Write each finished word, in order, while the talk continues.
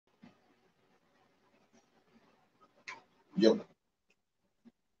Yo.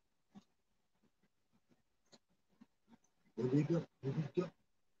 Here we go. Here we go.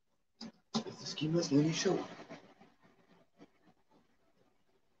 It's the Skimask Mini Show.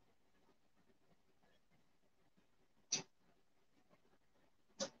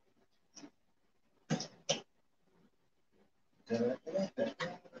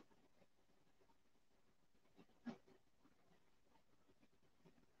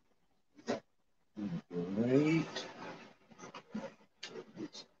 Right.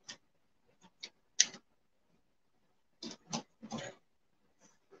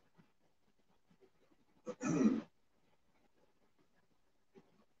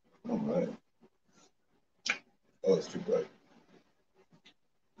 All right. Oh, it's too bright.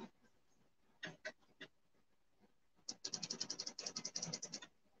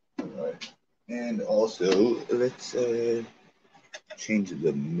 All right. And also, let's change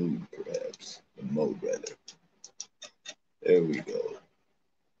the mood, perhaps. The mode, rather. There we go.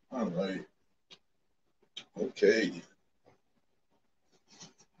 All right. Okay.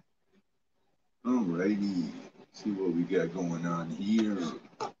 All righty. See what we got going on here.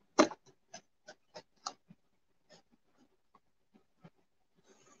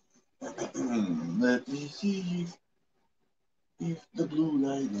 Let me see if the blue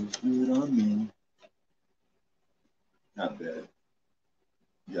light looks good on me. Not bad.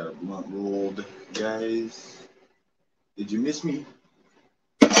 Got a blunt rolled, guys. Did you miss me?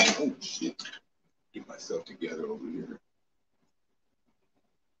 Oh shit. Get myself together over here.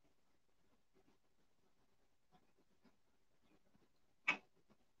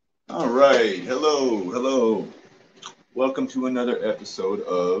 All right. Hello. Welcome to another episode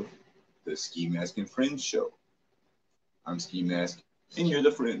of the Skimask and Friends Show. I'm Skimask, and you're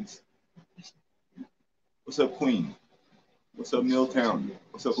the friends. What's up, Queen? What's up, Milltown?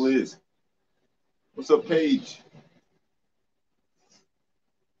 What's up, Liz? What's up, Paige?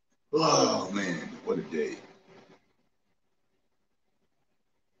 Oh man, what a day.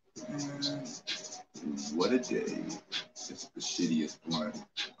 What a day. It's the shittiest blunt.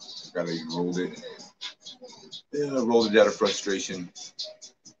 Gotta even roll it. Yeah, I rolled it out of frustration.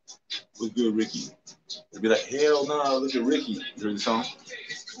 What's good, Ricky? They'd be like, hell no, look at Ricky. You heard the song?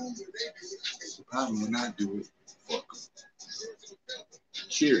 I will not do it. Fuck.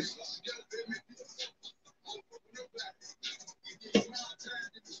 Cheers.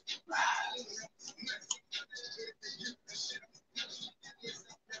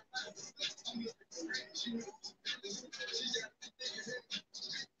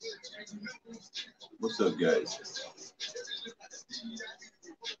 What's up, guys?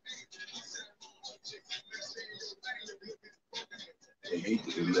 They hate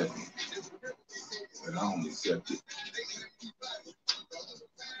that they left me, but I don't accept it.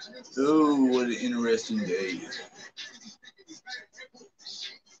 Oh, what an interesting day.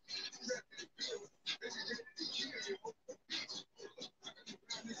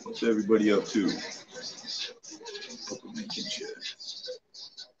 What's everybody up to?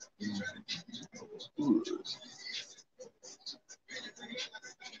 Ooh.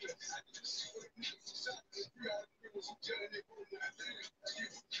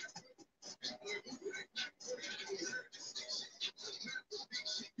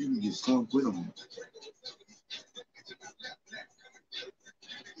 You can get slumped with them.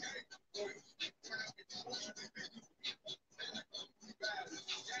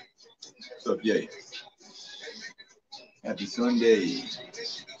 What's up, Yay? Happy Sunday.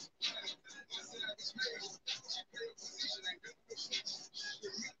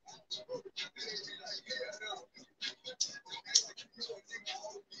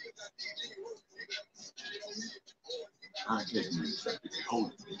 I take this.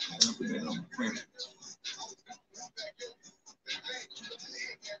 Hold it. I'm putting it on the print.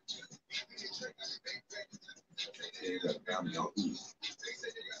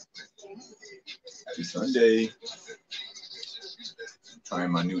 Happy Sunday.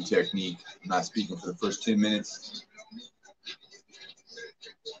 Trying my new technique. I'm not speaking for the first 10 minutes.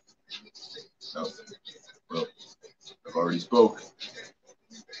 Oh, well, I've already spoke.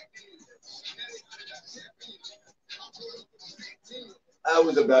 I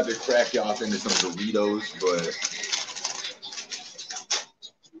was about to crack you off into some Doritos, but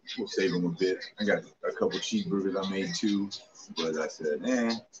we'll save them a bit. I got a couple cheeseburgers I made too, but I said,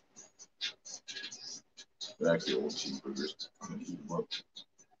 they're actually old cheeseburgers. I'm gonna heat them up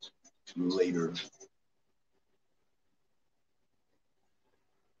later.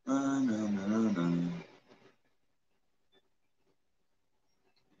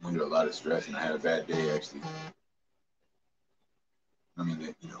 Under a lot of stress, and I had a bad day actually. I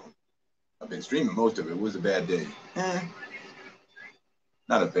mean, I've been streaming most of it. It was a bad day.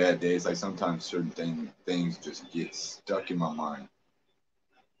 Not a bad day. It's like sometimes certain things just get stuck in my mind.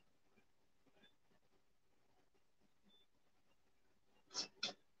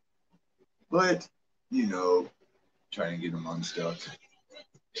 But, you know, trying to get them unstuck.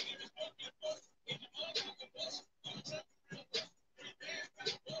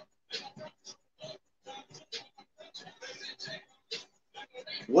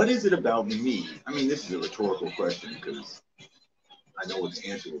 What is it about me? I mean, this is a rhetorical question because I know what the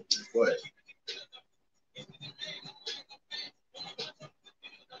answer will be, but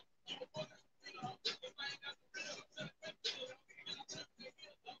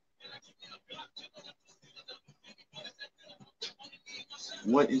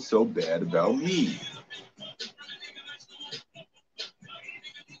what is so bad about me?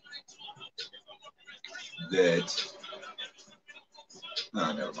 That,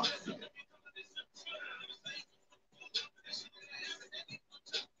 no, never mind.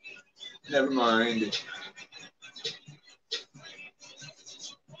 Never mind.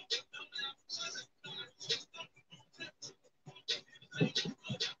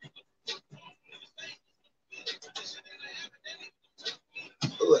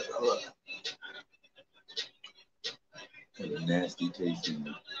 Have a nasty taste in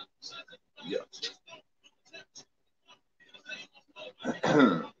it. Yeah.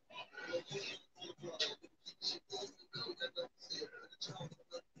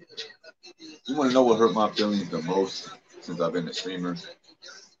 You want to know what hurt my feelings the most since I've been a streamer?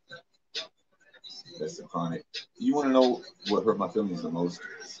 That's the chronic. You want to know what hurt my feelings the most?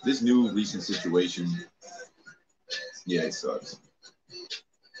 This new recent situation. Yeah, it sucks.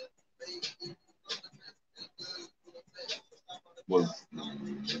 Well,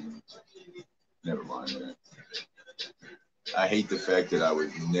 never mind that. I hate the fact that I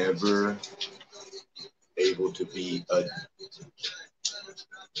was never able to be a.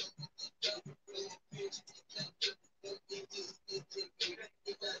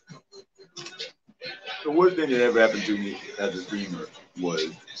 The worst thing that ever happened to me as a streamer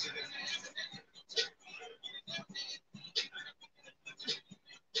was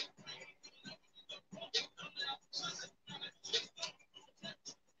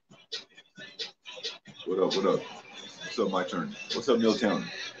what up, what up? What's up, my turn? What's up, Milltown?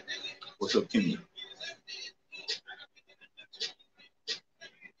 What's up, Kimmy?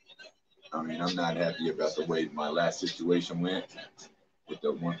 I mean, I'm not happy about the way my last situation went with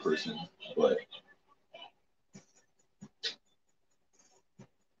the one person, but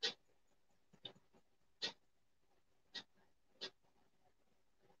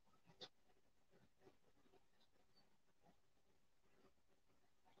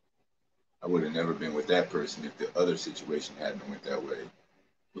I would have never been with that person if the other situation hadn't went that way.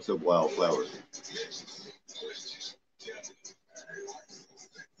 What's up, Wildflower?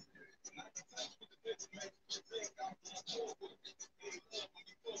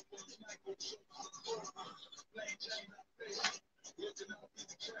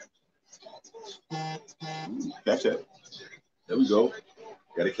 Cash App. There we go.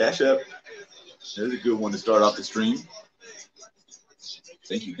 Got a Cash App. There's a good one to start off the stream.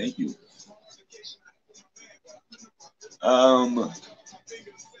 Thank you, thank you. You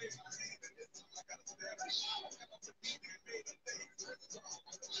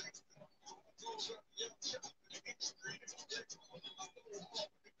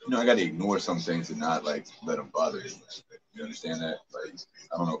know, I got to ignore some things and not like let them bother me. You understand that? Like,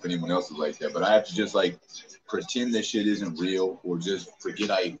 I don't know if anyone else is like that, but I have to just like pretend that shit isn't real or just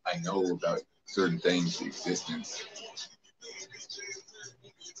forget I know about certain things' existence.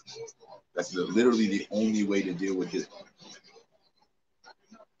 That's literally the only way to deal with it.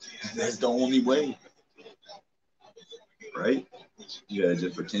 That's the only way, right? You gotta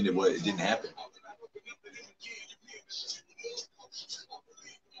just pretend it didn't happen.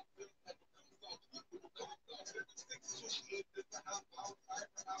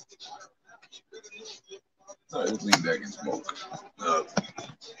 All right, let's lean back and smoke.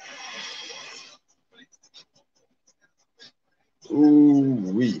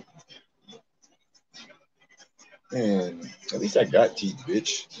 Ooh wee. Man, at least I got teeth,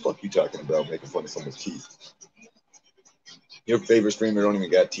 bitch. Fuck you talking about making fun of someone's teeth. Your favorite streamer don't even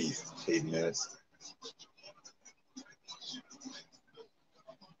got teeth, hating ass.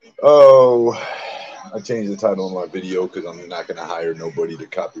 Oh, I changed the title of my video because I'm not gonna hire nobody to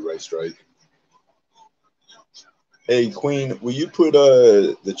copyright strike. Hey Queen, will you put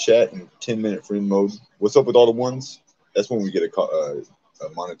the chat in 10-minute friend mode? What's up with all the ones? That's when we get a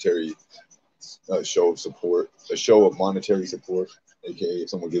monetary show of support, a show of monetary support. aka if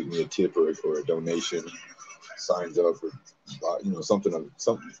someone gives me a tip or a donation, signs up or something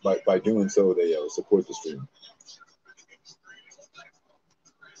by doing so they support the stream.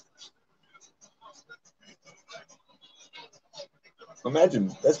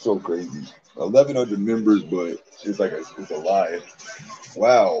 Imagine that's so crazy. 1,100 members, but it's a lie.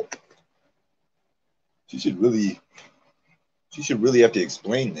 Wow, she should really have to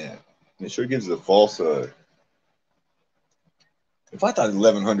explain that. It sure gives a false. If I thought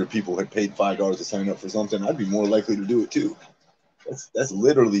 1,100 people had paid $5 to sign up for something, I'd be more likely to do it too. That's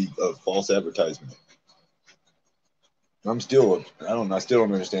literally a false advertisement. I still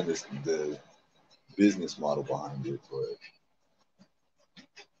don't understand the business model behind it, but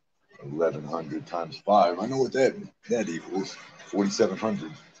 1,100 times 5, I know what that equals.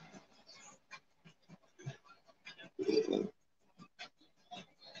 4,700.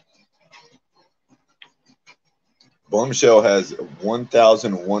 Bombshell has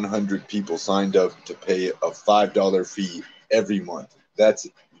 1,100 people signed up to pay a $5 fee every month. That's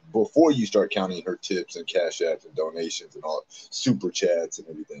before you start counting her tips and cash apps and donations and all super chats and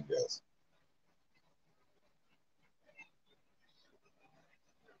everything else.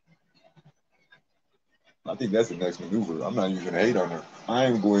 I think that's the next maneuver. I'm not even going to hate on her. I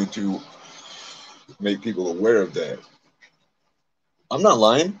am going to make people aware of that. I'm not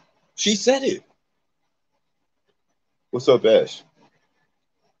lying. She said it. What's up, Ash?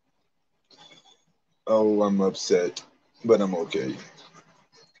 Oh, I'm upset, but I'm okay.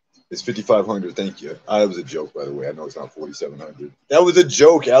 It's 5,500. Thank you. That was a joke, by the way. I know it's not 4,700. That was a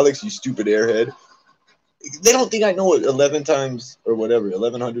joke, Alex, you stupid airhead. They don't think I know what 11 times or whatever,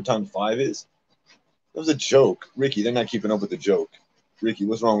 1,100 times 5 is. That was a joke. Ricky, they're not keeping up with the joke. Ricky,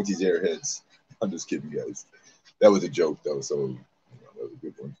 what's wrong with these airheads? I'm just kidding, guys. That was a joke, though, so that was a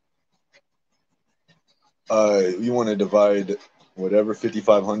good one. You want to divide whatever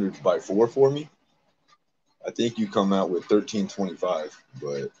 5,500 by 4 for me? I think you come out with 1,325,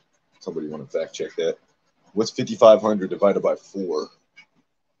 but somebody want to fact check that? What's 5,500 divided by 4?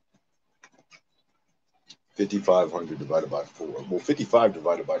 5,500 divided by 4. Well, 55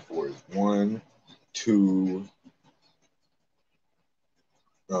 divided by 4 is 1, 2.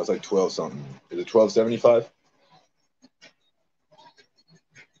 No, it's like 12 something. Is it 1,275?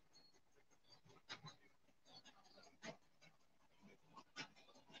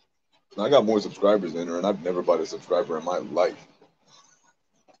 I got more subscribers than her, and I've never bought a subscriber in my life.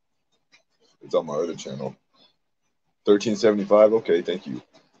 It's on my other channel. 1,375. Okay, thank you.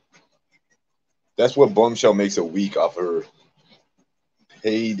 That's what Bombshell makes a week off her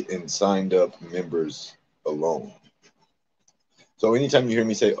paid and signed up members alone. So anytime you hear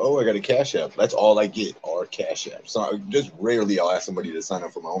me say, "Oh, I got a Cash App," that's all I get are Cash Apps. So just rarely I'll ask somebody to sign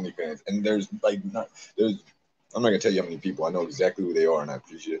up for my OnlyFans, and I'm not gonna tell you how many people. I know exactly who they are, and I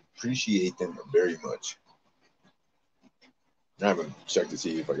appreciate them very much. I haven't checked to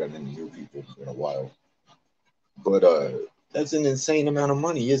see if I got any new people in a while, but that's an insane amount of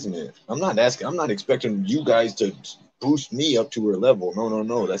money, isn't it? I'm not expecting you guys to boost me up to her level.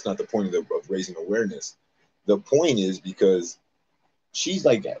 No. That's not the point of raising awareness. The point is because she's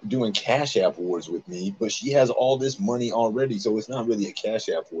like doing Cash App wars with me, but she has all this money already, so it's not really a Cash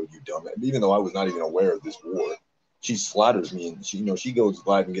App war, you dumb. Even though I was not even aware of this war, she slaughters me, and she goes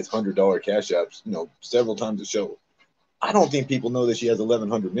live and gets $100 Cash Apps, several times a show. I don't think people know that she has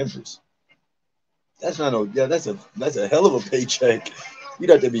 1,100 members. That's a hell of a paycheck. You'd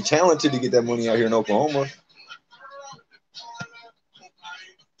have to be talented to get that money out here in Oklahoma.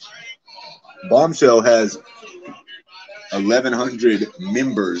 Bombshell has 1,100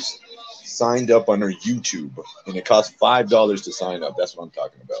 members signed up on her YouTube, and it costs $5 to sign up. That's what I'm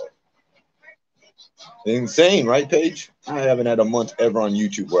talking about. Insane, right, Paige? I haven't had a month ever on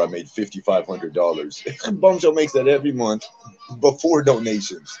YouTube where I made $5,500. Bombshell makes that every month before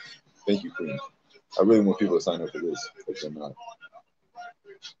donations. Thank you, Queen. I really want people to sign up for this, but they're not.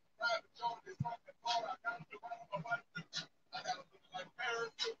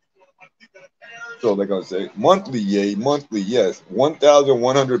 So they're gonna say monthly, yay, monthly, yes.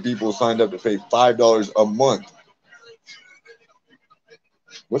 1,100 people signed up to pay $5 a month.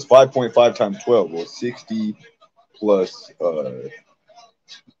 What's 5.5 times 12? Well, 60 plus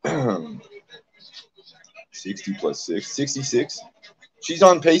 60 plus 6, 66. She's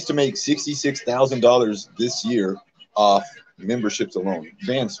on pace to make $66,000 this year off memberships alone.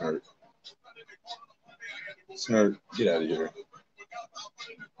 Ban Snurt. Snurt, get out of here.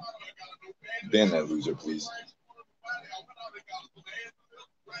 Ban that loser, please.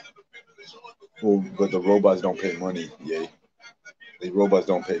 Well, but the robots don't pay money, yay. The robots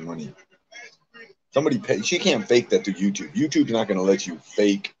don't pay money. Somebody pay. She can't fake that through YouTube. YouTube's not going to let you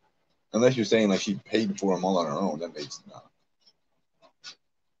fake unless you're saying like she paid for them all on her own. That makes no.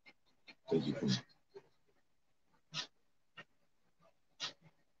 Thank you.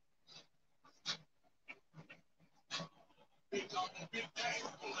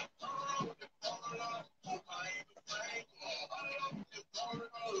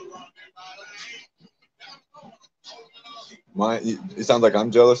 It sounds like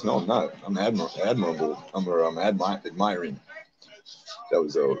I'm jealous. No, I'm not. I'm admirable. I'm admiring. That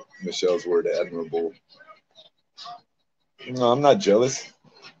was Michelle's word, admirable. No, I'm not jealous.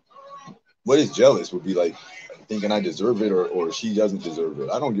 What is jealous would be like thinking I deserve it or she doesn't deserve it.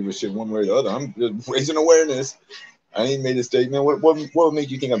 I don't give a shit one way or the other. I'm just raising awareness. I ain't made a statement. What would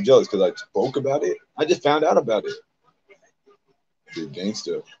make you think I'm jealous? Because I spoke about it? I just found out about it. Dude,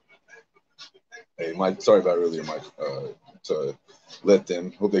 gangster. Hey, Mike, sorry about earlier, Mike. To let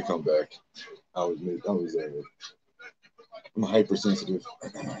them. Hope they come back. I'm hypersensitive.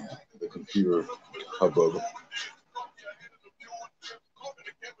 The computer hubbub.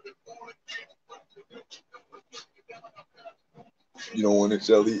 You don't want it,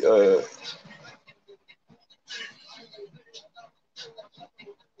 Shelly.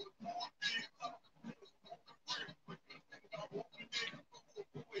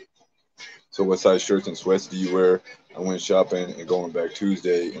 So what size shirts and sweats do you wear? I went shopping and going back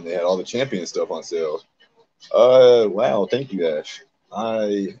Tuesday, and they had all the Champion stuff on sale. Wow, thank you, Ash.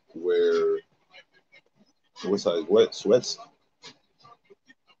 I wear what size? What sweats?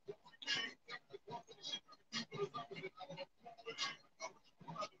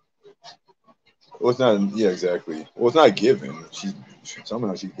 Well, it's not. Yeah, exactly. Well, it's not given.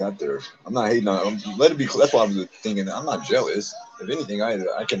 Somehow she got there. I'm not hating on. Let it be. That's why I was thinking. I'm not jealous. If anything,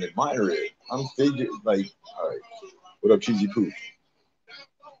 I can admire it. I'm figuring like, all right. What up, cheesy poof?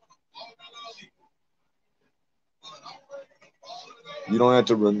 You don't have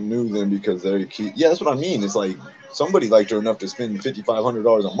to renew them because they're key. Yeah, that's what I mean. It's like somebody liked her enough to spend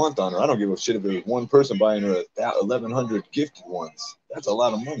 $5,500 a month on her. I don't give a shit if it was one person buying her 1,100 gifted ones. That's a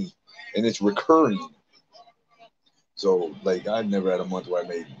lot of money, and it's recurring. So like I've never had a month where I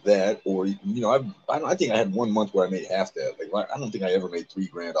made that, or I think I had 1 month where I made half that. Like I don't think I ever made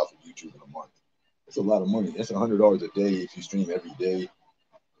 $3,000 off of YouTube in a month. That's a lot of money. That's $100 a day if you stream every day.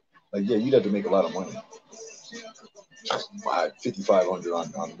 Like yeah, you'd have to make a lot of money. 5,500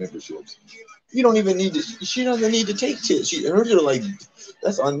 on memberships. You don't even need to. She doesn't need to take tips. She earned it like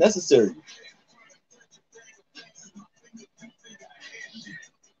that's unnecessary.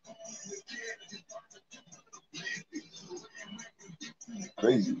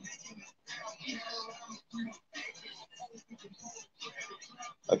 Crazy.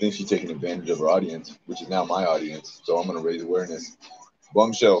 I think she's taking advantage of her audience, which is now my audience. So I'm gonna raise awareness.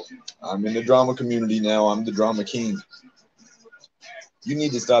 Bombshell. I'm in the drama community now. I'm the drama king. You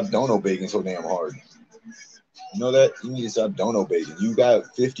need to stop dono begging so damn hard. You know that? You need to stop dono begging. You got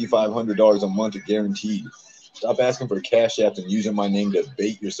 $5,500 a month guaranteed. Stop asking for cash apps and using my name to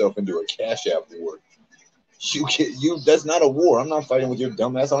bait yourself into a cash app war. That's not a war. I'm not fighting with your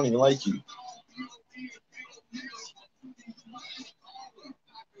dumb ass. I don't even like you.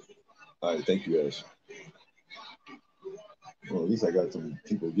 All right, thank you, Ash. Well, at least I got some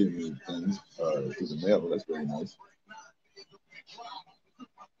people giving me things through the mail. That's very nice.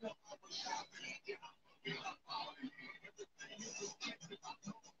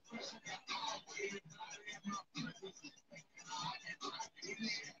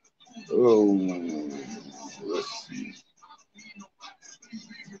 Oh, let's see.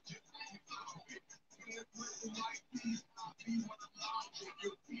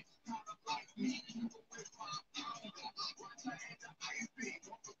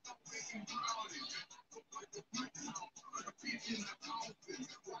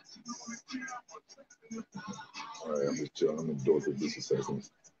 All right, I'm just chilling. I'm gonna do it for just a second.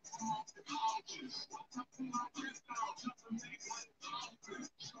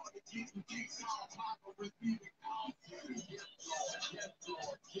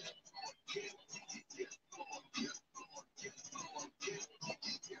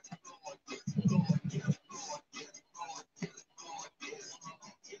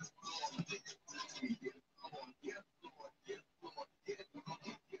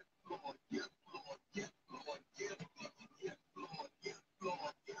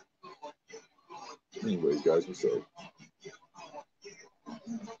 Anyways, guys, what's up?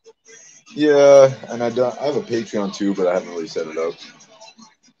 Yeah, and I have a Patreon too, but I haven't really set it up.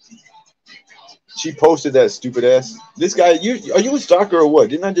 She posted that stupid ass. This guy, are you a stalker or what?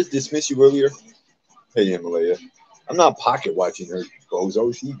 Didn't I just dismiss you earlier? Hey, Himalaya. I'm not pocket watching her.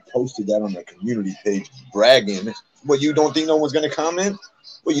 Bozo, she posted that on the community page bragging. What, you don't think no one's gonna comment?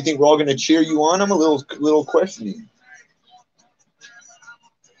 What, you think we're all gonna cheer you on? I'm a little questioning.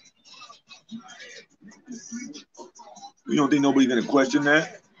 You don't think nobody's gonna question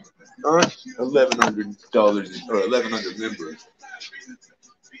that? Huh? $1,100 or 1,100 members.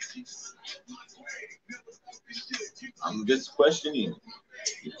 I'm just questioning.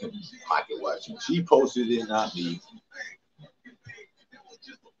 You can pocket watching. She posted it, not me.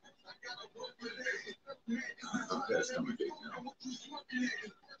 That's stomach ache now.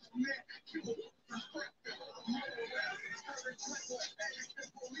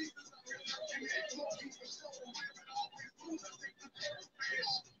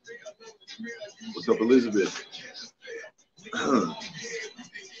 What's up, Elizabeth?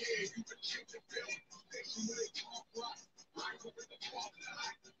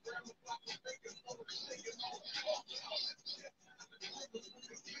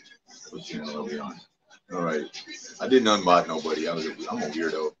 What channel are we on? All right. I didn't unbot nobody. I'm a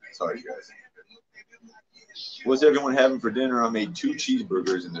weirdo. Sorry, guys. What's everyone having for dinner? I made 2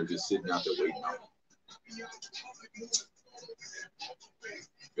 cheeseburgers and they're just sitting out there waiting on me.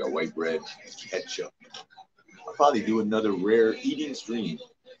 Got white bread, ketchup. I'll probably do another rare eating stream.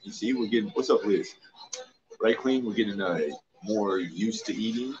 You see, we're getting, what's up, Liz? Right, Queen? We're getting more used to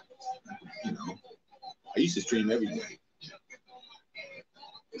eating. You know, I used to stream every day,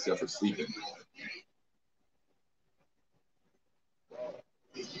 except for sleeping.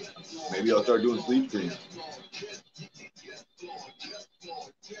 Maybe I'll start doing sleep streams.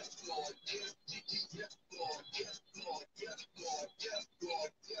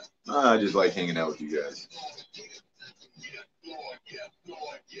 I just like hanging out with you guys.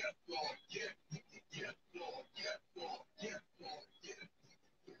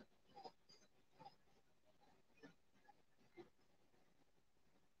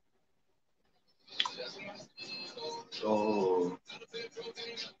 Oh,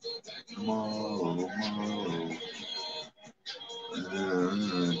 tomorrow.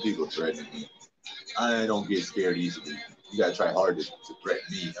 People threaten me. I don't get scared easily. You gotta try hard to threaten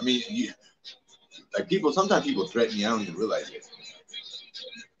me. I mean, like people. Sometimes people threaten me. I don't even realize it.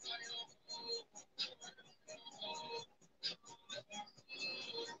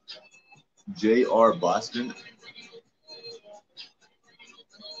 J.R. Boston.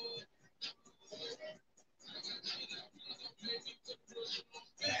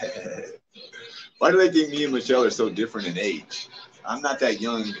 Why do they think me and Michelle are so different in age? I'm not that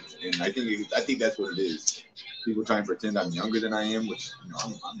young, and I think that's what it is. People try and pretend I'm younger than I am, which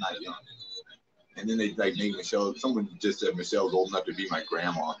I'm not young. And then they like make Michelle. Someone just said Michelle's old enough to be my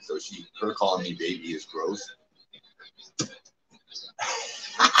grandma, so her calling me baby is gross.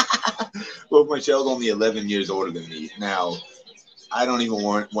 Well, Michelle's only 11 years older than me. Now, I don't even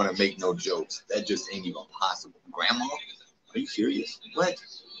want to make no jokes. That just ain't even possible. Grandma? Are you serious? What?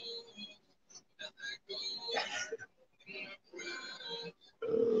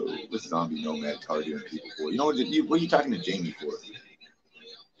 What's zombie nomad targeting people for? You know what? What are you talking to Jamie for?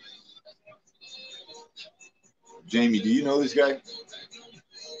 Jamie, do you know this guy?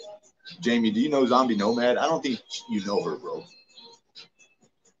 Jamie, do you know Zombie Nomad? I don't think you know her, bro.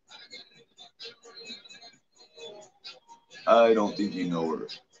 I don't think you know her.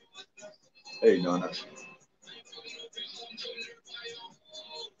 Hey, Donna.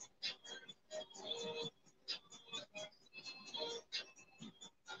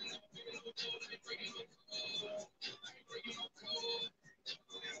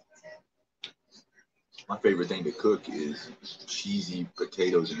 My favorite thing to cook is cheesy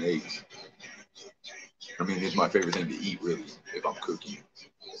potatoes and eggs. I mean, it's my favorite thing to eat, really, if I'm cooking.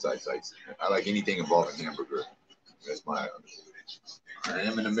 Besides, I like anything involving hamburger. That's I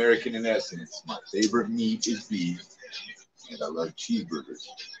am an American in essence. My favorite meat is beef, and I love cheeseburgers.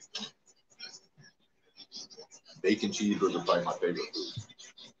 Bacon cheeseburger probably my favorite food.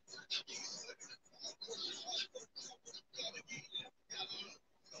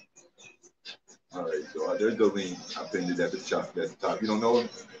 All right, so there's the link. I pinned it at the top. You don't know him?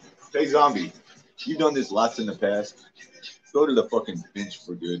 Hey, Zombie, you've done this lots in the past. Go to the fucking bench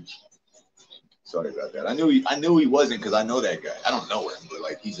for good. Sorry about that. I knew he wasn't because I know that guy. I don't know him, but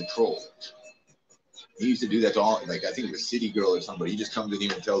like he's a troll. He used to do that to all. Like I think it was City Girl or somebody. He just comes in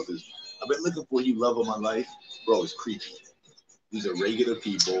here and tells us, "I've been looking for you, love of my life." Bro, it's creepy. These are regular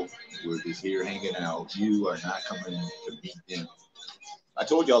people who are just here hanging out. You are not coming to meet them. I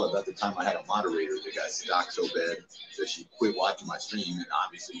told y'all about the time I had a moderator that got stalked so bad that she quit watching my stream, and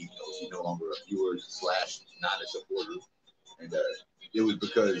obviously, she's no longer a viewer / not a supporter. And it was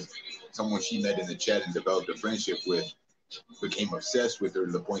because someone she met in the chat and developed a friendship with became obsessed with her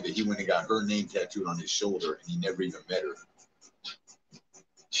to the point that he went and got her name tattooed on his shoulder, and he never even met her.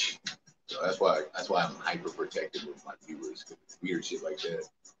 So that's why I'm hyper protective with my viewers. Weird shit like that.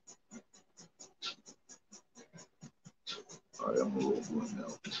 All right, I'm gonna roll blunt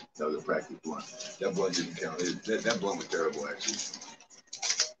now. That was a practice blunt. That blunt didn't count. That blunt was terrible, actually.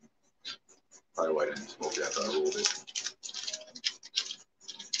 Probably why I didn't smoke it after I rolled it.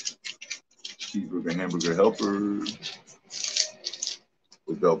 Cheeseburger, hamburger helper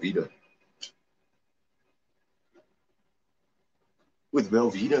with Velveeta. With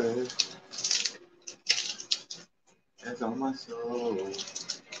Velveeta. That's on my soul.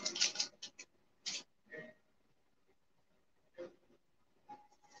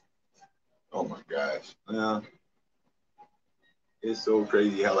 Oh my gosh. Yeah. It's so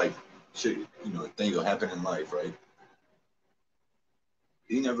crazy how like shit, things will happen in life, right?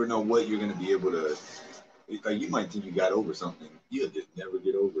 You never know what you're gonna be able to like you might think you got over something. You'll just never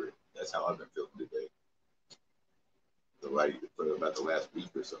get over it. That's how I've been feeling today. For about the last week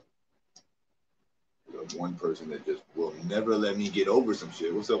or so. One person that just will never let me get over some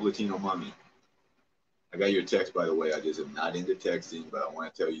shit. What's up, Latino mommy? I got your text, by the way. I just am not into texting, but I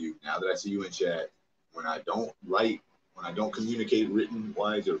want to tell you now that I see you in chat, when I don't communicate written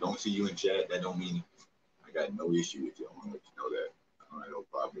wise or don't see you in chat, that don't mean I got no issue with you. I want to let you know that. I don't have no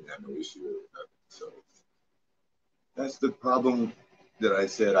problem. I have no issue with nothing. So that's the problem that I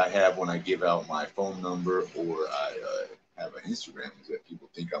said I have when I give out my phone number or I have an Instagram is that people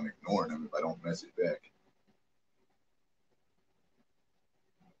think I'm ignoring them if I don't message back.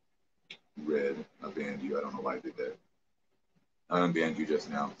 Red, I banned you. I don't know why I did that. I unbanned you just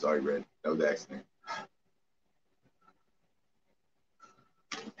now. Sorry, Red. That was an accident.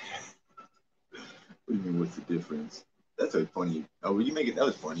 What do you mean, what's the difference? That's a funny. Oh, you make it. That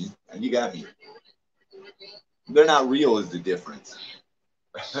was funny. And you got me. They're not real is the difference.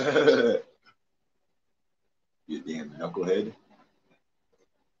 You damn knucklehead.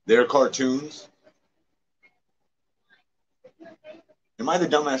 They're cartoons. Am I the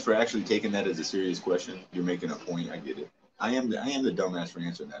dumbass for actually taking that as a serious question? You're making a point. I get it. I am the dumbass for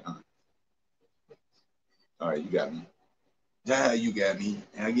answering that, huh? All right, you got me. Yeah, you got me.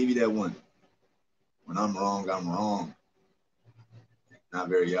 And I give you that one. When I'm wrong, I'm wrong. Not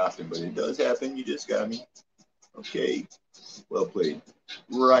very often, but it does happen. You just got me. Okay. Well played.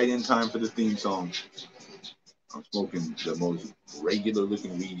 Right in time for the theme song. I'm smoking the most regular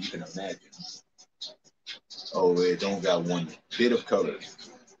looking weed you can imagine. Oh, it don't got one bit of color.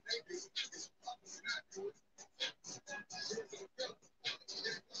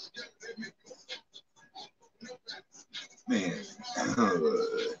 Man.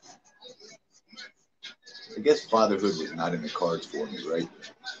 I guess fatherhood was not in the cards for me, right?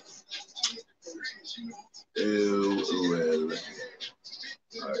 Well.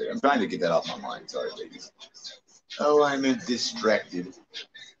 All right, I'm trying to get that off my mind. Sorry, ladies. Oh, I'm distracted.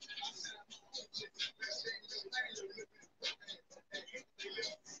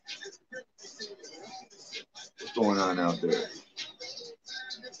 What's going on out there?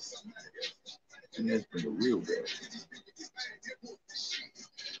 And that's been a real bad.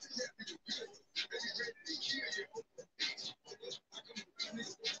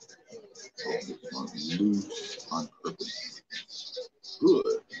 Loose on purpose.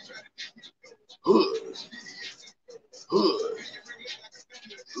 Hood. Hood. Hood.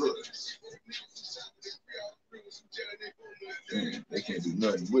 Hood. Man, they can't do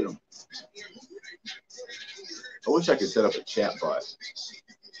nothing with them. I wish I could set up a chat bot.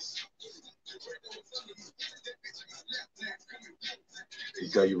 You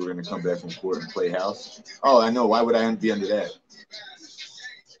tell you we're going to come back from court and play house. Oh, I know. Why would I be under that?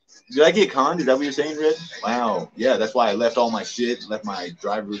 Did I get conned? Is that what you're saying, Red? Wow. Yeah, that's why I left all my shit. Left my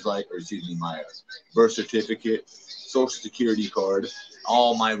driver's my birth certificate, social security card,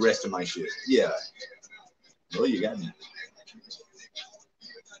 all my rest of my shit. Yeah. Well, you got me.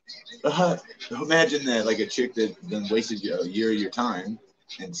 Imagine that, like a chick that then wasted a year of your time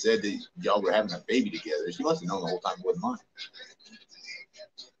and said that y'all were having a baby together. She must have known the whole time it wasn't mine.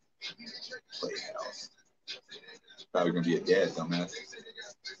 Playhouse. Probably gonna be a dad, dumbass.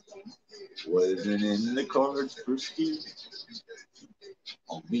 Wasn't in the cards for Steve.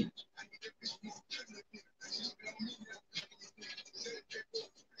 On me.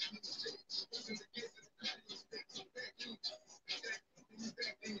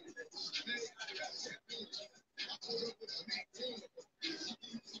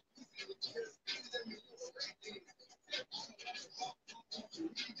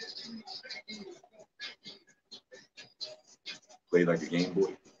 Played like a Game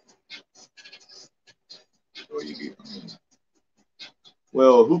Boy. Or you get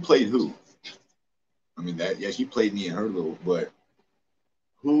Well, who played who? I mean, that, yeah, she played me in her little, but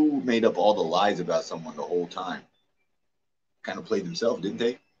who made up all the lies about someone the whole time? Kind of played themselves, didn't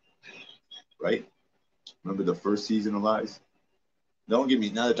they? Right? Remember the first season of Lies? Don't get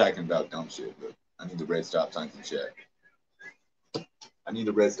me, now they're talking about dumb shit, but I need the red stop signs in chat. I need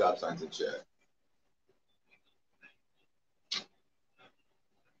the red stop signs in chat.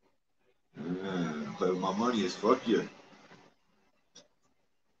 Play with my money is fuck you.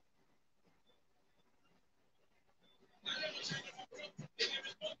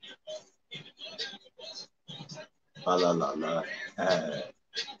 La la la la.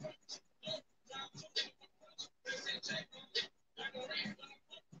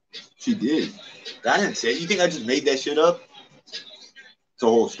 She did. I didn't say it. You think I just made that shit up? It's a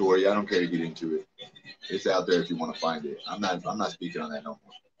whole story. I don't care to get into it. It's out there if you want to find it. I'm not speaking on that no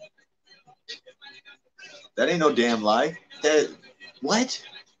more. That ain't no damn lie. That what?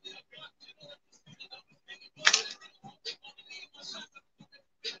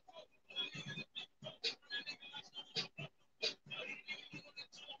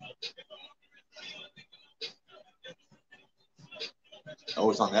 Oh,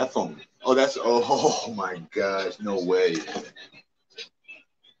 it's on that phone. Oh, that's oh my gosh, no way.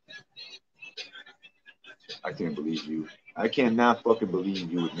 I can't believe you. I cannot fucking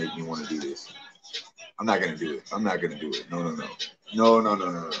believe you would make me want to do this. I'm not gonna do it. I'm not gonna do it. No, no, no. No, no,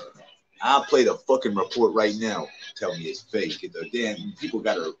 no, no, no. I'll play the fucking report right now. Tell me it's fake. The damn people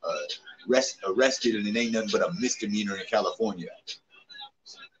got arrested and it ain't nothing but a misdemeanor in California.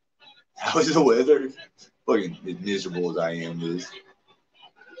 How is the weather? Fucking as miserable as I am, Liz.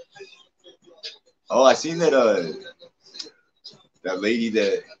 Oh, I seen that lady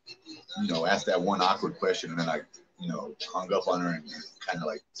that asked that one awkward question and then I hung up on her and kind of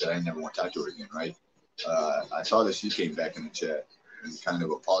like said I never want to talk to her again, right? I saw that she came back in the chat and kind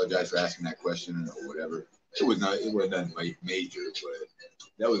of apologized for asking that question or whatever. It wasn't nothing major, but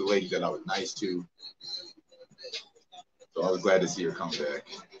that was a lady that I was nice to. So I was glad to see her come back.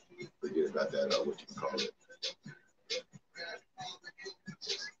 Forget about that, what you can call it.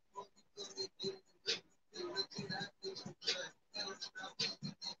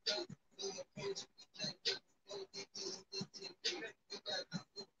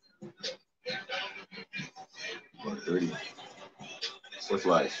 $130. What's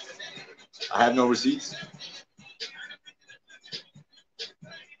life? I have no receipts.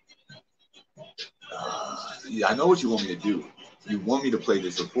 Yeah, I know what you want me to do. You want me to play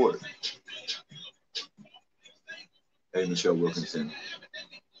this report. Hey, Michelle Wilkinson.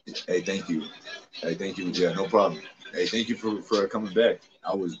 Hey, thank you. Hey, thank you. Yeah, no problem. Hey, thank you for coming back.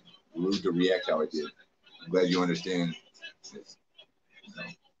 I was rude to react how I did. I'm glad you understand. You're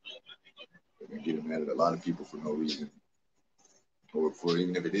gonna get mad at a lot of people for no reason, or for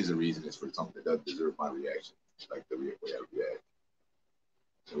even if it is a reason, it's for something that doesn't deserve my reaction, like the way I react.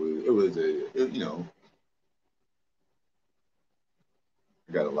 It was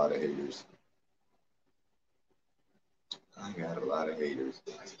I got a lot of haters. I got a lot of haters.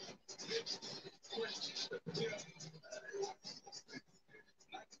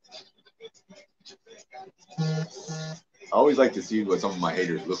 I always like to see what some of my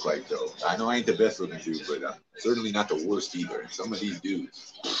haters look like, though. I know I ain't the best looking dude, but I'm certainly not the worst either. Some of these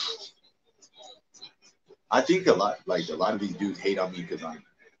dudes, I think a lot of these dudes hate on me because I'm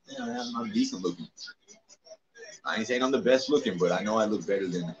decent looking. I ain't saying I'm the best looking, but I know I look better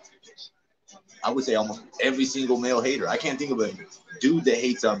than I would say almost every single male hater. I can't think of a dude that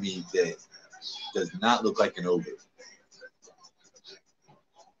hates on me that does not look like an ogre.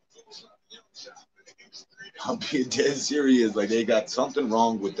 I'm being dead serious. Like they got something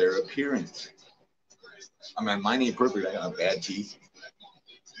wrong with their appearance. I mean, mine ain't perfect. I got bad teeth,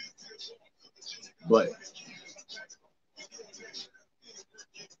 but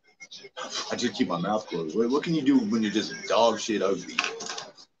I just keep my mouth closed. What can you do when you're just dog shit ugly?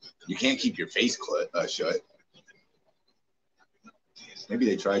 You can't keep your face shut. Maybe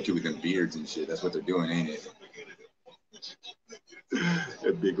they try to with them beards and shit. That's what they're doing, ain't it?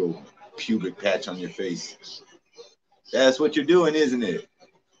 That big old pubic patch on your face. That's what you're doing, isn't it?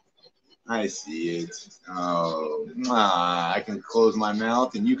 I see it. Oh, I can close my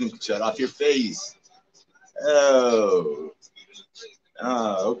mouth and you can shut off your face. Oh,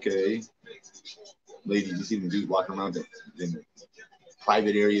 okay. Ladies, you see them dudes walking around in the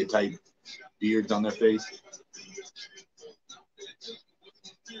private area type beards on their face?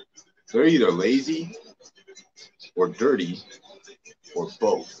 They're either lazy or dirty or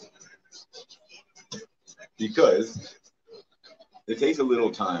both. Because it takes a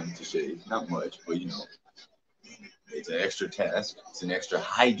little time to shave, not much, but It's an extra task. It's an extra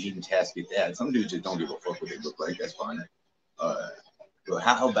hygiene task at that. Some dudes just don't give a fuck what they look like. That's fine. But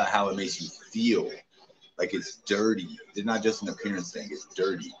how about how it makes you feel? Like it's dirty. It's not just an appearance thing. It's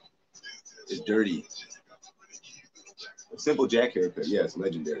dirty. It's dirty. A simple jack haircut, yeah, it's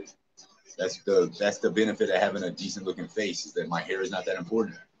legendary. That's the benefit of having a decent looking face is that my hair is not that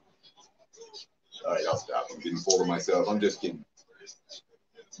important. All right, I'll stop. I'm getting full of myself. I'm just kidding.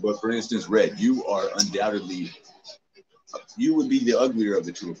 But for instance, Red, you are undoubtedly you would be the uglier of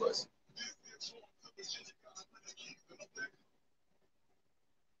the two of us.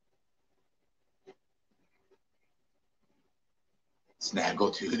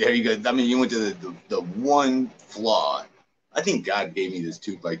 Snaggle too. There you go. I mean, you went to the one flaw. I think God gave me this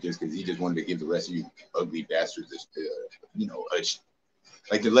tooth like this because He just wanted to give the rest of you ugly bastards,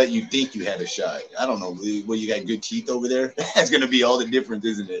 like to let you think you had a shot. I don't know. Well, you got good teeth over there. That's gonna be all the difference,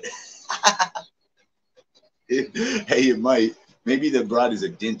 isn't it? Hey, it might. Maybe the broad is a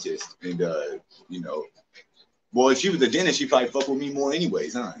dentist, and you know. Well, if she was a dentist, she'd probably fuck with me more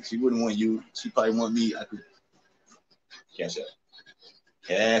anyways, huh? She wouldn't want you. She probably want me. I could cash app.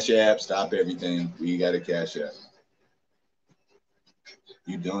 Cash app. Stop everything. We got a cash app.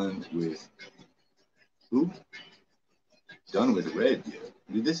 You done with who? Done with Red? Yeah.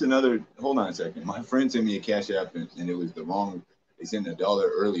 This is another. Hold on a second. My friend sent me a cash app, and it was the wrong. They sent $1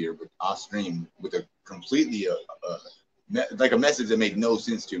 earlier, but off stream with a completely like a message that made no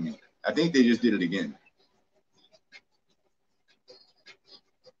sense to me. I think they just did it again.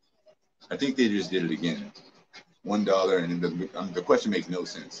 I think they just did it again. $1, and the question makes no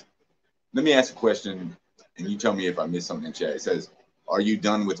sense. Let me ask a question, and you tell me if I missed something in chat. It says, "Are you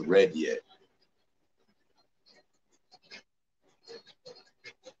done with Red yet?"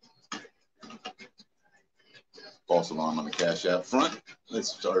 False alarm on the cash app front. Let's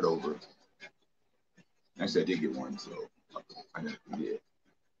start over. Actually, I did get one, so I didn't forget.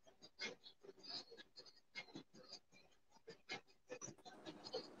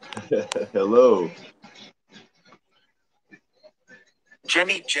 Hello. Jen,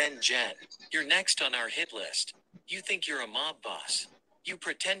 you're next on our hit list. You think you're a mob boss. You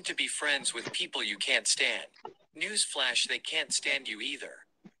pretend to be friends with people you can't stand. Newsflash, they can't stand you either.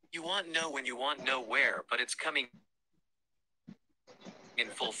 You want know when you want know where, but it's coming in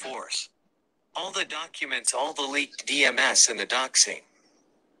full force. All the documents, all the leaked DMS and the doxing.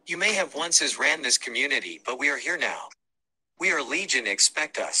 You may have once ran this community, but we are here now. We are Legion,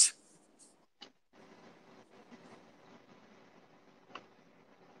 expect us.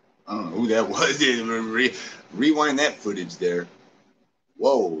 I don't know who that was. Rewind that footage there.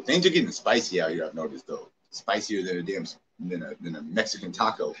 Whoa, things are getting spicy out here. I've noticed though, spicier than a Mexican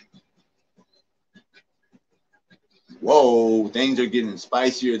taco. Whoa, things are getting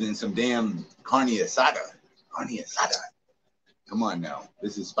spicier than some damn carne asada. Carne asada. Come on now,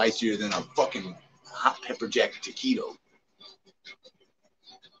 this is spicier than a fucking hot pepper jack taquito.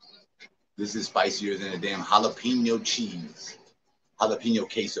 This is spicier than a damn jalapeno cheese. Jalapeno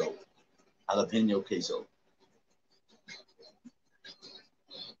queso. Jalapeno queso.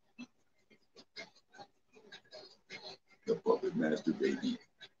 The puppet master baby.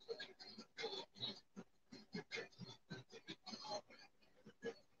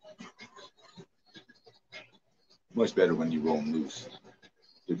 Much better when you roll them loose.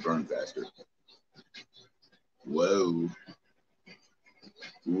 They burn faster. Whoa.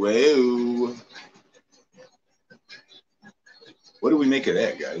 Whoa. What do we make of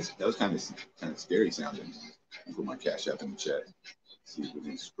that, guys? That was kind of scary sounding. I'll put my cash app in the chat. See if we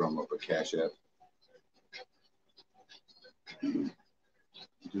can scrum up a cash app.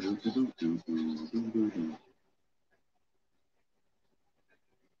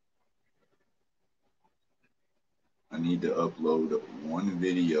 I need to upload one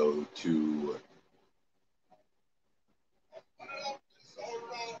video to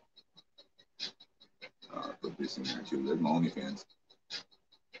put this in there too. There's my OnlyFans.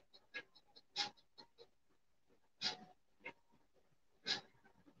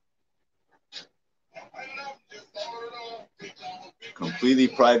 Completely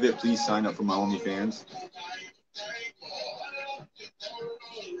private. Please sign up for my OnlyFans.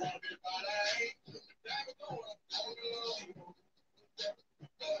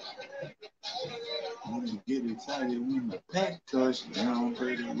 You get excited when the pack touch down,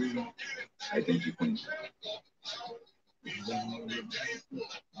 pretty wheel. I thank you, Queen.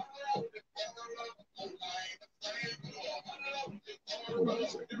 Hold on a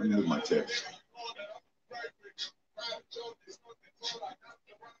second. Let me move my text.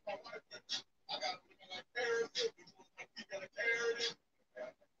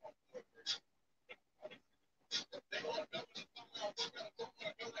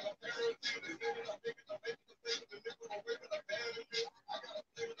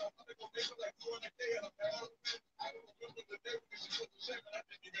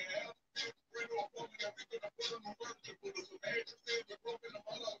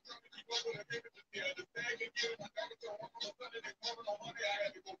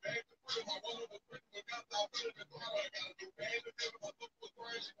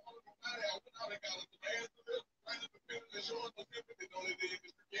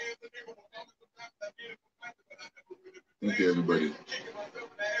 you, everybody.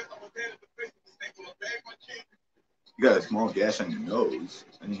 You got a small gash on your nose.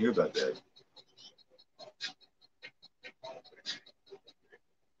 I didn't hear about that.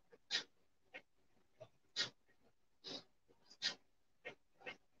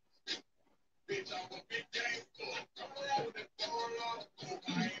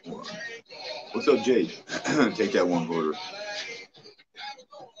 What's up, Jade? Take that one voter.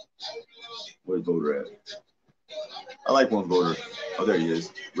 Where's voter at? I like one voter. Oh, there he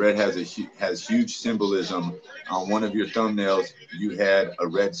is. Red has huge symbolism. On one of your thumbnails, you had a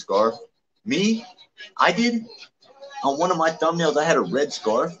red scarf. Me? I did? On one of my thumbnails, I had a red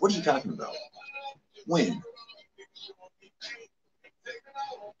scarf? What are you talking about? When?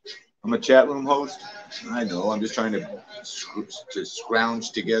 I'm a chat room host. I know. I'm just trying to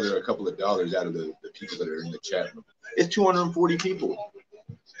scrounge together a couple of dollars out of the people that are in the chat room. It's 240 people.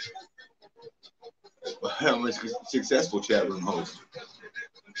 I'm a successful chat room host.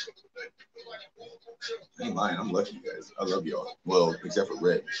 Ain't mine. I'm lucky, guys. I love y'all. Well, except for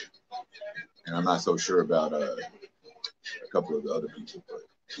Red. And I'm not so sure about a couple of the other people. But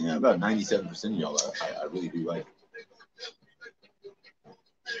yeah, about 97% of y'all I really do like.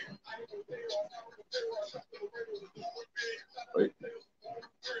 Right.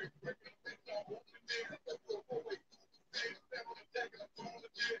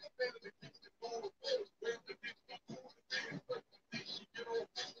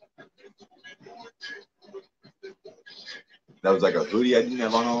 That was like a hoodie I didn't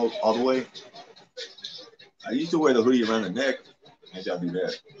have on all the way. I used to wear the hoodie around the neck. Maybe I'll do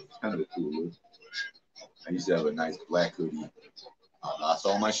that. Kind of a cool look. I used to have a nice black hoodie. I lost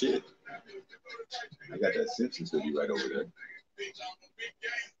all my shit. I got that Simpsons hoodie right over there.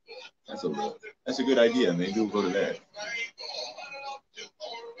 That's a good idea. Maybe we'll go to that.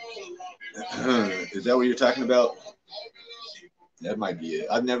 Is that what you're talking about? That might be it.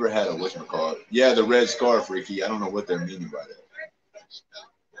 I've never had a whatchamacallit. Yeah, the red scarf, Ricky. I don't know what they're meaning by that.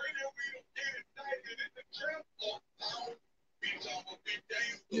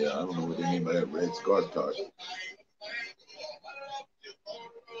 Yeah, I don't know what they mean by that red scarf talk.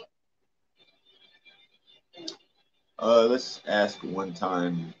 Let's ask one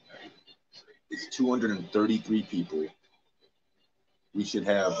time. It's 233 people. We should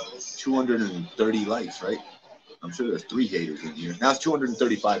have 230 likes, right? I'm sure there's 3 haters in here. Now it's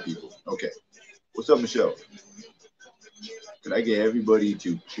 235 people. Okay. What's up, Michelle? Could I get everybody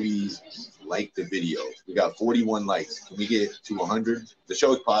to please like the video? We got 41 likes. Can we get to 100? The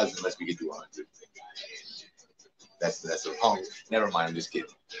show is paused unless we get to 100. That's a punk. Never mind. I'm just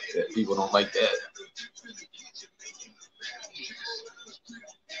kidding. People don't like that.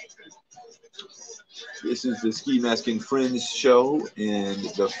 This is the Skimask and Friends show, and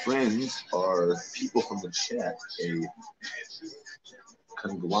the friends are people from the chat, a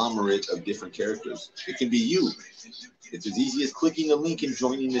conglomerate of different characters. It can be you. It's as easy as clicking a link and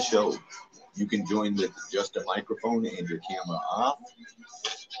joining the show. You can join with just a microphone and your camera off,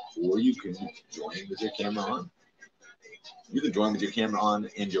 or you can join with your camera on. You can join with your camera on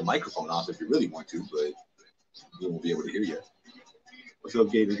and your microphone off if you really want to, but we won't be able to hear you. What's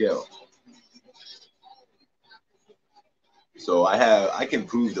up, Gator Gal? So I can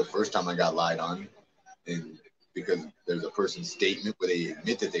prove the first time I got lied on, and because there's a person's statement where they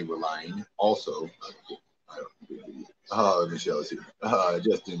admit that they were lying. Also, Michelle's here.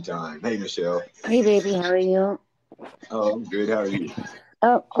 Just in time. Hey, Michelle. Hey, baby, how are you? Oh, I'm good. How are you?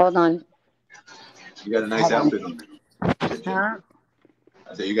 Oh, hold on. You got a nice outfit on. Huh?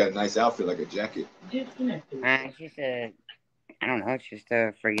 I said you got a nice outfit, like a jacket. It's just I don't know, it's just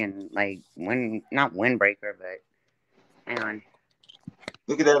a friggin' like not windbreaker, but hang on.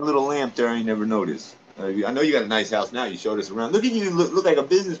 Look at that little lamp there. I ain't never noticed. I know you got a nice house now. You showed us around. Look at you. Look like a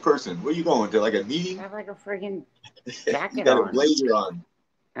business person. Where you going to? Like a meeting? I have like a friggin' jacket you got on. A blazer on.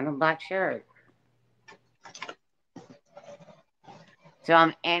 And a black shirt. So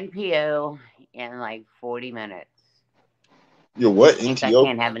I'm NPO in like 40 minutes. You're what? NPO? I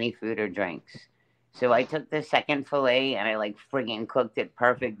can't have any food or drinks. So I took the second fillet and I like friggin' cooked it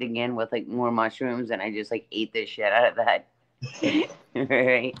perfect again with like more mushrooms, and I just like ate the shit out of that.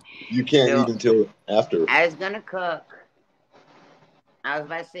 Right? You can't eat until after. I was gonna cook. I was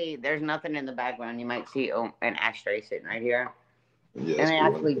about to say, there's nothing in the background. You might see an ashtray sitting right here. Yeah, and I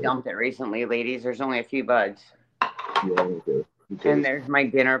actually dumped it recently, ladies. There's only a few buds. Yeah, okay. And there's my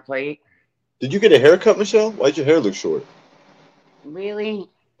dinner plate. Did you get a haircut, Michelle? Why'd your hair look short? Really?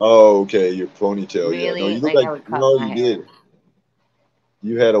 Oh, okay. Your ponytail. Really? Yeah. No, you look like you did.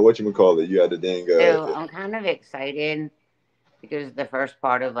 You had a whatchamacallit. You had a dang. So I'm kind of excited because the first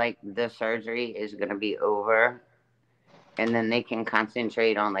part of like the surgery is gonna be over, and then they can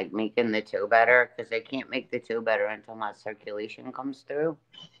concentrate on like making the toe better, because they can't make the toe better until my circulation comes through.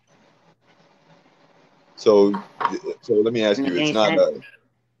 So let me ask you, it's Any not sense?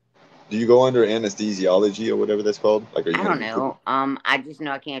 do you go under anesthesiology or whatever that's called? Like, are you I gonna don't be know. I just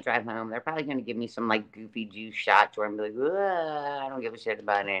know I can't drive home. They're probably gonna give me some like goofy juice shots where I'm like, I don't give a shit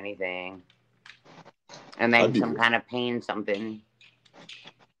about anything, and then some kind of pain something,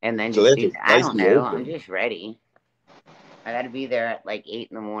 and then so just that's do. just I don't nicely know. open. I'm just ready. I got to be there at like 8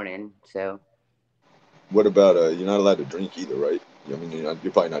 in the morning. So. What about you're not allowed to drink either, right? I mean, you're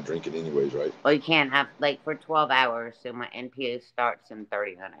probably not drinking anyways, right? Well, you can't have like for 12 hours. So my NPO starts in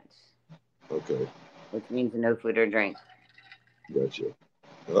 30 minutes. Okay. Which means no food or drink. Gotcha.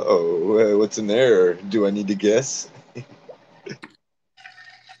 Uh-oh, what's in there? Do I need to guess?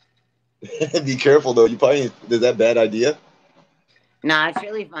 Be careful though. You probably is that bad idea? No, it's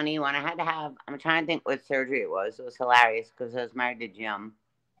really funny. When I had to have, I'm trying to think what surgery it was. It was hilarious because I was married to Jim.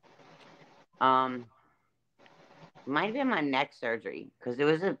 Might have been my neck surgery because it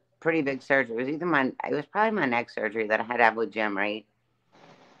was a pretty big surgery. It was probably my neck surgery that I had to have with Jim, right?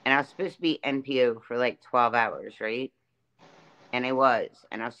 And I was supposed to be NPO for like 12 hours, right? And it was.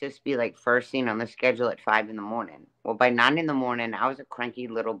 And I was supposed to be like first seen on the schedule at 5 in the morning. Well, by 9 in the morning, I was a cranky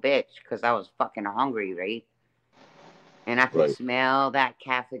little bitch because I was fucking hungry, right? And I could smell that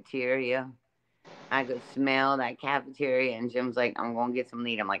cafeteria. And Jim's like, I'm going to get some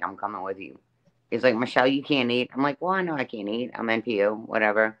meat. I'm like, I'm coming with you. He's like, Michelle, you can't eat. I'm like, well, I know I can't eat. I'm NPO,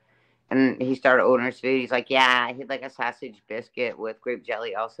 whatever. And he started ordering food. He's like, yeah, I had like a sausage biscuit with grape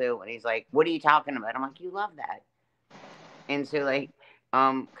jelly also. And he's like, what are you talking about? I'm like, you love that. And so like,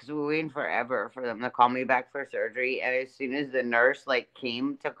 because we were waiting forever for them to call me back for surgery. And as soon as the nurse like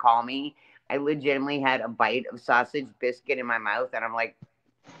came to call me, I legitimately had a bite of sausage biscuit in my mouth. And I'm like,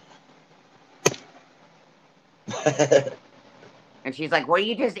 and she's like, were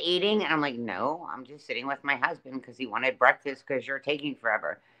you just eating? And I'm like, no, I'm just sitting with my husband because he wanted breakfast because you're taking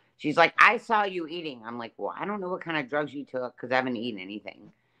forever. She's like, I saw you eating. I'm like, well, I don't know what kind of drugs you took because I haven't eaten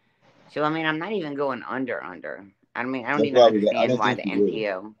anything. So, I mean, I'm not even going under. I mean, I don't even understand why the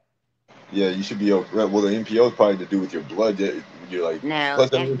NPO. Yeah, you should be okay. Well, the NPO is probably to do with your blood. You're like, no, plus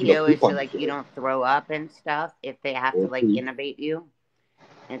NPO is so like you don't throw up and stuff if they have to like intubate you.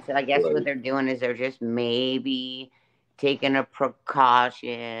 And so I guess what they're doing is they're just maybe taking a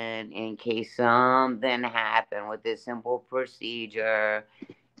precaution in case something happened with this simple procedure,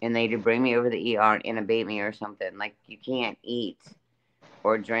 and they to bring me over the ER and intubate me or something. Like you can't eat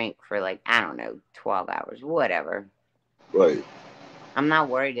or drink for like, I don't know, 12 hours, whatever. Right. I'm not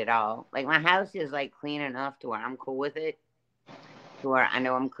worried at all. Like my house is like clean enough to where I'm cool with it. To where I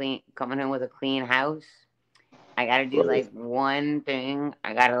know I'm coming home with a clean house. I gotta do like one thing.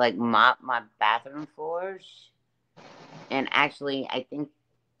 I gotta like mop my bathroom floors. And actually, I think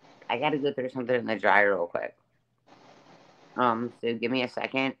I gotta go through something in the dryer real quick. So give me a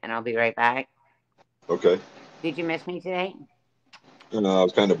second and I'll be right back. Okay. Did you miss me today? No, I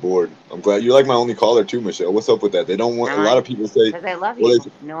was kind of bored. I'm glad you're like my only caller too, Michelle. What's up with that? They don't want a lot of people say because I love you.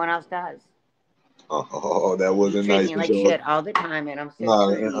 No one else does. Oh, that wasn't nice. You treat me like shit all the time, and I'm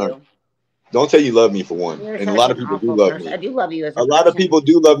so true to you. Don't say you love me for one. You're and a lot of people do love me. I do love you as a lot of people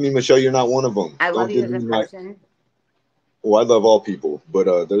do love me, Michelle. You're not one of them. I love you as a person. Oh, I love all people,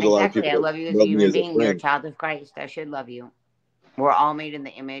 but there's a lot of people. I love you as a human being. You're a child of Christ. I should love you. We're all made in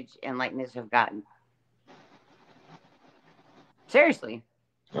the image and likeness of God. Seriously.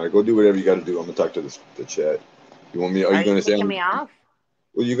 All right, go do whatever you got to do. I'm gonna talk to the chat. You want me? Are you gonna say me off?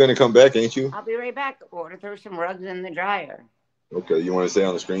 Well, you're gonna come back, ain't you? I'll be right back. Or to throw some rugs in the dryer. Okay, you want to stay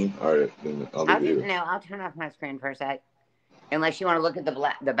on the screen? All right, then I'll leave it here. No, I'll turn off my screen for a sec. Unless you want to look at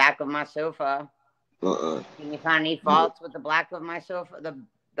the back of my sofa. Can you find any faults with the back of my sofa?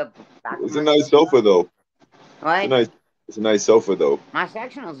 The back. It's a nice sofa though. What? It's a nice sofa though. My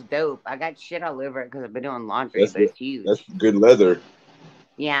sectional's dope. I got shit all over it because I've been doing laundry, but it's huge. That's good leather.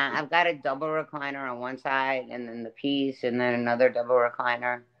 Yeah, I've got a double recliner on one side, and then the piece, and then another double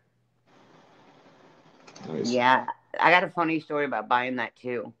recliner. Nice. Yeah, I got a funny story about buying that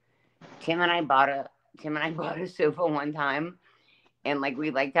too. Tim and I bought a sofa one time, and like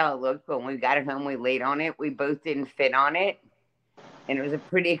we liked how it looked, but when we got it home, we laid on it. We both didn't fit on it, and it was a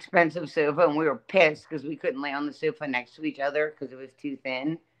pretty expensive sofa, and we were pissed because we couldn't lay on the sofa next to each other because it was too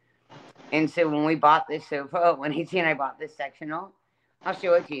thin. And so when we bought this sofa, when AT and I bought this sectional, I'll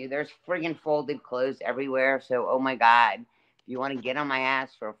show it to you. There's friggin' folded clothes everywhere. So, oh my God, if you want to get on my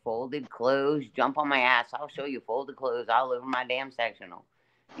ass for folded clothes, jump on my ass. I'll show you folded clothes all over my damn sectional.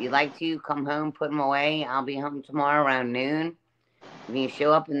 If you'd like to, come home, put them away. I'll be home tomorrow around noon. If you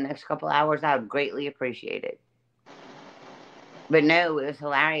show up in the next couple hours, I would greatly appreciate it. But no, it was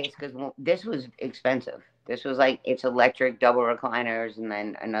hilarious because this was expensive. This was like it's electric double recliners and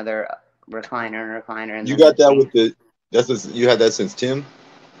then another recliner and You then got the that thing. with the you had that since Tim?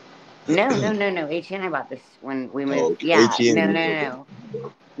 No. ATN, I bought this when we moved. Oh, Yeah, ATN.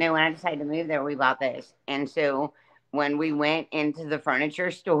 no. When I decided to move there, we bought this, and so when we went into the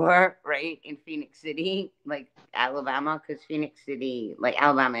furniture store, right in Phoenix City, like Alabama, because Phoenix City, like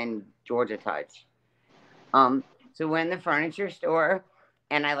Alabama and Georgia touch. So we're in the furniture store,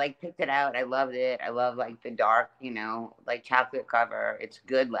 and I like picked it out. I loved it. I love like the dark, like chocolate cover. It's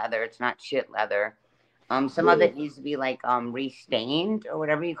good leather. It's not shit leather. Some of it needs to be like restained or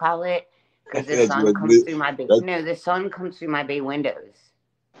whatever you call it, because the sun comes through my bay. No, the sun comes through my bay windows.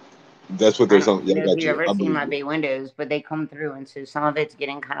 That's what I there's don't on. Yeah, know I if got you've you. ever I seen believe my you. bay windows, but they come through, and so some of it's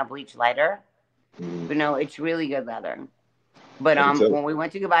getting kind of bleached lighter. But no, it's really good leather. But when we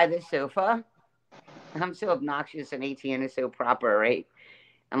went to go buy this sofa, I'm so obnoxious and ATN is so proper, right?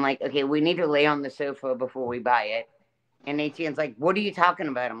 I'm like, okay, we need to lay on the sofa before we buy it. And ATN's like, what are you talking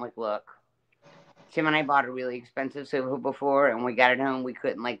about? I'm like, look, Tim and I bought a really expensive sofa before, and we got it home. We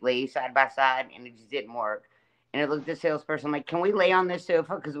couldn't like lay side by side, and it just didn't work. And I looked at the salesperson, I'm like, can we lay on this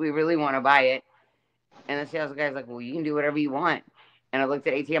sofa? Because we really want to buy it. And the sales guy's like, well, you can do whatever you want. And I looked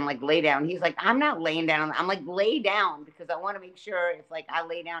at ATN, I'm like, lay down. He's like, I'm not laying down. I'm like, lay down, because I want to make sure if like I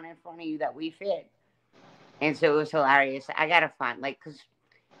lay down in front of you that we fit. And so it was hilarious. I got to find, like, because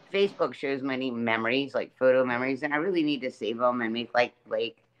Facebook shows many memories, like photo memories, and I really need to save them and make like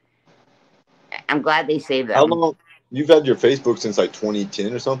I'm glad they saved them. How long? You've had your Facebook since like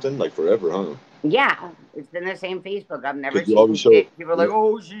 2010 or something, like forever, huh? Yeah, it's been the same Facebook. I've never You always changed show. it. People are like,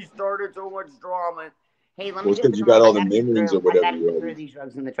 "Oh, she started so much drama." Hey, let Well, me it's go because put you them up. got I all the gotta go memories or through. I whatever. gotta go through these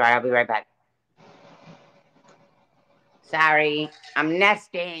drugs in the dryer. I'll be right back. Sorry, I'm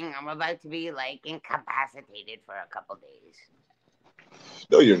nesting. I'm about to be like incapacitated for a couple days.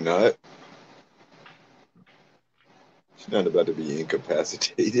 No, you're not. She's not about to be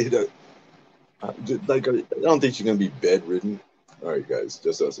incapacitated. I don't think she's gonna be bedridden. All right, guys,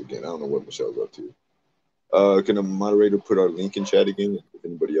 just us again. I don't know what Michelle's up to. Can a moderator put our link in chat again? If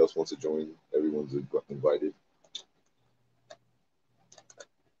anybody else wants to join, everyone's invited.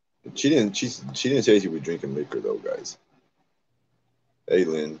 She didn't. She didn't say she was drinking liquor though, guys. Hey,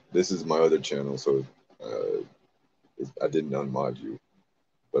 Lynn, this is my other channel, so I didn't unmod you,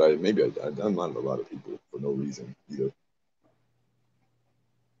 but I unmodded a lot of people for no reason either.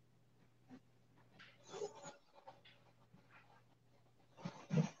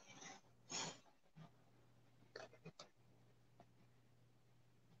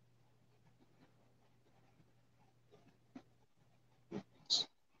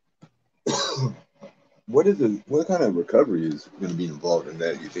 What kind of recovery is going to be involved in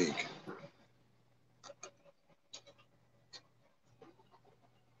that, you think?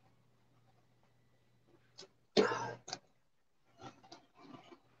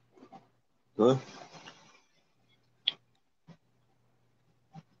 Huh?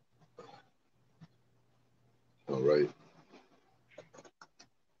 All right.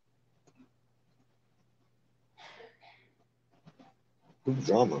 Who's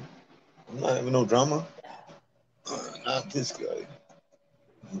drama? I'm not having no drama. Not this guy.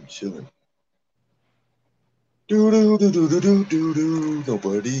 I'm chilling. Do.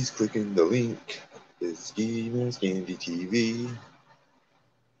 Nobody's clicking the link. It's Skimask Candy TV.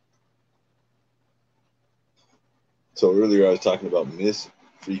 So earlier I was talking about Miss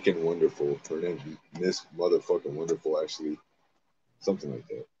Freaking Wonderful. Her name's Miss Motherfucking Wonderful, actually. Something like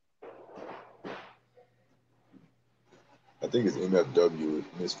that. I think it's MFW,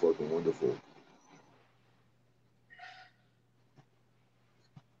 Miss Fucking Wonderful.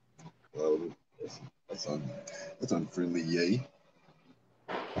 Well, that's unfriendly, yay.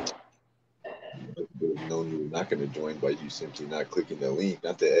 You would have known you were not going to join by you simply not clicking the link,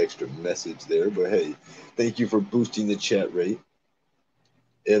 not the extra message there. But hey, thank you for boosting the chat rate.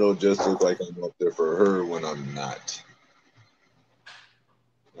 It'll just look like I'm up there for her when I'm not.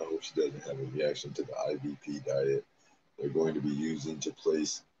 I hope she doesn't have a reaction to the IVP diet they're going to be using to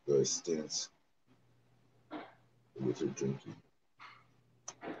place the stents with her drinking.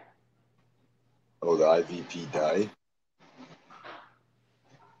 Oh, the IVP diet?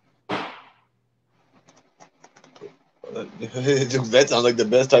 That sounds like the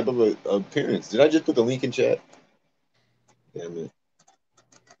best type of appearance. Did I just put the link in chat? Damn it.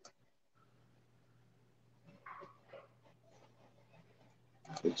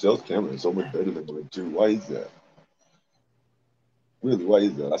 Michelle's camera is so much better than mine too. Why is that? Really, why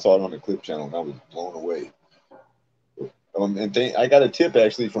is that? I saw it on the clip channel and I was blown away. I got a tip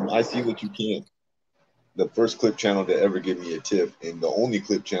actually from I See What You Can. the first clip channel to ever give me a tip, and the only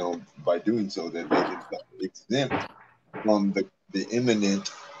clip channel by doing so that made them exempt from the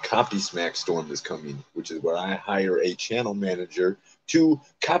imminent copy smack storm that's coming, which is where I hire a channel manager to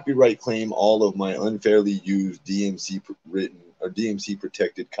copyright claim all of my unfairly used DMC written or DMC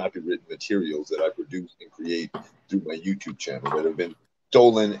protected copywritten materials that I produce and create through my YouTube channel that have been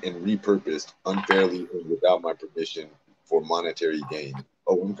stolen and repurposed unfairly and without my permission for monetary gain.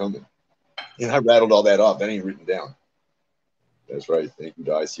 Oh, I'm coming. And I rattled all that off. That ain't written down. That's right. Thank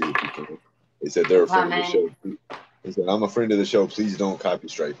you, I see what you can. They said they're a friend of the show. They said, I'm a friend of the show. Please don't copy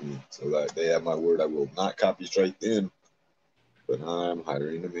strike me. So that they have my word. I will not copy strike them. But I'm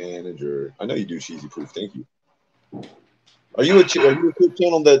hiring a manager. I know you do cheesy proof. Thank you. Are you a clip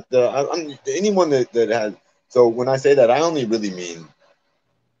channel that I'm anyone that has? So when I say that, I only really mean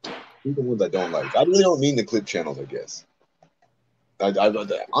the ones I don't like. I really don't mean the clip channels, I guess. I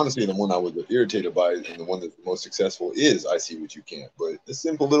honestly, the one I was irritated by and the one that's the most successful is I See What You Can't. But the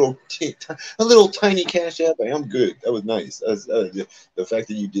simple little, a little tiny cash app, I'm good. That was nice. The fact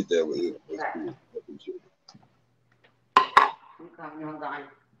that you did that was cool. I appreciate it. Hold on.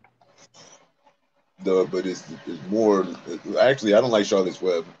 But it's more. Actually, I don't like Charlotte's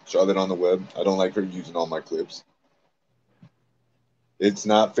Web. Charlotte on the web. I don't like her using all my clips. It's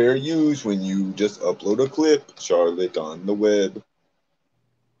not fair use when you just upload a clip, Charlotte on the web.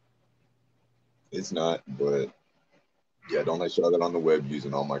 It's not, but yeah, I don't like Charlotte on the web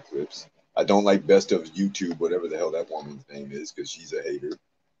using all my clips. I don't like Best of YouTube, whatever the hell that woman's name is, because she's a hater.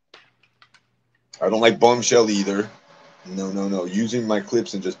 I don't like Bombshell either. No. Using my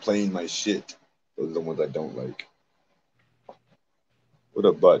clips and just playing my shit. Those are the ones I don't like. What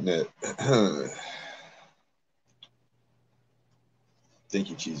up, Botnet? Thank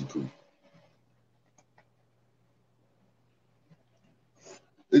you, Cheesy Poo.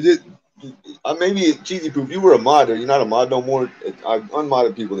 Is it? Maybe Cheesy Poo. If you were a mod, or you're not a mod no more. I've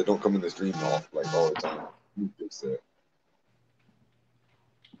unmodded people that don't come in the stream all the time. You fix that.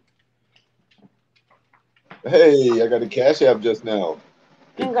 Hey, I got a cash app just now.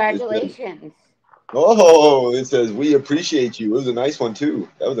 Congratulations. It says we appreciate you. It was a nice one too.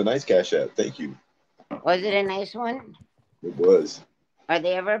 That was a nice cash app. Thank you. Was it a nice one? It was. Are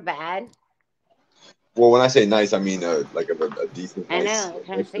they ever bad? Well, when I say nice, I mean like a decent. I nice, know.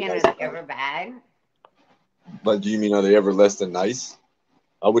 I'm saying, are they ever bad? But do you mean are they ever less than nice?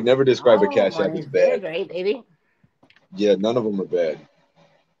 I would never describe a cash app as bad. Right, baby? Yeah, none of them are bad.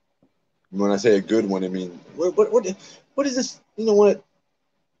 When I say a good one, I mean what is this? You know what?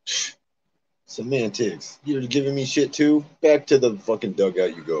 Semantics. You're giving me shit too? Back to the fucking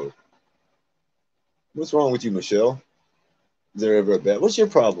dugout you go. What's wrong with you, Michelle? Is there ever a bad? What's your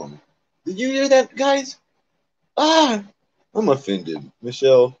problem? Did you hear that, guys? I'm offended.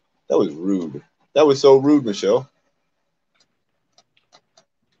 Michelle, that was rude. That was so rude, Michelle.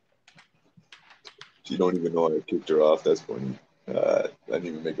 She don't even know I kicked her off. That's funny. I didn't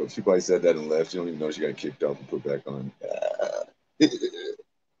even make up. She probably said that and left. She don't even know she got kicked off and put back on. Hey,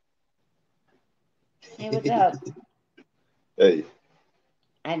 what's up? Hey.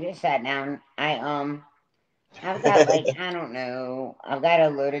 I just sat down. I've got I don't know. I've got a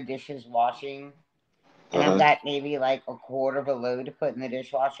load of dishes washing. And I've got maybe like a quarter of a load to put in the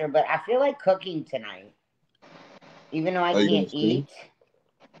dishwasher. But I feel like cooking tonight. Even though I can't eat.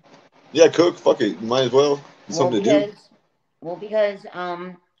 Yeah, cook. Fuck it. You might as well. It's something to do. Well, because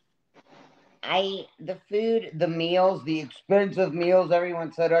the food, the meals, the expensive meals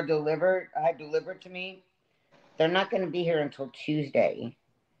everyone said are delivered to me. They're not going to be here until Tuesday.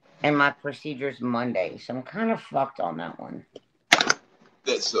 And my procedure's Monday. So I'm kind of fucked on that one.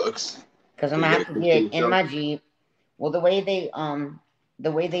 That sucks. Because I'm going to have to get in my Jeep. Well, the way they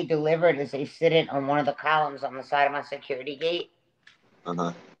deliver it is they sit it on one of the columns on the side of my security gate.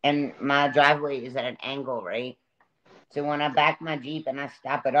 And my driveway is at an angle, right? So when I back my Jeep and I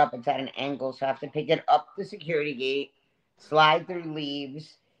stop it up, it's at an angle. So I have to pick it up the security gate, slide through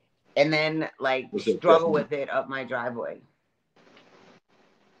leaves, and then struggle with it up my driveway.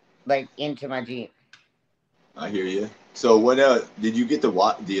 Into my Jeep. I hear you. So what did you get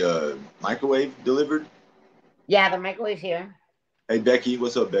the microwave delivered? Yeah, the microwave's here. Hey Becky,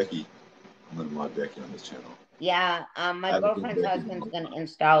 what's up, Becky? I'm gonna mod Becky on this channel. Yeah, my girlfriend's husband's gonna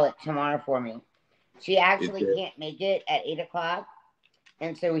install it tomorrow for me. She actually can't make it at 8 o'clock,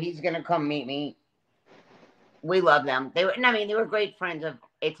 and so he's gonna come meet me. We love them. They were great friends of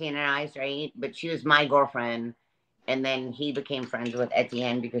Etienne and I's, right? But she was my girlfriend, and then he became friends with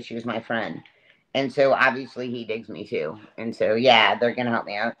Etienne because she was my friend. And so obviously he digs me too. And so yeah, they're gonna help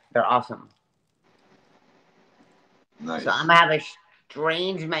me out. They're awesome. Nice. So I'm gonna have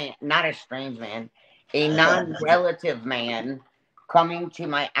not a strange man, a non-relative man coming to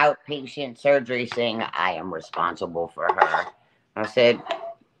my outpatient surgery saying I am responsible for her. I said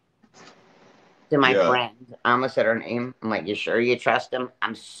to my friend, I almost said her name. I'm like, you sure you trust him?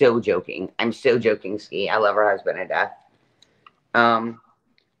 I'm so joking. I'm so joking, Ski. I love her husband to death.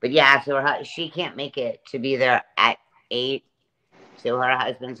 But yeah, so she can't make it to be there at 8. So her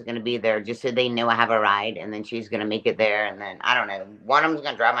husband's going to be there just so they know I have a ride. And then she's going to make it there. And then, I don't know, one of them's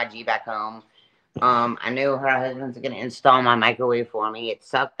going to drive my G back home. I know her husband's going to install my microwave for me. It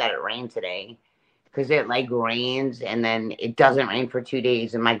sucked that it rained today because it like rains and then it doesn't rain for 2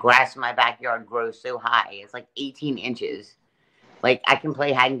 days. And my grass in my backyard grows so high. It's like 18 inches. Like I can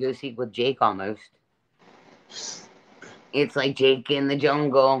play hide and go seek with Jake almost. It's like Jake in the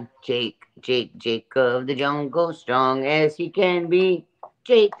jungle. Jake of the jungle, strong as he can be.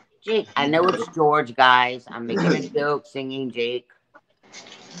 Jake. I know it's George, guys. I'm making a joke singing Jake.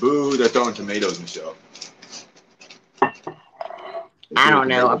 Boo, they're throwing tomatoes, Michelle. I don't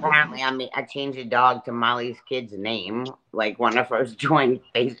know. Apparently, I changed the dog to Molly's kid's name. Like when I first joined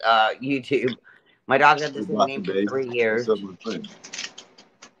YouTube. My dog had the same name for 3 years.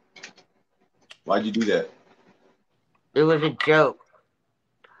 Why'd you do that? It was a joke.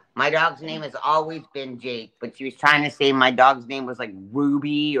 My dog's name has always been Jake, but she was trying to say my dog's name was like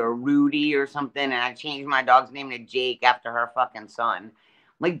Ruby or Rudy or something, and I changed my dog's name to Jake after her fucking son.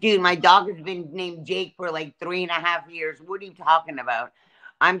 Like, dude, my dog has been named Jake for like 3.5 years. What are you talking about?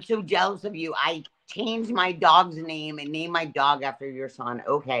 I'm so jealous of you. I changed my dog's name and named my dog after your son.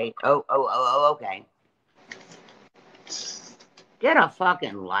 Okay. Okay. Get a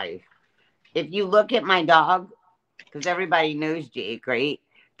fucking life. If you look at my dog, because everybody knows Jake, right?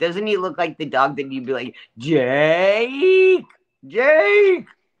 Doesn't he look like the dog that you'd be like, Jake? And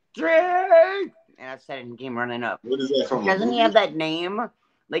I said it and he came running up. What is that from? Doesn't he have that name?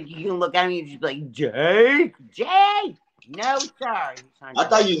 Like you can look at him and you just be like, Jake. No, sir. I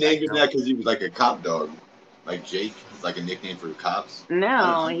thought you named him that because he was like a cop dog. Like Jake, it's like a nickname for cops.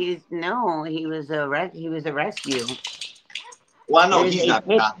 No, he was a rescue. Well, I know he's not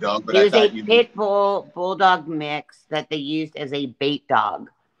a cop dog, but I thought you. He was a pit bulldog mix that they used as a bait dog,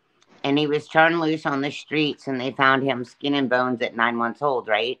 and he was turned loose on the streets, and they found him skin and bones at 9 months old,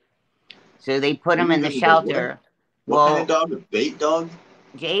 right? So they put him in the shelter. What kind of dog? A bait dog?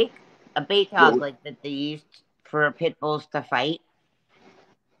 Jake, a bait dog like that they used for pit bulls to fight.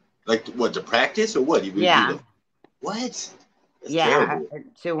 Like what, to practice or what? Yeah. What? That's terrible.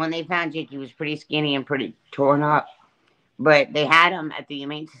 So when they found Jake, he was pretty skinny and pretty torn up. But they had him at the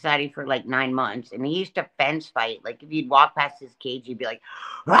Humane Society for like 9 months, and he used to fence fight. Like if you'd walk past his cage, you'd be like,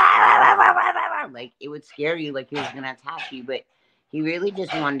 rah, rah, rah, rah, rah, rah. Like it would scare you, like he was gonna attack you. But he really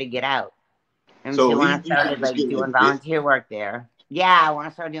just wanted to get out. And so when I started like doing volunteer work there, when I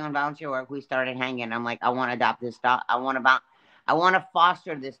started doing volunteer work, we started hanging. I'm like, I want to adopt this dog. I want to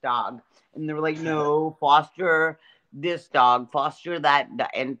foster this dog. And they were like, no, foster this dog, foster that.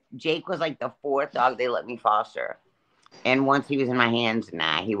 And Jake was like the 4th dog they let me foster. And once he was in my hands,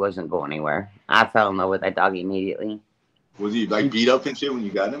 he wasn't going anywhere. I fell in love with that dog immediately. Was he like beat up and shit when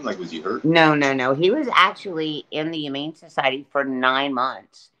you got him? Like, was he hurt? No. He was actually in the Humane Society for 9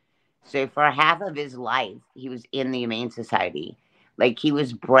 months. So for half of his life, he was in the Humane Society. Like he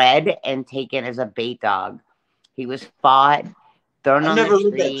was bred and taken as a bait dog. He was fought, thrown on the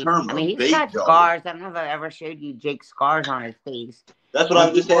street. I mean, he's got scars. I don't know if I ever showed you Jake's scars on his face. That's what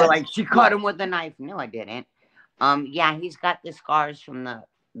I'm just saying. Like she cut him with a knife. No, I didn't. He's got the scars from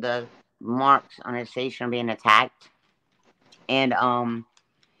the marks on his face from being attacked. And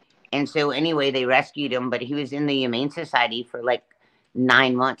so anyway, they rescued him, but he was in the Humane Society for like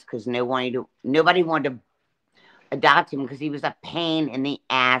 9 months because nobody wanted to adopt him because he was a pain in the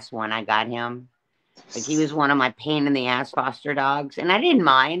ass when I got him. Like he was one of my pain in the ass foster dogs, and I didn't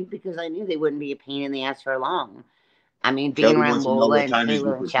mind because I knew they wouldn't be a pain in the ass for long. I mean, being around Lola and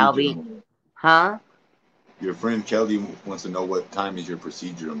Taylor and Shelby, huh? Your friend Kelly wants to know what time is your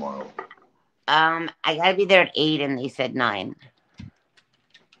procedure tomorrow. I gotta be there at 8, and they said 9.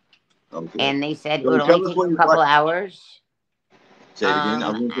 Okay. And they said it would only take a couple hours. Say it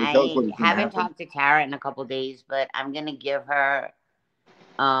again. I haven't talked to Tara in a couple days, but I'm gonna give her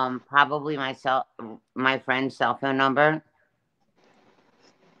probably my friend's cell phone number.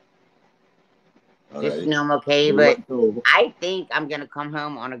 Just to know I'm okay, but I think I'm gonna come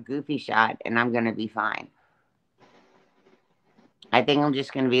home on a goofy shot, and I'm gonna be fine. I think I'm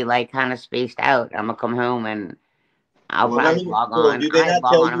just gonna be like kind of spaced out. I'm gonna come home and I'll probably log on. I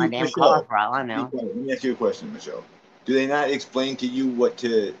log on my damn car for all I know. Let me ask you a question, Michelle. Do they not explain to you what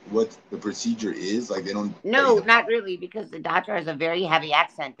the procedure is? Like they don't. No, not really, because the doctor has a very heavy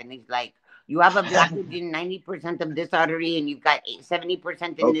accent, and he's like, You have a blockage in 90% of this artery, and you've got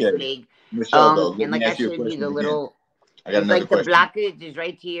 70% in this leg. Michelle, though, and like I showed you, the little, I got another question. The blockage is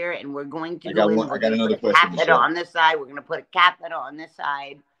right here, and we're going to go in. I got another question, catheter on this side. We're going to put a catheter on this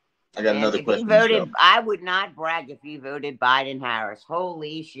side. I got another question. If you voted, I would not brag if you voted Biden-Harris.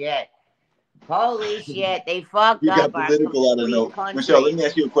 Holy shit. Holy shit, they fucked up. You got political out of nowhere. Michelle, let me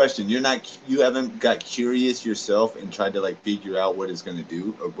ask you a question. You haven't got curious yourself and tried to like figure out what it's gonna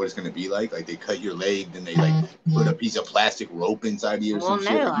do or what it's gonna be like? Like they cut your leg, then they like put a piece of plastic rope inside of you or some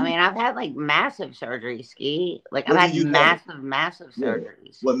shit? No, I mean I've had like massive surgery, Ski. Like I've had massive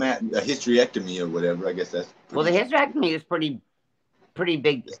surgeries. What a hysterectomy or whatever, I guess that's well, the hysterectomy is pretty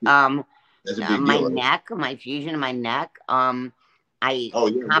big. That's a big deal, my neck, my fusion in my neck. I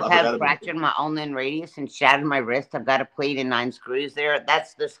have fractured my ulnar radius and shattered my wrist. I've got a plate and 9 screws there.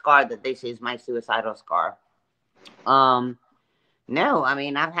 That's the scar that they say is my suicidal scar. No, I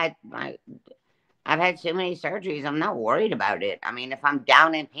mean I've had so many surgeries. I'm not worried about it. I mean, if I'm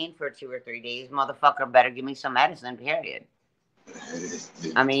down in pain for 2 or 3 days, motherfucker better give me some medicine. Period.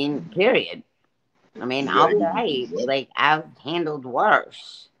 I mean, period. I mean, I'll be right. Like I've handled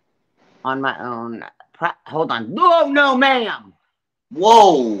worse on my own. Hold on. No, ma'am.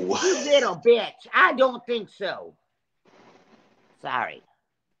 Whoa! You little bitch. I don't think so. Sorry.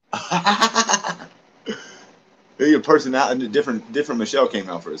 Your personality, different Michelle came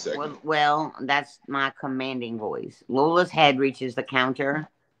out for a second. Well, that's my commanding voice. Lola's head reaches the counter,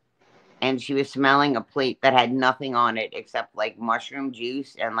 and she was smelling a plate that had nothing on it except like mushroom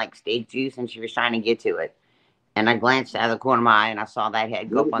juice and like steak juice, and she was trying to get to it. And I glanced out of the corner of my eye, and I saw that head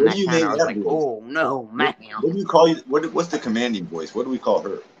go up on that counter. I was like, "Oh no, man!" What do you call you? What's the commanding voice? What do we call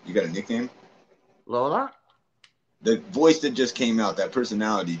her? You got a nickname? Lola. The voice that just came out, that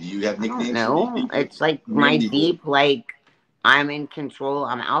personality. Do you have nicknames? No, it's like my deep, like I'm in control.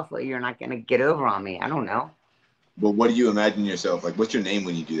 I'm alpha. You're not gonna get over on me. I don't know. But what do you imagine yourself like? What's your name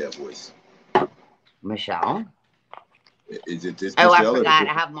when you do that voice? Michelle. Is it this? Oh, Michelle, I forgot.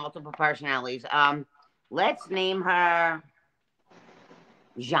 I have multiple personalities. Let's name her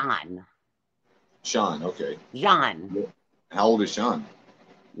Jean. Sean, okay. Jean. How old is Sean?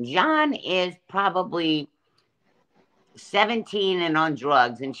 Jean is probably 17 and on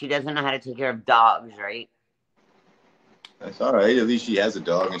drugs, and she doesn't know how to take care of dogs, right? That's all right. At least she has a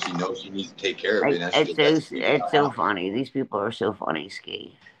dog, and she knows she needs to take care of it. It's so funny. These people are so funny,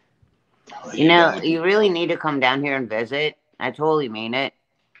 Ski. You know, you really need to come down here and visit. I totally mean it.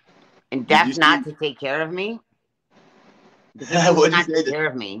 And that's not to take care of me. What'd you say? Take care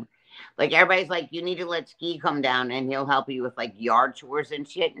of me. Like everybody's like, you need to let Ski come down and he'll help you with like yard chores and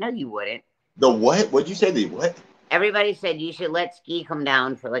shit. No, you wouldn't. The what? What'd you say? The what? Everybody said you should let Ski come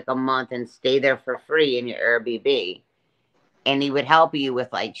down for like a month and stay there for free in your Airbnb. And he would help you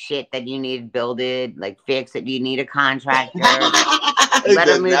with like shit that you need builded, like fix it. You need a contractor. Let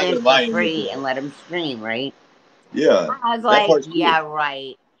him move in for free and let him stream, right? Yeah. I was like, yeah,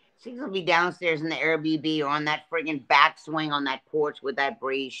 right. She's gonna be downstairs in the Airbnb or on that friggin' backswing on that porch with that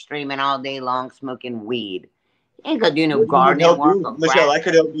breeze streaming all day long, smoking weed. You ain't gonna do no gardening work. Michelle, I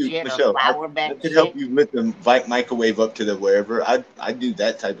could help you. Michelle, I could help you lift the microwave up to the wherever. I do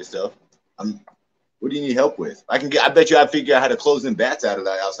that type of stuff. What do you need help with? I bet you I figure out how to close them bats out of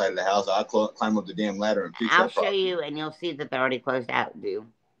the outside of the house. I'll climb up the damn ladder and fix that problem. I'll show you, and you'll see that they're already closed out, dude.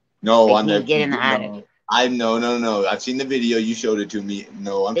 No, I'm not. Get in the attic. No. I've seen the video. You showed it to me.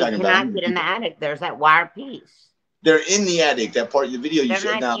 No, I'm talking about. They cannot get in the attic. There's that wire piece. They're in the attic. That part of the video you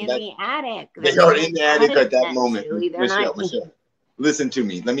showed. They're not in the attic. They are in the attic at that moment. Michelle, listen to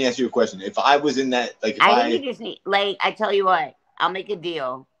me. Let me ask you a question. If I was in that, like, if I think you just need, like, I tell you what, I'll make a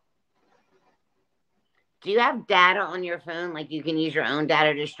deal. Do you have data on your phone? Like you can use your own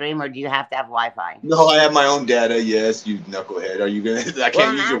data to stream, or do you have to have Wi-Fi? No, I have my own data. Yes, you knucklehead. Are you gonna? I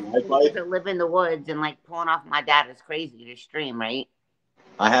can't use your Wi-Fi. To live in the woods and like pulling off my data is crazy to stream, right?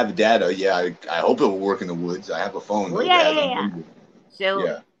 I have data. Yeah, I hope it will work in the woods. I have a phone. Well, yeah.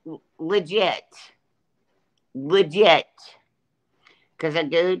 So legit. Because I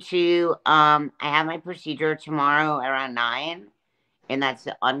go to I have my procedure tomorrow around 9, and that's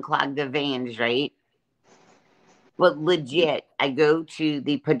to unclog the veins, right? But legit, I go to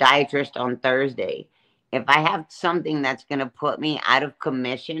the podiatrist on Thursday. If I have something that's going to put me out of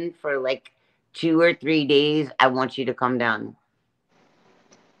commission for like 2 or 3 days, I want you to come down.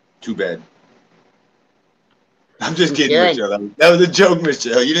 Too bad. I'm just kidding, Michelle. That was a joke,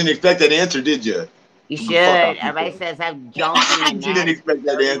 Michelle. You didn't expect that answer, did you? You should. Everybody says have junk in your You didn't expect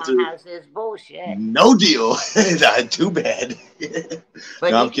that answer. My house is bullshit. No deal. Too bad.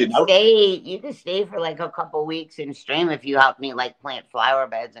 But no, I'm kidding. You can stay for like a couple weeks and stream if you help me like plant flower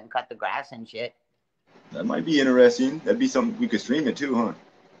beds and cut the grass and shit. That might be interesting. That'd be something we could stream it too,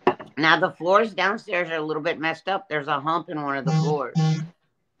 huh? Now the floors downstairs are a little bit messed up. There's a hump in one of the floors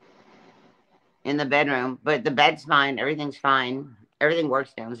in the bedroom, but the bed's fine. Everything's fine. Everything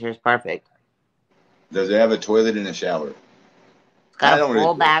works downstairs perfect. Does it have a toilet and a shower? It's got a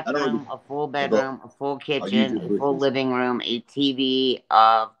full bathroom, a full bedroom, a full kitchen, a full living room, a TV,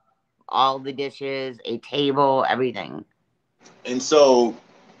 all the dishes, a table, everything. And so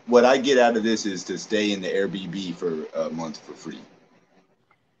what I get out of this is to stay in the Airbnb for a month for free.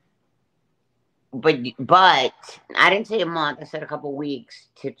 But I didn't say a month. I said a couple weeks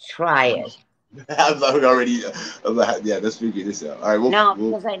to try it. I'm already, yeah, let's figure this out. All right,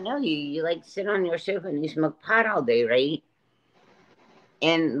 because I know you. You like sit on your sofa and you smoke pot all day, right?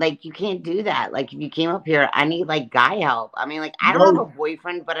 And like you can't do that. Like if you came up here, I need like guy help. I mean, like I don't have a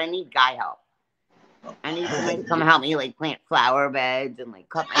boyfriend, but I need guy help. I need somebody to come help me like plant flower beds and like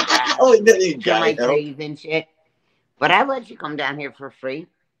cut my grass, kill my trees and shit. But I let you come down here for free.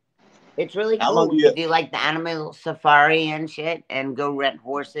 It's really cool to do like the animal safari and shit and go rent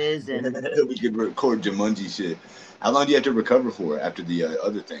horses and we could record Jumanji shit. How long do you have to recover for after the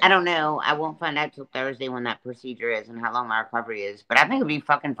other thing? I don't know. I won't find out till Thursday when that procedure is and how long my recovery is. But I think it'd be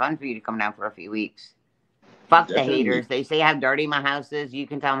fucking fun for you to come down for a few weeks. Fuck Definitely. The haters. They say how dirty my house is. You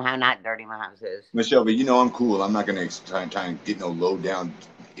can tell them how not dirty my house is. Michelle, but you know I'm cool. I'm not going to try and get no low down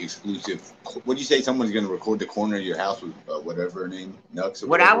exclusive. What do you say? Someone's going to record the corner of your house with whatever her name, Nux?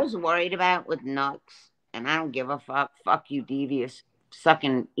 What I was worried about with Nux, and I don't give a fuck. Fuck you, devious.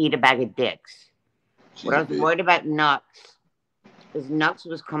 Sucking, eat a bag of dicks. What I was worried about Nux is Nux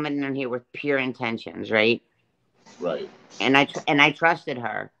was coming in here with pure intentions, right? Right. And I trusted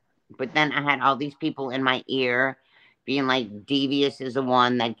her. But then I had all these people in my ear being like, Devious is the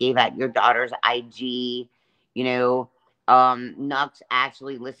one that gave out your daughter's IG. You know, Nux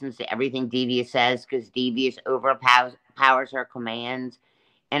actually listens to everything Devious says because Devious overpowers her commands.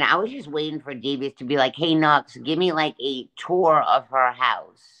 And I was just waiting for Devious to be like, hey, Nux, give me like a tour of her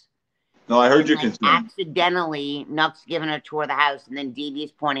house. No, I heard your concern. Accidentally, Nux giving a tour of the house and then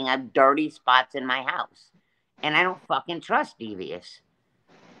Devious pointing out dirty spots in my house. And I don't fucking trust Devious.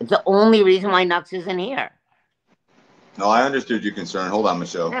 It's the only reason why Nux isn't here. No, I understood your concern. Hold on,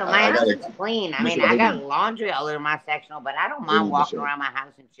 Michelle. No, my house is clean. I mean, I got laundry all over my sectional, but I don't mind walking around my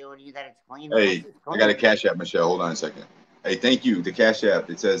house and showing you that it's clean. Hey, I got a Cash App, Michelle. Hold on a second. Hey, thank you. The Cash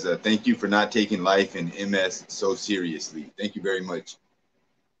App. It says, thank you for not taking life and MS so seriously. Thank you very much.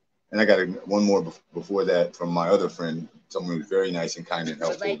 And I got one more before that from my other friend, someone who's very nice and kind and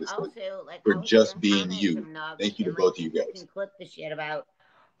helpful. For just being you. Thank you to both of you guys. You can clip the shit about,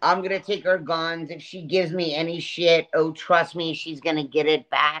 I'm going to take her guns. If she gives me any shit, oh, trust me, she's going to get it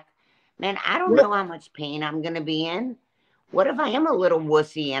back. Man, I don't know how much pain I'm going to be in. What if I am a little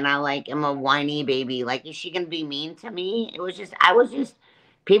wussy and I like am a whiny baby? Like, is she going to be mean to me?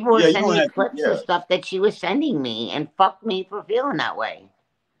 People were sending me clips of stuff that she was sending me and fuck me for feeling that way.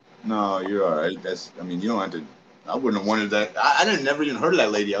 No, you're all right. You don't have to. I wouldn't have wanted that. I never even heard of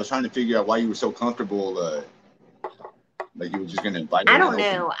that lady. I was trying to figure out why you were so comfortable. Like you were just going to invite her. I don't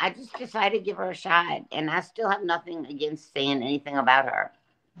know. I just decided to give her a shot, and I still have nothing against saying anything about her.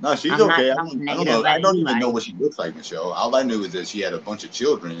 No, she's okay. I don't even know what she looks like, Michelle. All I knew is that she had a bunch of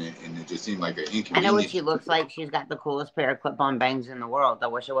children, and it just seemed like an inconvenience. I know what she looks like. She's got the coolest pair of clip-on bangs in the world. I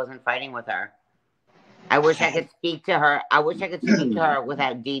wish I wasn't fighting with her. I wish I could speak to her. I wish I could speak to her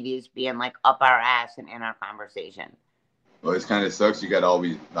without Devious being like up our ass and in our conversation. Well, it kind of sucks. You got to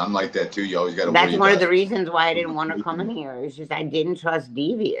always. I'm like that too. You always got to. That's one of the reasons why I didn't want to come in here. It's just I didn't trust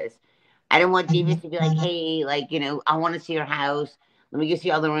Devious. I didn't want Devious to be like, hey, like, you know, I want to see your house. Let me go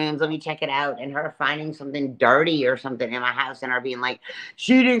see all the rooms. Let me check it out. And her finding something dirty or something in my house and her being like,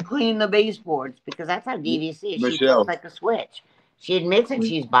 she didn't clean the baseboards, because that's how Devious is. She feels like a switch. She admits that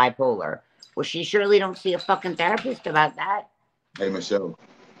she's bipolar. Well, she surely don't see a fucking therapist about that. Hey, Michelle.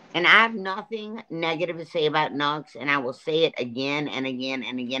 And I have nothing negative to say about Nux, and I will say it again and again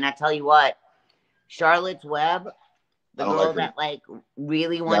and again. I tell you what, Charlotte's Web, the girl that like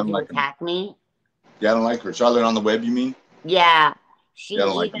really wanted to attack me. Yeah, I don't like her. Charlotte on the Web, you mean? Yeah. She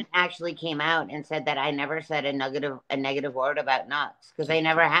even actually came out and said that I never said a negative word about Nux, because I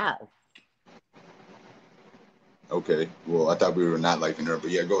never have. Okay, well, I thought we were not liking her, but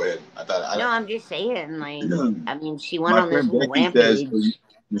yeah, go ahead. I'm just saying, like, I mean, she went on this whole rampage.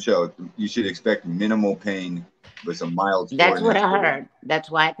 Michelle, you should expect minimal pain with some mild. That's what I heard. That's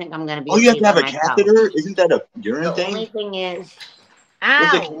why I think I'm going to be. Oh, you have to have a catheter? Isn't that a urine thing? The only thing is,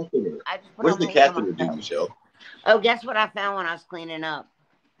 what's the catheter? What does the catheter do, Michelle? Oh, guess what I found when I was cleaning up?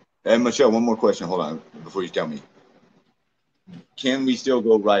 Hey, Michelle, one more question. Hold on before you tell me. Can we still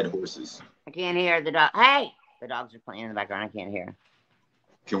go ride horses? I can't hear the dog. Hey, the dogs are playing in the background. I can't hear.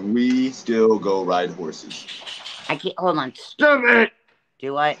 Can we still go ride horses? I can't. Hold on. Stop it.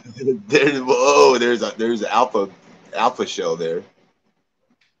 Do what? there's an alpha show there.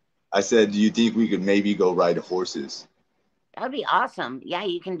 I said, do you think we could maybe go ride horses? That would be awesome. Yeah,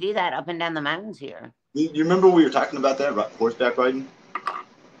 you can do that up and down the mountains here. You remember we were talking about that horseback riding?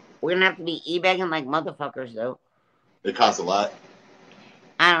 We're gonna have to be e-bagging like motherfuckers, though. It costs a lot.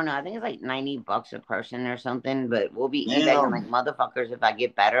 I don't know. I think it's like $90 a person or something. But we'll be e-bagging like motherfuckers if I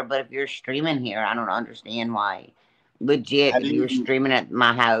get better. But if you're streaming here, I don't understand why. Legit, if you were streaming at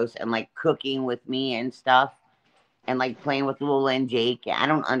my house and like cooking with me and stuff, and like playing with Lola and Jake, I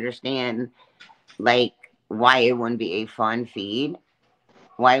don't understand like why it wouldn't be a fun feed.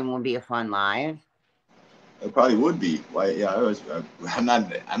 Why it wouldn't be a fun live. It probably would be. Why? Yeah, I'm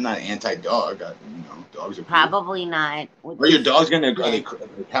not anti-dog. Dogs are probably cool. Not. Are your dogs gonna?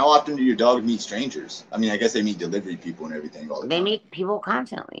 How often do your dogs meet strangers? I mean, I guess they meet delivery people and everything all the time. They meet people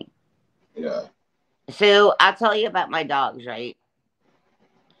constantly. Yeah. So I'll tell you about my dogs, right?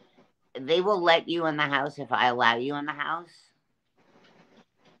 They will let you in the house if I allow you in the house.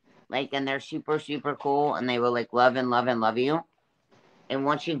 Like, and they're super, super cool, and they will like love you. And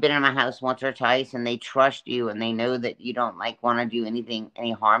once you've been in my house once or twice and they trust you and they know that you don't like want to do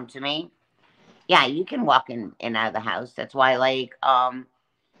any harm to me, yeah, you can walk in and out of the house. That's why like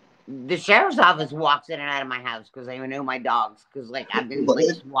the sheriff's office walks in and out of my house because they know my dogs, because like I've been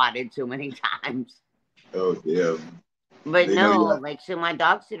like swatted so many times. Oh yeah. But no, like so my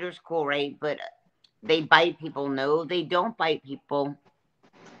dog sitter's cool, right? But they bite people. No, they don't bite people.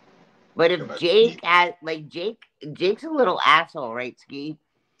 But if Jake has like Jake's a little asshole, right, Ski?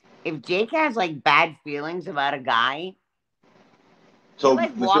 If Jake has like bad feelings about a guy, so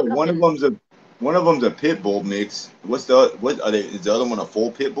like one of them's a pit bull mix. What are they? Is the other one a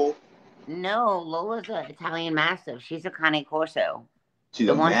full pit bull? No, Lola's an Italian Mastiff. She's a Cane Corso. She's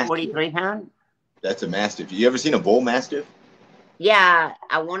the 143-pound. That's a Mastiff. You ever seen a bull Mastiff? Yeah,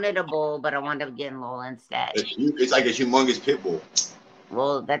 I wanted a bull, but I wound up getting Lola instead. It's like a humongous pit bull.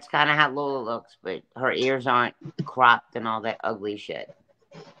 Well, that's kind of how Lola looks, but her ears aren't cropped and all that ugly shit.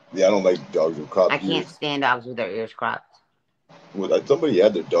 Yeah, I don't like dogs with cropped ears. I can't stand dogs with their ears cropped. Well, somebody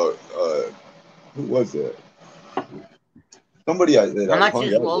had their dog. Who was that? Somebody. How much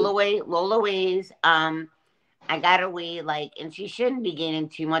does Lola weigh? Lola weighs. I got her weigh like, and she shouldn't be gaining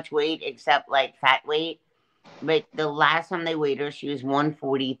too much weight except like fat weight. But the last time they weighed her, she was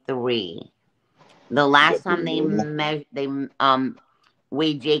 143. The last time they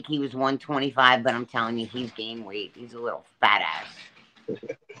weighed Jake, he was 125. But I'm telling you, he's gained weight. He's a little fat ass.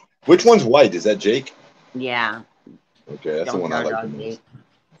 Which one's white? Is that Jake? Yeah. Okay, that's the one I like the most.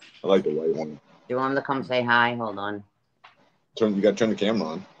 I like the white one. Do you want him to come say hi? Hold on. You gotta turn the camera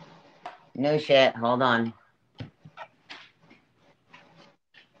on. No shit. Hold on.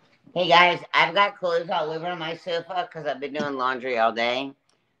 Hey guys, I've got clothes all over my sofa because I've been doing laundry all day.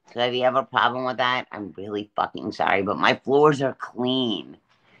 So if you have a problem with that, I'm really fucking sorry. But my floors are clean.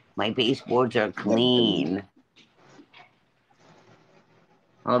 My baseboards are clean.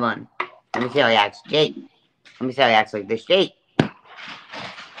 Hold on. Let me see how he acts. Jake. Let me see how he acts like this. Jake. Come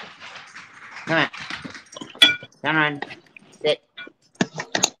on. Come on. Sit.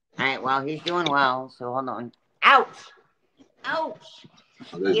 Alright, well, he's doing well. So hold on. Ouch! Ouch!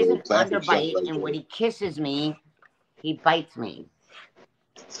 He has an underbite, and when he kisses me, he bites me.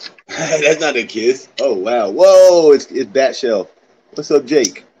 That's not a kiss. Oh, wow. Whoa, it's Bat Shell. What's up,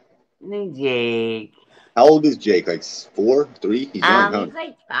 Jake? Hey, Jake. How old is Jake? Like 4, 3? He's young, huh? He's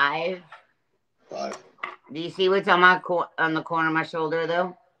like 5. 5. Do you see what's on the corner of my shoulder,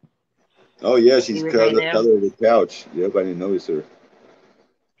 though? Oh, yeah, she's cut the color of the couch. Yep, I didn't notice her.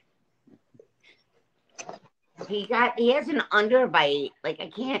 He has an underbite. Like, I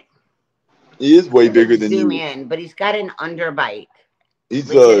can't. He is way bigger than you. Zoom in, but he's got an underbite.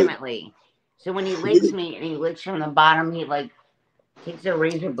 He's legitimately. So when he licks me and he licks from the bottom, he like takes a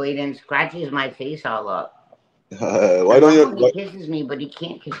razor blade and scratches my face all up. Why don't you? He kisses me, but he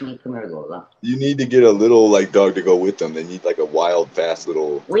can't kiss me. Come here, Lola. You need to get a little like dog to go with them. They need like a wild, fast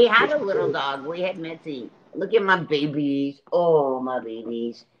little. We had a little dog. We had Mitzi. Look at my babies. Oh, my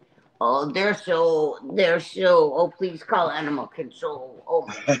babies. Oh, they're so. Oh, please call animal control. Oh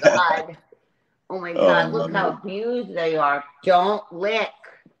my God. Oh my God. Look how abused they are. Don't lick.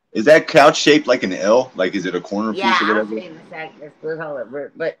 Is that couch shaped like an L? Like, is it a corner Yeah, piece or I'll whatever? say in a sec. This goes all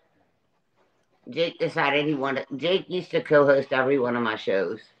over. But Jake decided he wanted. Jake used to co-host every one of my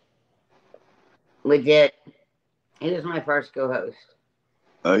shows. Legit. He was my first co-host.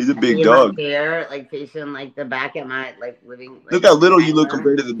 He's a big in my dog. chair, like facing like the back of my like living. Like, Look how little you look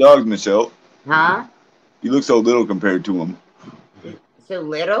compared to the dogs, Michelle. Huh? You look so little compared to him. So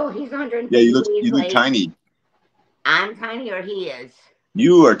little? He's 150. Yeah, you look like, tiny. I'm tiny, or he is.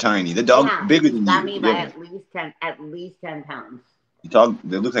 You are tiny. The dog's bigger he's than got you. me by at least 10 pounds.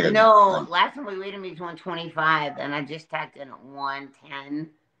 That looks like No, last time we weighed him, he was 125, and I just tacked in 110.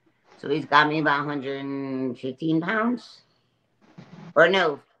 So he's got me about 115 pounds. Or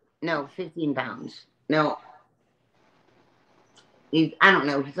no, 15 pounds. No. I don't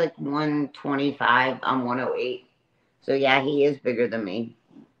know. He's like 125. I'm 108. So yeah, he is bigger than me.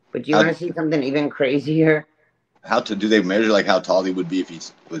 But you want to see something even crazier? Do they measure like how tall he would be if he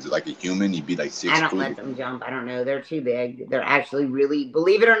was like a human? He'd be like 6 I don't let them jump. I don't know. They're too big. They're actually really,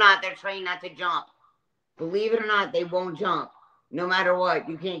 believe it or not, they're trained not to jump. Believe it or not, they won't jump. No matter what,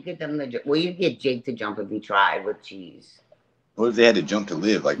 you can't get them to jump. Well, you get Jake to jump if he tried with cheese. What if they had to jump to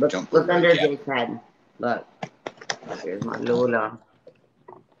live? Like jump over under Jake's head. Look. Here's my Lola.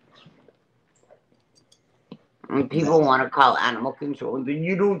 And people want to call animal control.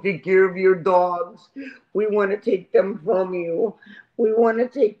 You don't take care of your dogs. We want to take them from you. We want to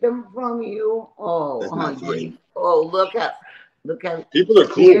take them from you. Oh, Jake. Oh, look how people are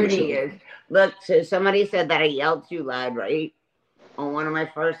cool. He is. Look, so somebody said that I yelled too loud, right? On one of my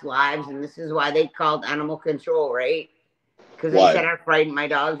first lives, and this is why they called animal control, right? Because they said I frightened my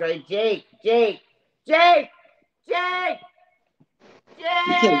dogs, right? Jake. They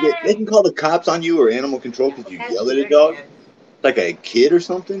can call the cops on you or animal control because you yell at a dog? Like a kid or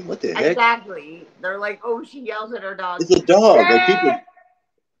something? What the heck? Exactly. They're like, oh, she yells at her dog. It's a dog. Like people.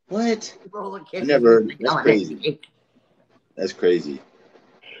 What? I never heard. That's crazy. That's crazy.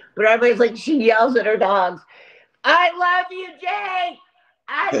 But everybody's like, she yells at her dogs. I love you, Jake.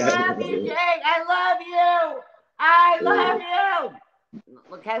 I love you, Jake. I love you. I love you.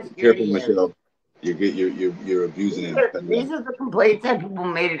 Look how scared he is. Michelle. You're abusing him. These are the complaints that people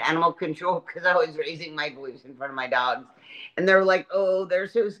made at animal control because I was raising my voice in front of my dogs. And they're like, oh, they're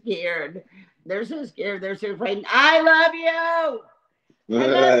so scared. They're so scared. They're so frightened. I love you. I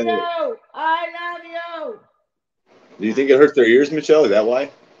love you. I love you. Do you think it hurts their ears, Michelle? Is that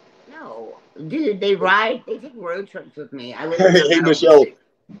why? No. Dude, they take road trips with me. Hey,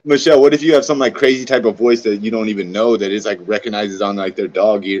 Michelle, what if you have some like crazy type of voice that you don't even know that is like recognizes on like their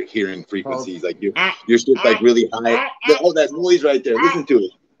dog hearing frequencies? Like your shit's like really high. Oh, that noise right there. Listen to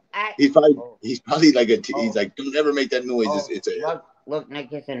it. He's probably like he's like, don't ever make that noise. It's a look,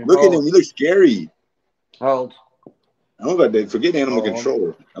 Nick, look at him. He looks scary. Hold. I'm about to forget animal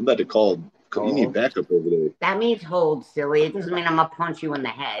control. I'm about to call. You need backup over there. That means hold, silly. It doesn't mean I'm gonna punch you in the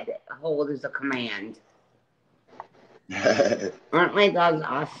head. Hold is a command. Aren't my dogs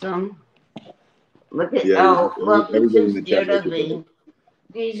awesome? Look at look, they're so scared of me.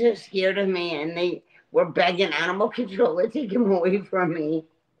 They're so scared of me, and they were begging animal control to take him away from me.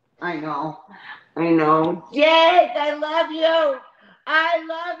 I know. Jake, I love you. I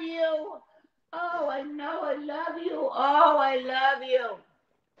love you. Oh, I know I love you. Oh, I love you.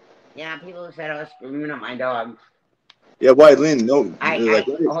 Yeah, people said I was screaming at my dog. Yeah, why, Lynn? No.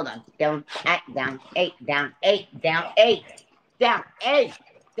 Hold on. Down, 8, down, 8, down, 8, down, 8,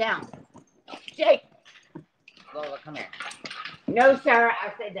 down. Jake. Lola, come here. No, sir.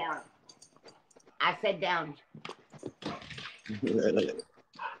 I said down. I said down.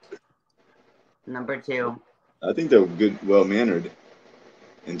 Number 2. I think they're good, well-mannered.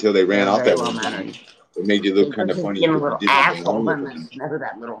 Until they ran off that one time. It made you look kind of funny. A little asshole in the snow,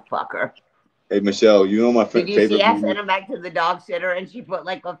 that little fucker. Hey, Michelle, you know my favorite movie? Did you see I sent him back to the dog sitter and she put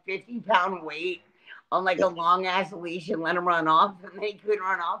like a 50-pound weight on like a long-ass leash and let him run off, and they couldn't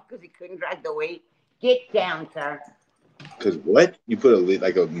run off because he couldn't drag the weight? Get down, sir. Because what? You put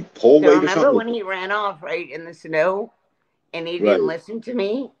like a pole weight or something? Remember when he ran off, right, in the snow and he didn't listen to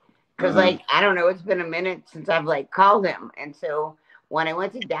me? Because, like, I don't know, it's been a minute since I've, like, called him. And so when I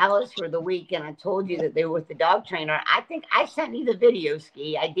went to Dallas for the week and I told you that they were with the dog trainer, I think I sent you the video,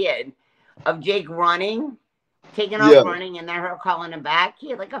 Ski. I did. Of Jake running, taking off running, and then her calling him back.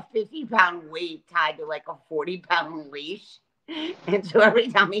 He had like a 50-pound weight tied to like a 40-pound leash. And so every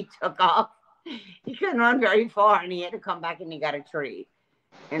time he took off, he couldn't run very far, and he had to come back and he got a treat.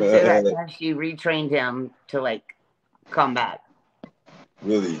 And so that's how she retrained him to like come back.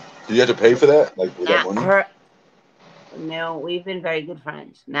 Really? Did you have to pay for that? Like, was that money? No, we've been very good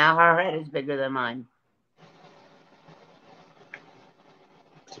friends. Now her head is bigger than mine.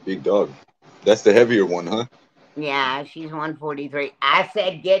 It's a big dog. That's the heavier one, huh? Yeah, she's 143. I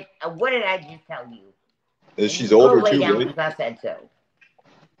said get. What did I just tell you? And she's older lay too, down right? because I said so.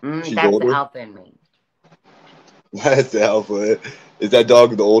 She's That's the older. alpha in me. That's the alpha. Is that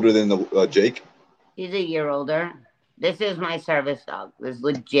dog the older than the Jake? She's a year older. This is my service dog. This is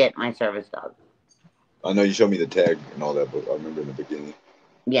legit my service dog. I know you showed me the tag and all that, but I remember in the beginning.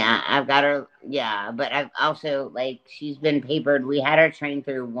 Yeah, I've got her. Yeah, but I've also, like, she's been papered. We had her trained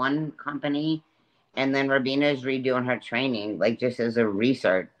through one company, and then Rabina's redoing her training, like, just as a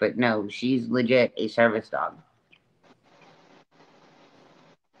research. But no, she's legit a service dog.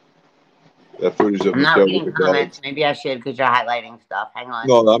 That footage of I'm not Michelle with reading the comments. dogs. Maybe I should because you're highlighting stuff. Hang on.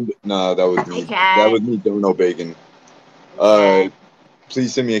 No, that was Hi, me. That Chad. was me doing no bacon. Chad.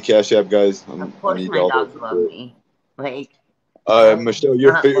 Please send me a cash app, guys. Of I course, need my all the dogs love support. me. Like, Michelle,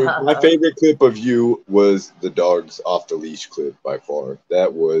 my favorite clip of you was the dogs off the leash clip by far.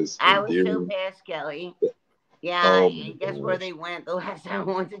 That was I was so endearing. pissed, Kelly. Yeah, Oh my and guess where gosh. they went the last time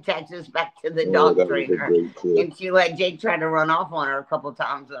I went to Texas, back to the Oh, dog that was a trainer. great clip. And she let Jake try to run off on her a couple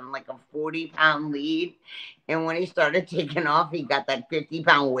times on like a 40-pound lead. And when he started taking off, he got that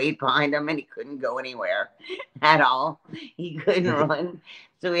 50-pound weight behind him and he couldn't go anywhere at all. He couldn't run.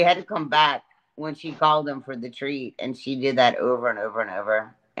 So he had to come back when she called him for the treat. And she did that over and over and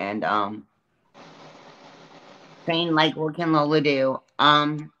over. And saying, like, what can Lola do?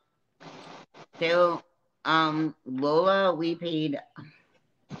 So Lola, we paid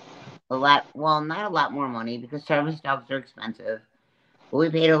a lot, well, not a lot more money because service dogs are expensive. But we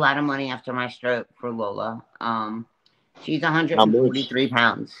paid a lot of money after my stroke for Lola. She's How much? 143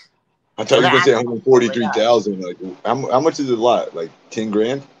 pounds. I thought you were gonna say Actual Lola does. 143,000. Like, how much is it a lot? Like 10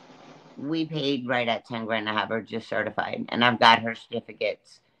 grand? We paid right at 10 grand to have her just certified, and I've got her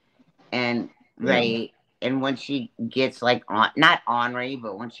certificates. And right, and when she gets like not ornery,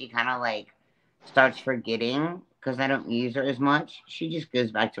 but when she kind of like starts forgetting because I don't use her as much, she just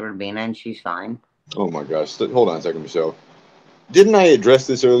goes back to Rabina and she's fine. Oh my gosh. Hold on a second, Michelle. Didn't I address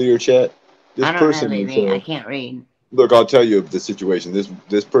this earlier, chat? This I don't know, person, baby. I can't read. look, I'll tell you the situation.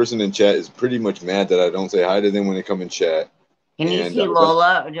 This person in chat is pretty much mad that I don't say hi to them when they come in chat. Can you see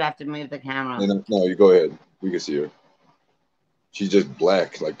Lola, or do you have to move the camera? No, you go ahead. We can see her. She's just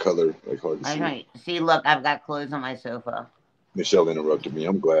black, like color, like hard to see. Right. See, look, I've got clothes on my sofa. Michelle interrupted me.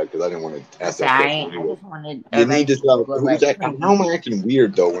 I'm glad because I didn't want to ask that Sorry, question. I just wanted. You need to stop. Like, How am I acting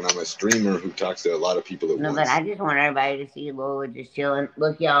weird though when I'm a streamer who talks to a lot of people at once? No, but I just want everybody to see Lola just chilling.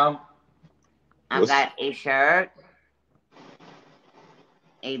 Look, y'all. I've got a shirt,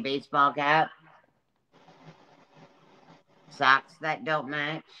 a baseball cap, socks that don't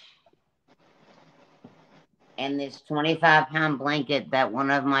match, and this 25-pound blanket that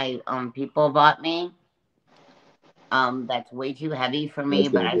one of my people bought me. That's way too heavy for me,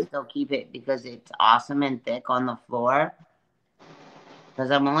 but I still keep it because it's awesome and thick on the floor. Because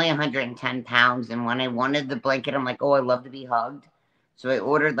I'm only 110 pounds, and when I wanted the blanket, I'm like, oh, I love to be hugged. So I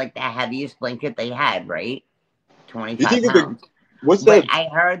ordered like the heaviest blanket they had, right? 25 pounds. What's that? I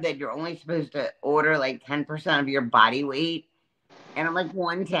heard that you're only supposed to order like 10% of your body weight. And I'm like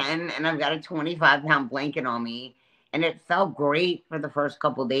 110, and I've got a 25-pound blanket on me. And it felt great for the first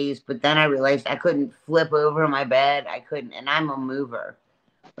couple days, but then I realized I couldn't flip over my bed. I couldn't, and I'm a mover.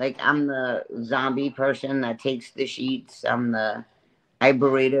 Like, I'm the zombie person that takes the sheets. I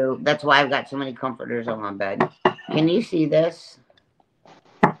burrito. That's why I've got so many comforters on my bed. Can you see this?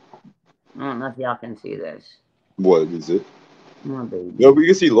 I don't know if y'all can see this. What is it? Oh, baby. No, we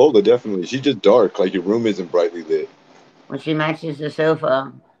can see Lola, definitely. She's just dark. Like, your room isn't brightly lit. Well, she matches the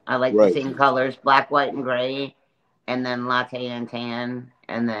sofa. I like the same colors, black, white, and gray. And then latte and tan.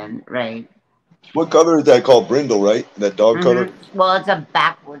 And then, right. What color is that called? Brindle, right? That dog color? Well, it's a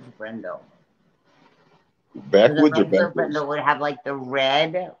backwards brindle. Backwards or backwards? Brindle would have like the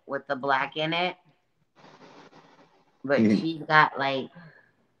red with the black in it. But she's got like,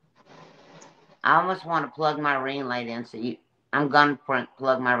 I almost want to plug my ring light in I'm gonna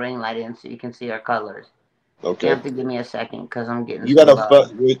plug my ring light in so you can see her colors. Okay. You have to give me a second because I'm getting. You got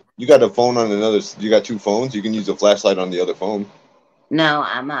a phone on another. You got two phones. You can use a flashlight on the other phone. No,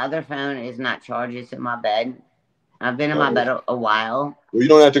 my other phone is not charged. It's in my bed. I've been in my bed a while. Well, you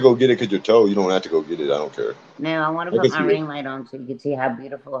don't have to go get it because you're toe. You don't have to go get it. I don't care. No, I want to put my ring light on so you can see how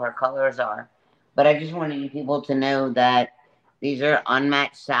beautiful her colors are. But I just wanted you people to know that these are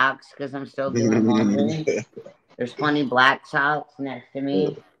unmatched socks because I'm still doing laundry. There's plenty black socks next to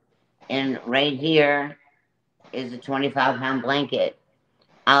me. And right here is a 25-pound blanket.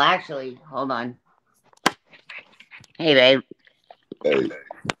 I'll actually, hold on. Hey, babe. Hey.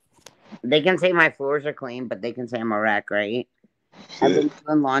 They can say my floors are clean, but they can say I'm a wreck, right? I've been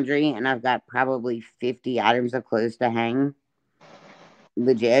doing laundry, and I've got probably 50 items of clothes to hang.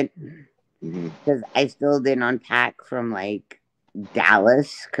 Legit. Because I still didn't unpack from, like,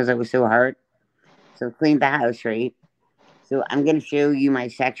 Dallas because I was so hurt. So cleaned the house, right? So I'm going to show you my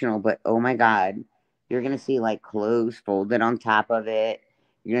sectional, but oh my God. You're going to see, like, clothes folded on top of it.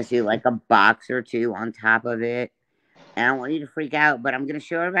 You're going to see, like, a box or two on top of it. And I don't want you to freak out, but I'm going to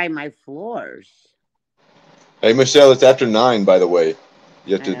show everybody my floors. Hey, Michelle, it's after 9, by the way.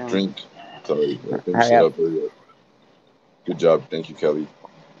 You have to drink. Sorry, finish it up. Good job. Thank you, Kelly.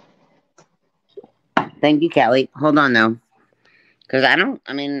 Thank you, Kelly. Hold on, though. Because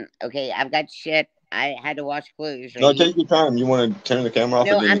okay, I've got shit. I had to wash clothes, right? No, take your time. You want to turn the camera off?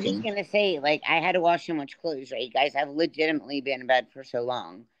 No, I'm just going to say, like, I had to wash so much clothes, right? Guys, I've legitimately been in bed for so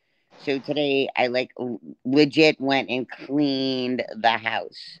long. So today, I, like, legit went and cleaned the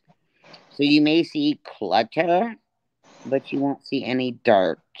house. So you may see clutter, but you won't see any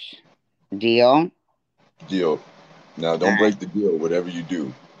dirt. Deal? Deal. Now, don't break the deal, whatever you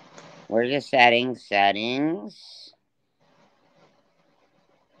do. Where's the settings? Settings.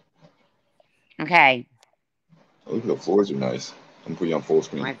 Okay. Oh, look, the floors are nice. I'm putting you on full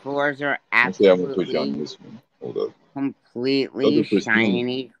screen. My floors are absolutely. I'm gonna put you on this one. Hold up. Completely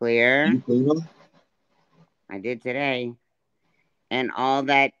shiny, clear. You clean them? I did today, and all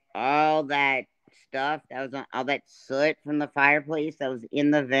that stuff that was on, all that soot from the fireplace that was in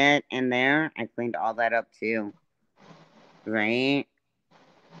the vent in there, I cleaned all that up too. Right.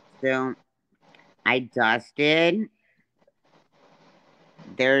 So I dusted.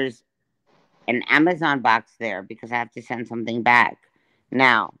 There's an Amazon box there because I have to send something back.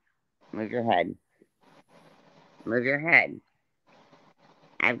 Now, move your head. Move your head.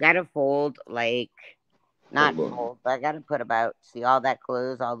 I've got to fold, like, not fold, but I got to put about, see all that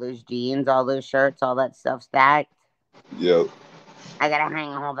clothes, all those jeans, all those shirts, all that stuff stacked? Yep. I got to hang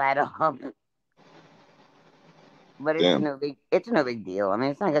all that up. But it's no big deal. I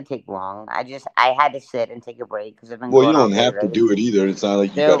mean, it's not going to take long. I had to sit and take a break because I've been Well, you don't have to do it either. It's not like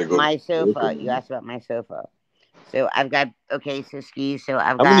you got to go. My sofa. You asked about my sofa. So I've got, skis. So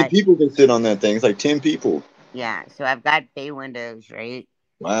I've got. How many people can sit on that thing? It's like 10 people. Yeah. So I've got bay windows, right?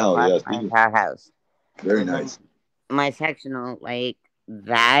 Wow. Yeah. My entire house. Very nice. My sectional, like,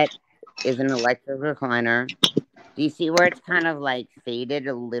 that is an electric recliner. Do you see where it's kind of, like, faded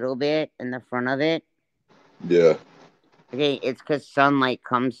a little bit in the front of it? Yeah. Okay, it's because sunlight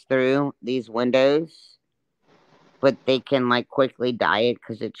comes through these windows, but they can, like, quickly dye it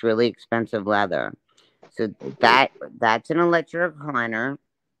because it's really expensive leather. So that's an electric recliner,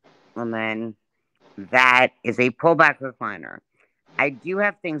 and then that is a pullback recliner. I do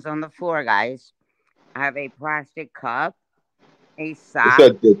have things on the floor, guys. I have a plastic cup, a sock. What's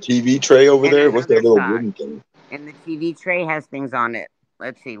that, the TV tray over there? What's that little wooden thing? And the TV tray has things on it.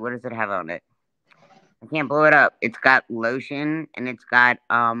 Let's see, what does it have on it? I can't blow it up. It's got lotion, and it's got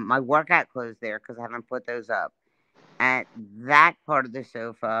my workout clothes there because I haven't put those up. At that part of the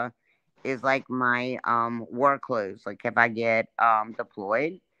sofa is, like, my work clothes, like if I get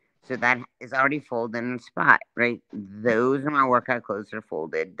deployed. So that is already folded in a spot, right? Those are my workout clothes that are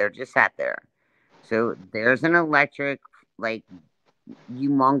folded. They're just sat there. So there's an electric, like,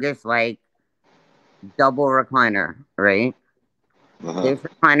 humongous, like, double recliner, right? This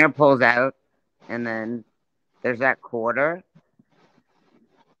recliner pulls out, and then there's that quarter,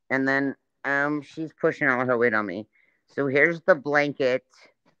 and then she's pushing all her weight on me. So here's the blanket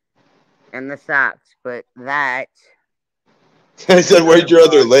and the socks, but that. I said, where's your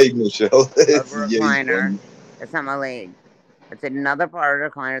other leg, Michelle? It's a recliner. That's not my leg. It's another part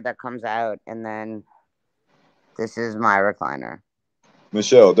of the recliner that comes out, and then this is my recliner.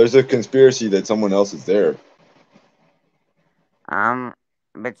 Michelle, there's a conspiracy that someone else is there.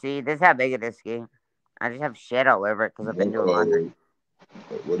 But see, this is how big it is, Ski. I just have shit all over it because I've been doing laundry.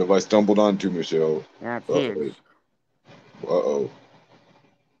 What have I stumbled onto, Michelle? Yeah, it's huge. Uh-oh.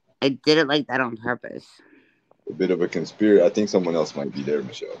 I did it like that on purpose. A bit of a conspiracy. I think someone else might be there,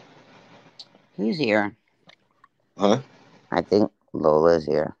 Michelle. Who's here? Huh? I think Lola's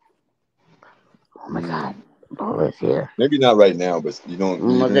here. Oh my God, Lola's here. Maybe not right now, but you don't.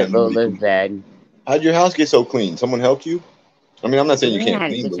 Look at Lola's bed. How'd your house get so clean? Someone helped you? I mean, I'm not saying you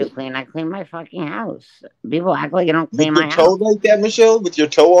can't clean. Get so clean. I clean my fucking house. People act like I don't clean my house. With your toe like that, Michelle? With your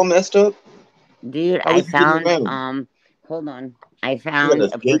toe all messed up? Dude, I found hold on. I found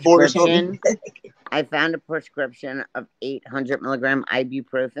a prescription. I found a prescription of 800 milligram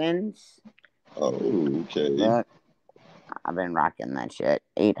ibuprofens. Oh, okay. Look, I've been rocking that shit.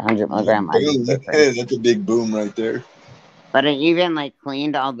 800 milligram ibuprofens. That's a big boom right there. But I even, like,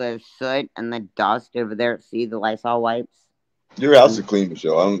 cleaned all the soot and the dust over there. See the Lysol wipes? Your house is clean,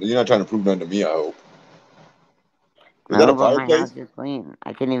 Michelle. You're not trying to prove nothing to me, I hope. Is that No, a but my fireplace? house is clean.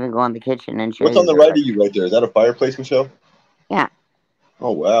 I couldn't even go in the kitchen and show What's you on the right of guys. you right there? Is that a fireplace, Michelle? Yeah.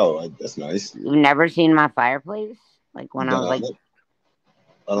 Oh, wow. That's nice. You've never seen my fireplace? Like when I was Nah, like, I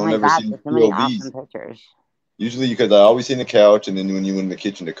oh don't my never God, see there's so many awesome POVs. pictures. Usually because I always seen the couch and then when you went in the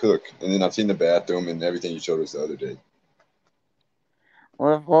kitchen to cook. And then I've seen the bathroom and everything you showed us the other day.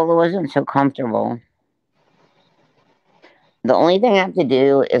 Well, it wasn't so comfortable. The only thing I have to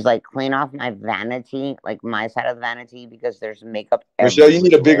do is like clean off my vanity, like my side of the vanity, because there's makeup Michelle, you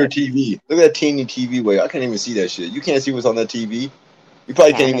need a bigger everywhere. TV. Look at that teeny TV way. I can't even see that shit. You can't see what's on that TV. You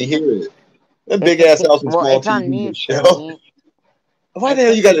probably can't even hear it. That big ass house and small It's on TV, mute, Michelle. silly. Why the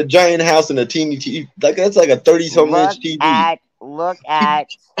hell you got a giant house and a teeny TV? Like that's like a 30-something inch TV. Look at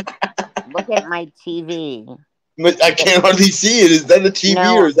my TV. I can't hardly see it. Is that a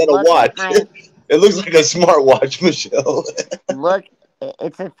TV or is that a watch? It looks like a smartwatch, Michelle. Look,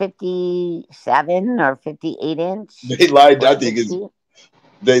 it's a 57 or 58 inch. They lied. I think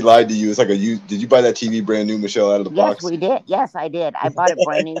they lied to you. It's like did you buy that TV brand new, Michelle, out of the box? Yes, we did. Yes, I did. I bought it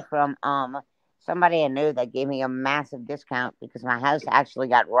brand new from somebody I knew that gave me a massive discount because my house actually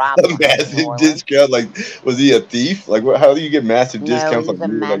got robbed. A massive discount? Like, was he a thief? Like, how do you get massive discounts? No, he's a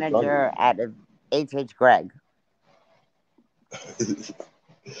manager at H.H. Gregg.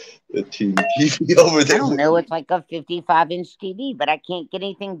 The TV over there. I don't know. It's like a 55-inch TV, but I can't get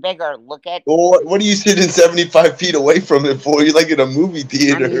anything bigger. Look at. Well, what are you sitting 75 feet away from it for? You're like in a movie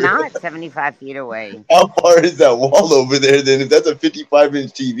theater. I'm not 75 feet away. How far is that wall over there then? If that's a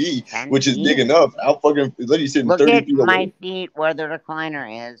 55-inch TV, which is big enough, how fucking. Look, you sitting 30 feet away. Look at my feet where the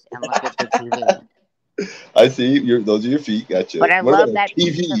recliner is and look at the TV. I see. Those are your feet. Gotcha. But I love that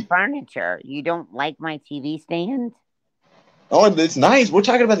piece of furniture. You don't like my TV stand? Oh, it's nice. We're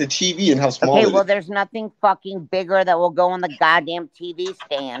talking about the TV and how small it is. Okay, well, there's nothing fucking bigger that will go on the goddamn TV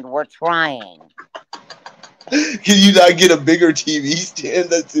stand. We're trying. Can you not get a bigger TV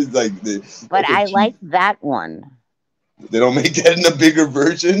stand? That's just like this. But I like that one. They don't make that in a bigger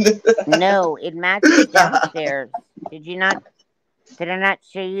version? No, it matches downstairs. Did I not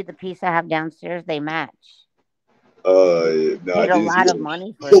show you the piece I have downstairs? They match. No, paid a lot of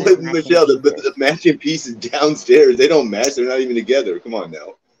money for this. Michelle, the matching pieces downstairs, they don't match. They're not even together. Come on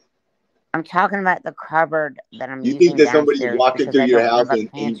now. I'm talking about the cupboard that I'm using. You think that somebody's walking through your house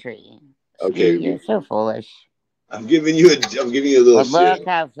and pantry? Okay, you're so foolish. I'm giving you a little shit. Look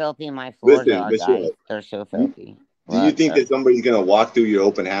how filthy my floors are, Michelle, guys. They're so filthy. Do you think that somebody's gonna walk through your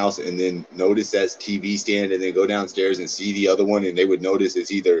open house and then notice that TV stand and then go downstairs and see the other one and they would notice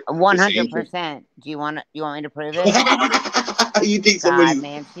it's either 100%? Do you want me to prove it? You think somebody?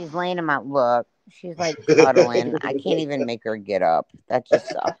 Man, she's laying in my look. She's like cuddling. I can't even make her get up. That just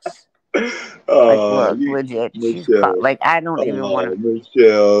sucks. Look, legit. She's like I don't even want to.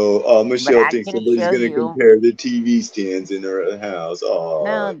 Michelle thinks somebody's gonna compare the TV stands in her house. Oh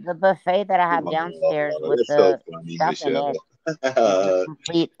no, the buffet that I have downstairs with the stuff in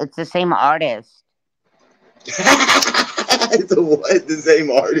it. It's the same artist. It's what? The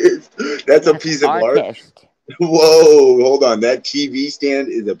same artist? That's a piece of art. Whoa, hold on. That TV stand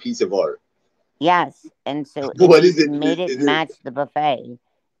is a piece of art. Yes, and so what is it? Made it match the buffet.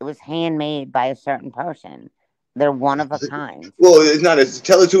 It was handmade by a certain person. They're one of a kind. Well, it's not.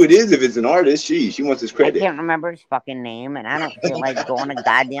 Tell us who it is if it's an artist. She wants his credit. I can't remember his fucking name, and I don't feel like going to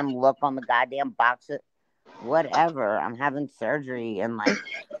goddamn look on the goddamn box. Whatever. I'm having surgery in like.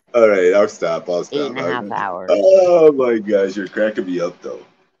 All right, I'll stop. 8.5 hours. Oh my gosh, you're cracking me up though.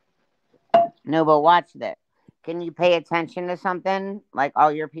 No, but watch this. Can you pay attention to something like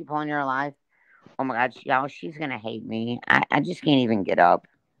all your people in your life? Oh my God, y'all, she's gonna hate me. I just can't even get up.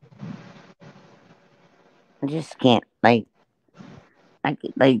 I just can't,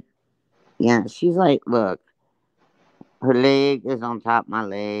 yeah, she's like, look, her leg is on top of my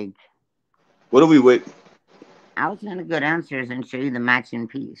leg. What are we with? I was going to go downstairs and show you the matching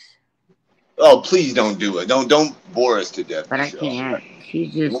piece. Oh, please don't do it. Don't bore us to death. But Michelle. I can't.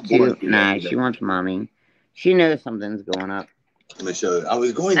 She's just too, she wants mommy. She knows something's going up. Michelle, I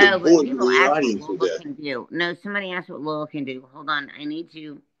was going to bore the audience to death. No, somebody asked what Lil can do. Hold on, I need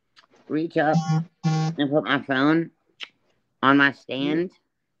to reach up and put my phone on my stand.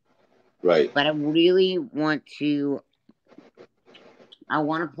 Right. But I really want to. I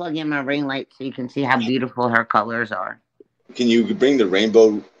want to plug in my ring light so you can see how beautiful her colors are. Can you bring the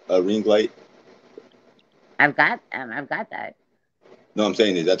rainbow ring light? I've got that. No, I'm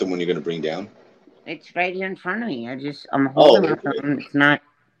saying, is that the one you're going to bring down? It's right here in front of me. I'm holding my phone. It's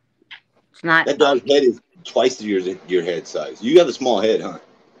not. That dog's head is twice your head size. You got a small head, huh?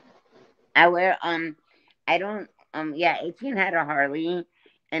 I wear I don't Yeah, 18 had a Harley,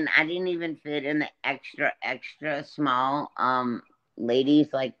 and I didn't even fit in the extra small ladies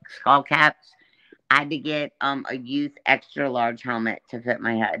like skull caps. I had to get a youth extra large helmet to fit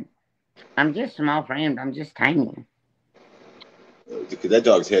my head. I'm just small framed. I'm just tiny. Because that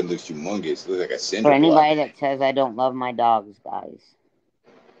dog's head looks humongous. It looks like a cinder For block. anybody that says I don't love my dogs, guys.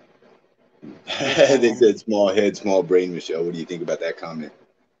 They said small head, small brain, Michelle. What do you think about that comment?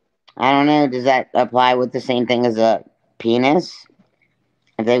 I don't know. Does that apply with the same thing as a penis?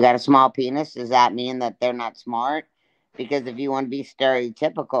 If they've got a small penis, does that mean that they're not smart? Because if you want to be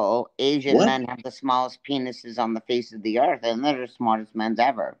stereotypical, Asian men have the smallest penises on the face of the earth, and they're the smartest men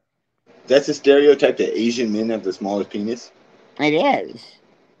ever. That's a stereotype that Asian men have the smallest penis? It is.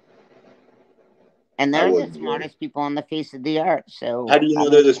 And they're the smartest people on the face of the earth. So how do you know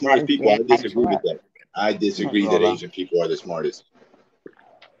they're the smartest people? I disagree with that. I disagree that Asian people are the smartest.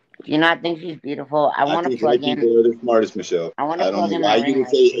 Do you not think she's beautiful? I think white people are the smartest, Michelle. I don't know why you would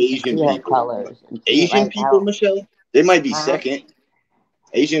say Asian people. Asian people, Michelle? They might be second.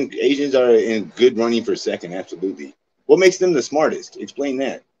 Asians are in good running for second, absolutely. What makes them the smartest? Explain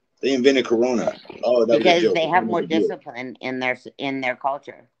that. They invented Corona. Oh, that because was a joke. They have more discipline in their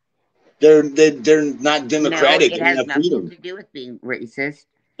culture. They're not democratic. No, it has nothing to do with being racist.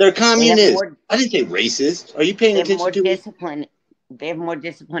 They're communist. I didn't say racist. Are you paying attention to discipline? They have more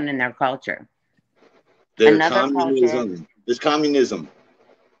discipline in their culture. There's communism. There's communism.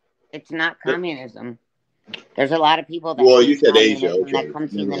 It's not communism. There's a lot of people that. Well, you said Asia. Okay. That come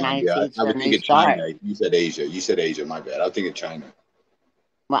to the United States. I was thinking China. You said Asia. You said Asia. My bad. I was thinking China.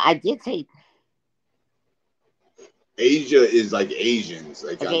 Well, I did say. Asia is like Asians.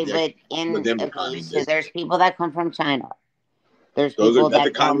 Like, okay, so there's people that come from China. There's people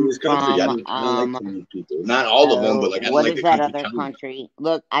that come from. I don't like people. Not all of them, but like I what like is that other country?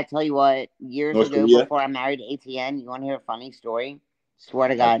 Look, I tell you what. Years ago, before I married ATN, you want to hear a funny story? Swear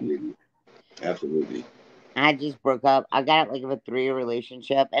to God. Absolutely. I just broke up. I got like a 3-year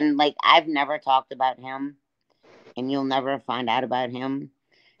relationship, and like I've never talked about him, and you'll never find out about him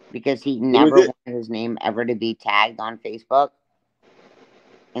because he never wanted his name ever to be tagged on Facebook.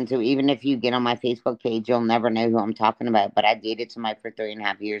 And so even if you get on my Facebook page, you'll never know who I'm talking about. But I dated somebody for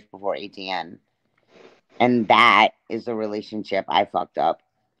 3.5 years before ATN. And that is the relationship I fucked up.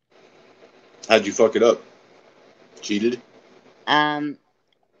 How'd you fuck it up? Cheated?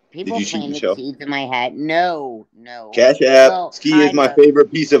 People planted seeds in my head. No. Cash App. Ski is my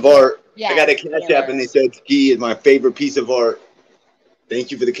favorite piece of art. Yeah, I got a Cash App and they said Ski is my favorite piece of art.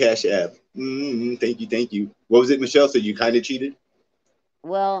 Thank you for the Cash App. Thank you. What was it, Michelle? So you kind of cheated?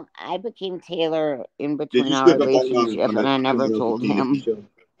 Well, I became Taylor in between our relationship, and I never told him.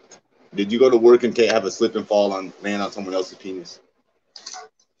 Did you go to work and have a slip and fall land on someone else's penis?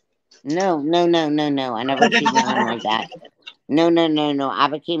 No. I never cheated on him like that. No. I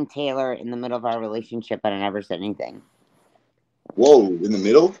became Taylor in the middle of our relationship, but I never said anything. Whoa, in the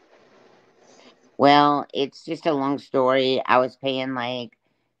middle? Well, it's just a long story. I was paying like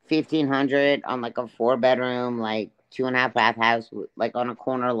 $1,500 on like a 4-bedroom, like 2.5 bath house, like on a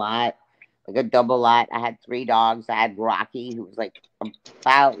corner lot, like a double lot. I had 3 dogs. I had Rocky, who was like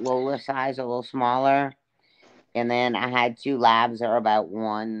about Lola size, a little smaller. And then I had 2 labs that are about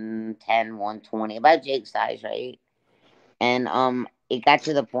 110, 120, about Jake size, right? And it got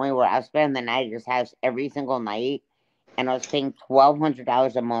to the point where I was spending the night at his house every single night, and I was paying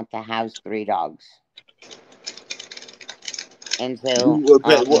 $1,200 a month to house 3 dogs. And so,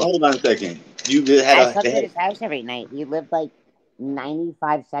 hold on a second. I slept at his house every night. He lived like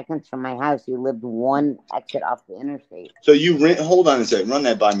 95 seconds from my house. He lived 1 exit off the interstate. So you hold on a second. Run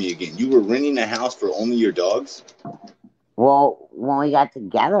that by me again. You were renting a house for only your dogs? Well, when we got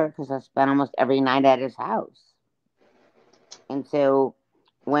together, because I spent almost every night at his house. And so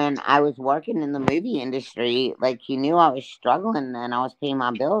when I was working in the movie industry, like, he knew I was struggling and I was paying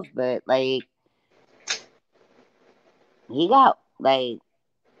my bills, but like, he got like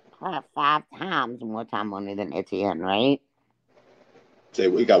 5 times more time money than ATN, right? Say,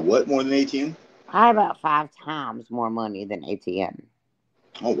 we got what more than ATN? Probably about 5 times more money than ATN.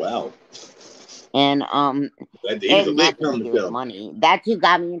 Oh wow! And it's nothing to do with money. That's who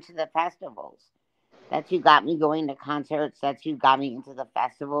got me into the festivals. That's who got me going to concerts. That's who got me into the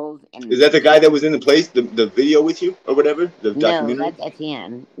festivals. And is that the guy that was in the place, the video with you or whatever? The documentary? No, that's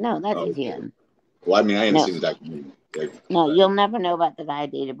Etienne. No, that's Etienne. Well, I mean, I haven't seen the documentary. No, you'll never know about the guy I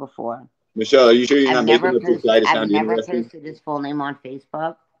dated before. Michelle, are you sure you're not making up this guy to sound interesting? I've never posted his full name on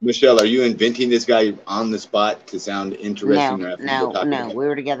Facebook. Michelle, are you inventing this guy on the spot to sound interesting? No. We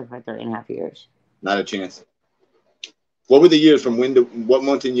were together for 3.5 years. Not a chance. What were the years from when to what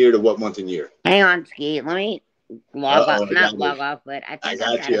month and year to what month and year? Hang on, Ski. Let log off, not I log off, but I think I've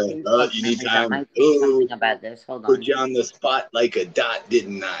got got a you. Facebook You need memory that time. might say something about this. Hold on. Put you on the spot like a dot,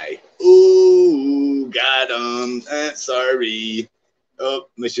 didn't I? Ooh, got him. Sorry. Oh,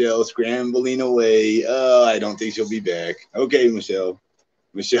 Michelle scrambling away. Oh, I don't think she'll be back. Okay, Michelle.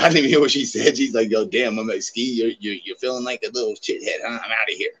 Michelle, I didn't even hear what she said. She's like, "Yo, damn, I'm like, Ski, you're feeling like a little shithead, huh? I'm out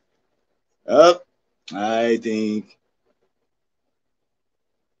of here." Up. I think.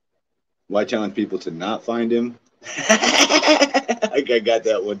 Why challenge people to not find him? I got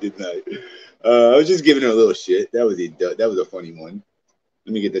that one, didn't I? I was just giving her a little shit. That was a funny one.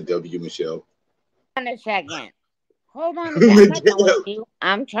 Let me get the W, Michelle. Hold on a second. Hold on a second. I'm not done with you.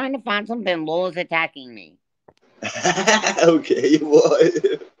 I'm trying to find something. Lowell's attacking me. Okay,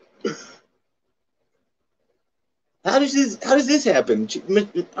 what? How does this happen?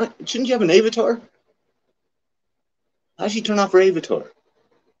 Shouldn't you have an avatar? How does she turn off her avatar?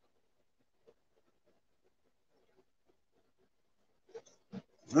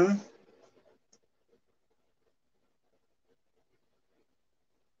 Huh?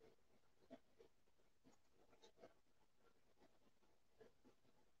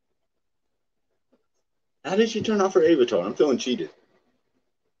 How did she turn off her avatar? I'm feeling cheated.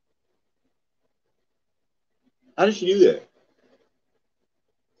 How did she do that?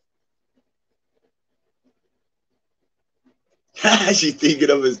 She's thinking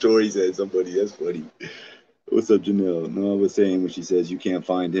of a story, said somebody. That's funny. What's up, Janelle? No, I was saying when she says you can't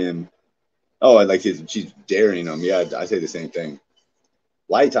find him. Oh, I like his. She's daring him. Yeah, I say the same thing.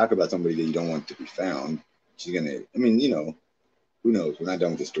 Why talk about somebody that you don't want to be found? She's gonna. I mean, who knows? We're not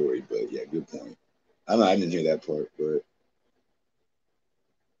done with the story, but yeah, good point. I don't know. I didn't hear that part, but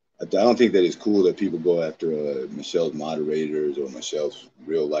I don't think that it's cool that people go after Michelle's moderators or Michelle's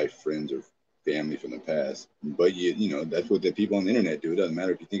real life friends or family from the past. But that's what the people on the internet do. It doesn't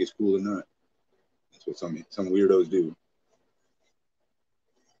matter if you think it's cool or not. That's what some weirdos do.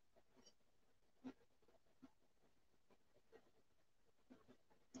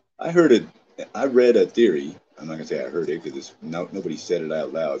 I read a theory. I'm not gonna say I heard it because nobody said it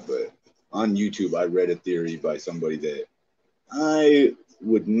out loud. But on YouTube, I read a theory by somebody that I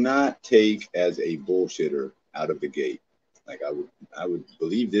would not take as a bullshitter out of the gate. Like I would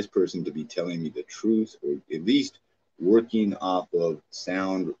believe this person to be telling me the truth, or at least working off of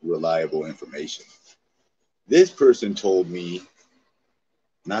sound, reliable information. This person told me,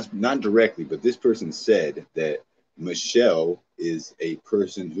 not directly, but this person said that Michelle is a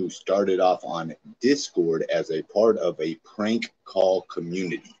person who started off on Discord as a part of a prank call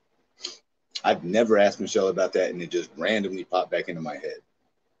community. I've never asked Michelle about that, and it just randomly popped back into my head.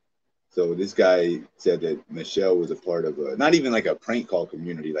 So this guy said that Michelle was a part of not even like a prank call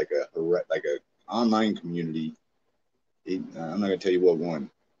community, like a online community. I'm not gonna tell you what one.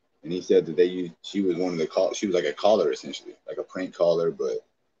 And he said that she was one of the she was like a caller essentially, like a prank caller. But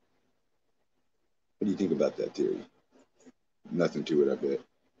what do you think about that theory? Nothing to it, I bet.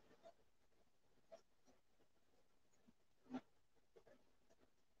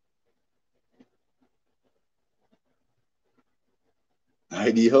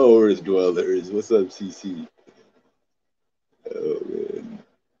 ID Horrors Dwellers. What's up, CC? Oh man.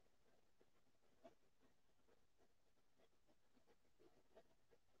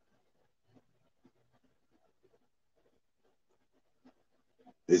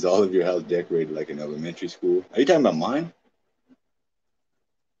 Is all of your house decorated like an elementary school? Are you talking about mine?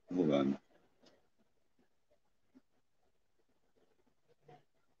 Hold on.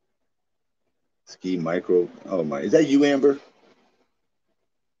 Ski Micro. Oh my, is that you, Amber?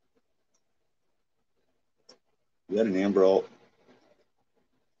 Is that an Amber alt?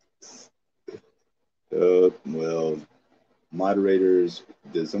 Well, moderators,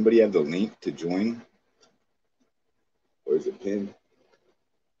 does somebody have the link to join? Or is it pinned?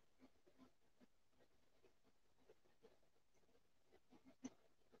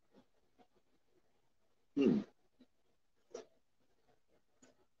 Hmm.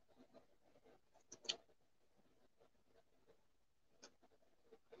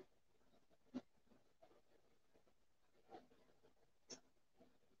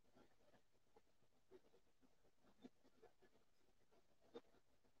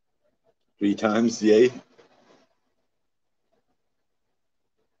 Three times, yay.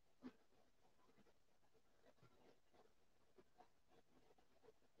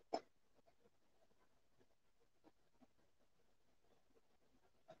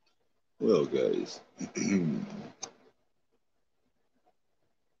 Well, guys.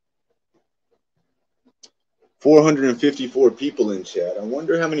 454 people in chat. I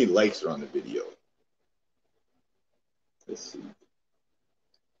wonder how many likes are on the video. Let's see.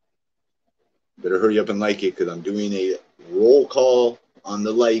 Better hurry up and like it because I'm doing a roll call on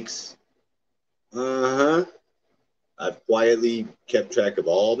the likes. I've quietly kept track of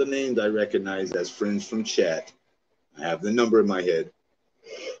all the names I recognize as friends from chat. I have the number in my head.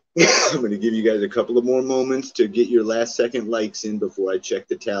 I'm going to give you guys a couple of more moments to get your last second likes in before I check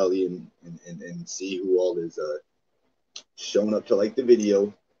the tally and see who all is showing up to like the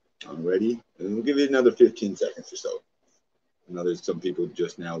video. I'm ready. And we'll give it another 15 seconds or so. I know there's some people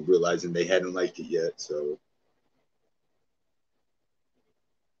just now realizing they hadn't liked it yet, so.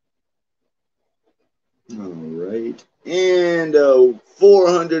 All right. And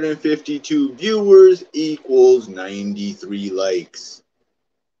 452 viewers equals 93 likes.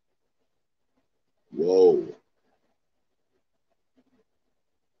 Whoa.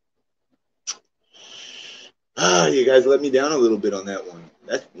 You guys let me down a little bit on that one.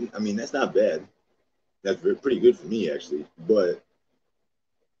 That's not bad. That's pretty good for me, actually. But,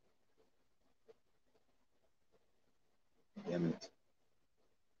 damn it.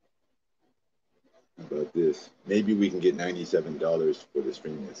 How about this? Maybe we can get $97 for the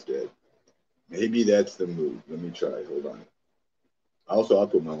stream instead. Maybe that's the move. Let me try. Hold on. Also, I'll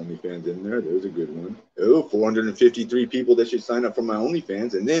put my OnlyFans in there. There's a good one. Oh, 453 people that should sign up for my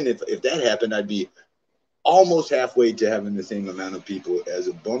OnlyFans. And then if that happened, I'd be almost halfway to having the same amount of people as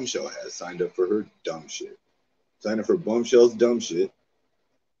a Bumshell has signed up for her dumb shit. Sign up for Bumshell's dumb shit.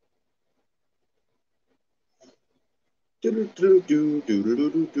 She's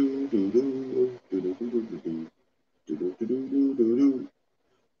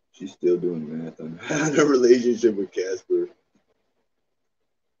still doing math on her relationship with Casper.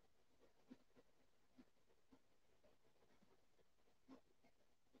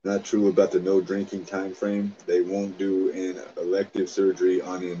 Not true about the no drinking time frame. They won't do an elective surgery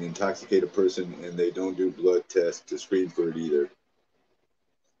on an intoxicated person, and they don't do blood tests to screen for it either.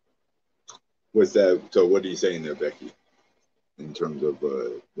 What's that? So what are you saying there, Becky? In terms of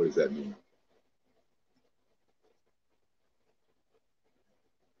what does that mean?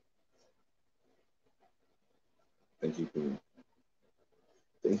 Thank you, Queen.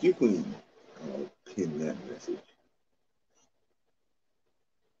 Thank you, Queen. I'll pin that message.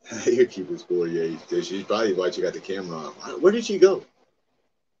 You're keeping score, yeah. She's probably why she got the camera on. Where did she go?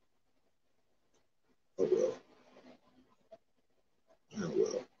 Oh well. Oh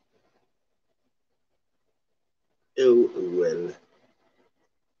well. Oh well.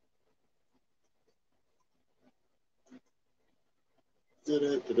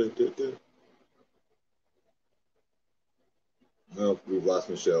 Oh, we've lost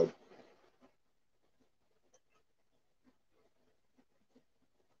Michelle.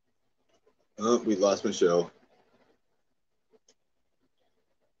 Oh, we lost Michelle.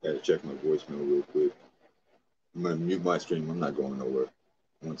 Gotta check my voicemail real quick. I'm gonna mute my stream. I'm not going nowhere.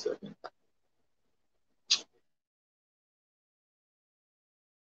 1 second.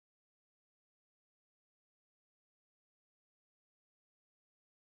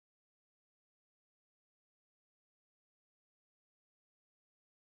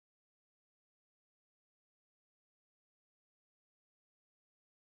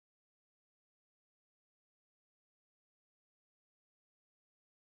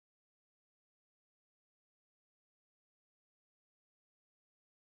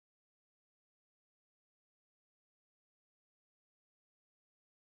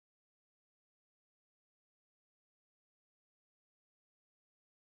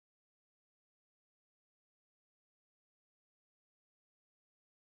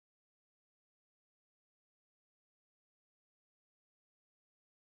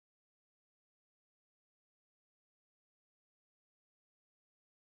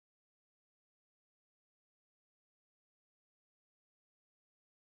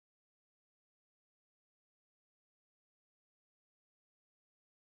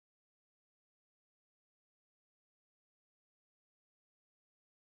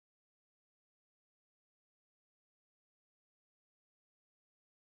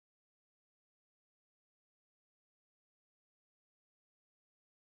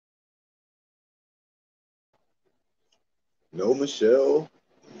 No Michelle,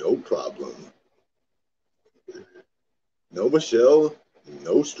 no problem. No Michelle,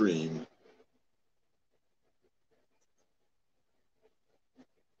 no stream.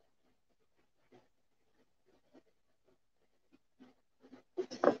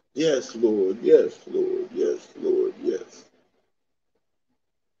 Yes, Lord. Yes, Lord. Yes, Lord. Yes.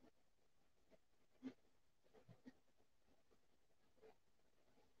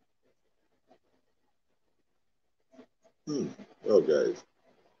 Well, guys.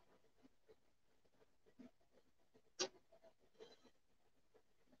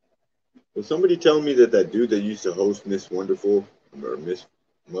 Was somebody telling me that that dude that used to host Miss Wonderful or Miss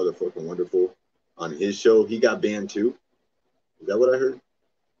Motherfucking Wonderful on his show, he got banned too? Is that what I heard?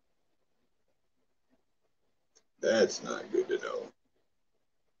 That's not good to know.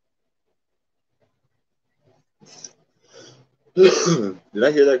 Did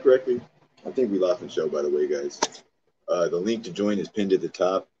I hear that correctly? I think we lost the show, by the way, guys. The link to join is pinned at the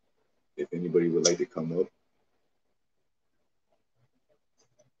top if anybody would like to come up.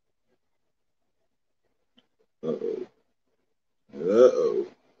 Uh-oh. Uh-oh.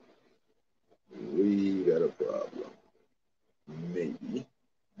 We got a problem. Maybe.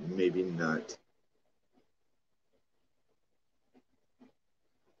 Maybe not.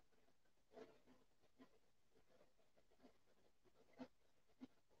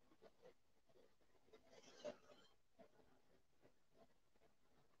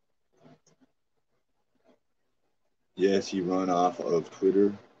 Yes, he run off of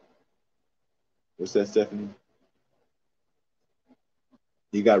Twitter. What's that, Stephanie?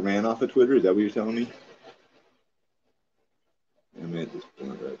 He got ran off of Twitter? Is that what you're telling me? I'm at this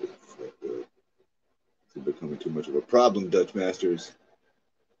point right there. It's becoming too much of a problem, Dutch Masters.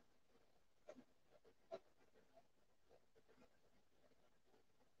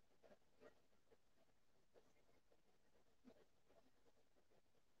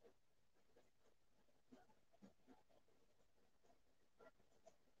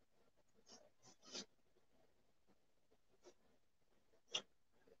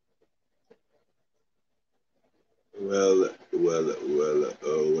 Well,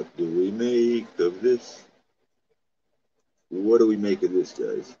 what do we make of this? What do we make of this,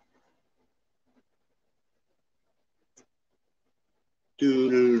 guys?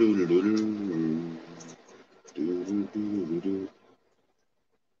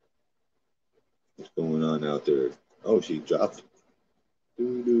 What's going on out there? Oh, she dropped. I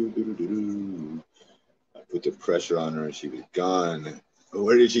put the pressure on her and she was gone.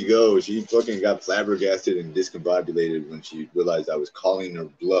 Where did she go? She fucking got flabbergasted and discombobulated when she realized I was calling her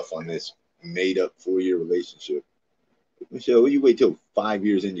bluff on this made-up 4-year relationship. Michelle, you wait till 5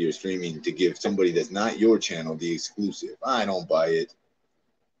 years into your streaming to give somebody that's not your channel the exclusive. I don't buy it.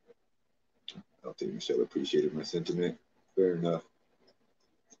 I don't think Michelle appreciated my sentiment. Fair enough.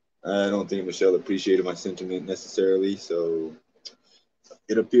 I don't think Michelle appreciated my sentiment necessarily, so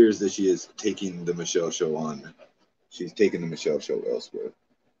it appears that she is taking the Michelle show on. She's taking the Michelle show elsewhere.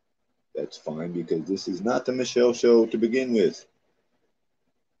 That's fine because this is not the Michelle show to begin with.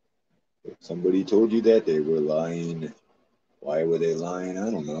 If somebody told you that, they were lying. Why were they lying? I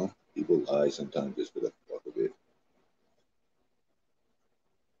don't know. People lie sometimes just for the fuck of it.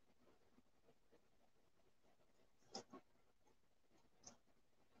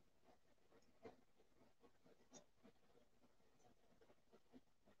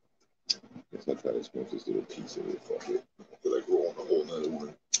 Guess I'll try to smoke this little piece of it. Fuck it. I feel like rolling a whole nother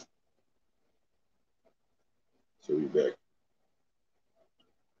one. So we back.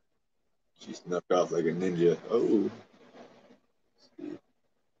 She snuck off like a ninja. Oh.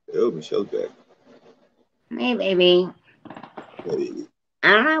 Oh, Michelle's back. Hey, baby. Hey.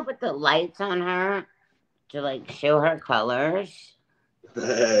 I don't know, put the lights on her to like show her colors.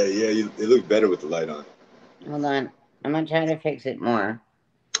 Yeah, it looks better with the light on. Hold on. I'm gonna try to fix it more.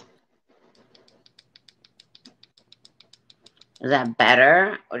 Is that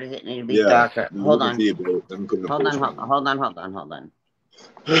better? Or does it need to be darker? Hold on. Hold on.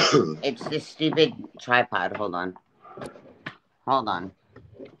 It's this stupid tripod. Hold on.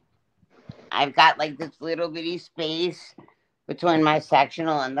 I've got like this little bitty space between my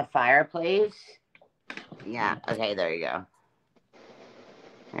sectional and the fireplace. Yeah, okay, there you go.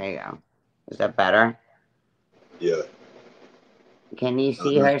 There you go. Is that better? Yeah. Can you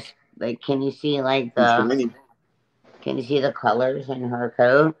see her? Like, can you see like the? Can you see the colors in her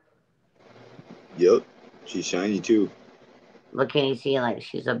coat? Yep, she's shiny too. But can you see like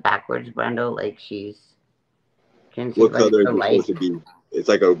she's a backwards Brendel? Like she's. Can see, what like, color is it supposed to be? It's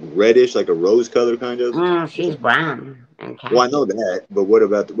like a reddish, like a rose color, kind of. She's brown and khaki. Well, I know that, but what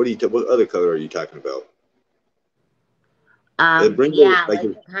about what other color are you talking about? Yeah, like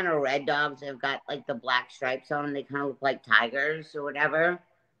the kind of red dogs. They've got like the black stripes on them. They kind of look like tigers or whatever.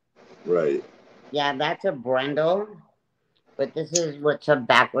 Right. Yeah, that's a Brendel. But this is what's a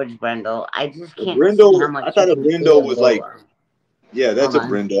backwards Brendel. I just can't Brendel, see how much. I thought a Brendel was like. Yeah, that's a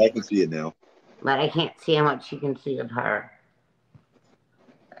Brendel. I can see it now. But I can't see how much you can see of her.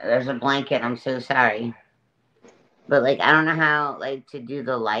 There's a blanket. I'm so sorry. But like, I don't know how like to do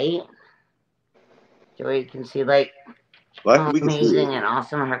the light. So where you can see like how amazing and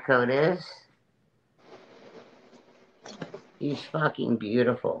awesome her coat is. She's fucking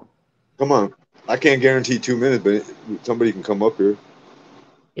beautiful. Come on. I can't guarantee 2 minutes, but somebody can come up here.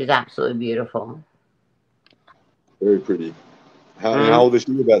 She's absolutely beautiful. Very pretty. And how old is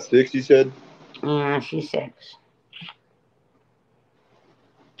she? About 6, you said? Yeah, she's 6.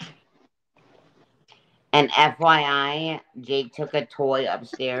 And FYI, Jake took a toy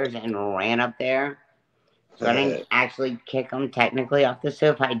upstairs and ran up there. So I didn't actually kick him technically off the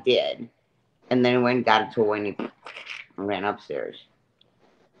sofa. I did. And then went and got a toy and he ran upstairs.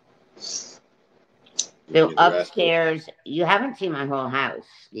 So upstairs, you haven't seen my whole house,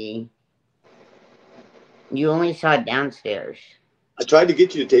 Ski. You only saw it downstairs. I tried to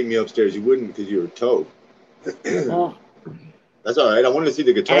get you to take me upstairs. You wouldn't because you were a toe. Well, that's all right. I wanted to see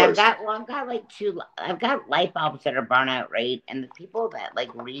the guitars. And I've got like I've got light bulbs that are burnt out, right? And the people that like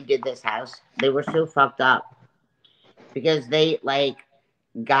redid this house, they were so fucked up because they like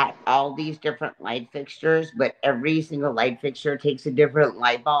got all these different light fixtures, but every single light fixture takes a different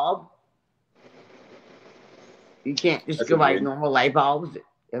light bulb. You can't just go buy normal light bulbs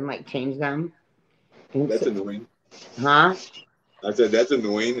and like change them. That's annoying. Huh? I said that's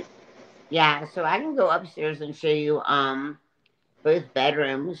annoying. Yeah, so I can go upstairs and show you both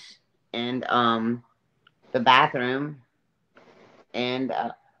bedrooms and the bathroom and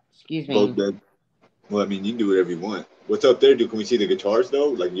excuse me. Both bed. Well, I mean, you can do whatever you want. What's up there? Can we see the guitars though?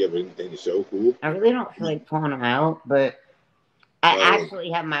 Like, you have anything to show? Cool. I really don't feel like pulling them out, but I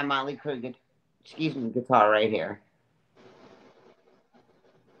actually have my Molly Crew guitar right here.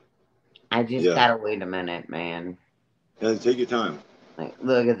 I just gotta wait a minute, man. Yeah, take your time. Like,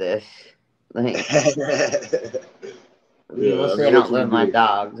 look at this. Like, people say I don't love my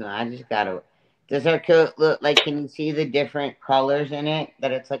dogs, and I just gotta. Does her coat look like? Can you see the different colors in it?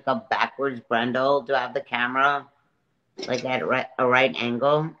 That it's like a backwards brindle. Do I have the camera like at a right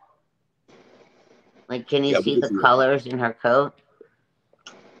angle? Like, can you see the colors in her coat?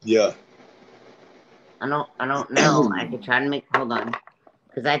 Yeah. I don't know. I could try to make. Hold on,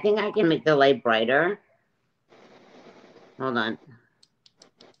 because I think I can make the light brighter. Hold on.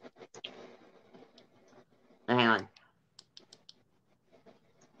 Hang on.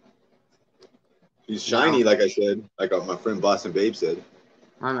 He's shiny, like I said. Like my friend Boston Babe said.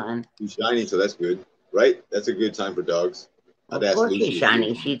 Hold on. He's shiny, so that's good, right? That's a good time for dogs. Of course she's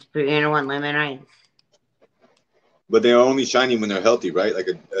shiny. She's 3-in-1 lemon ice. But they're only shiny when they're healthy, right? Like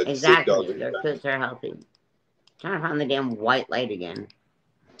a sick dog. Their coats are healthy. I'm trying to find the damn white light again.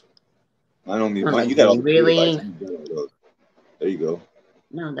 I don't need white. You got all the really? There you go.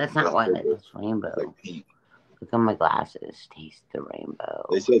 No, that's not white light. That's rainbow. Like pink. Look at my glasses. Taste the rainbow.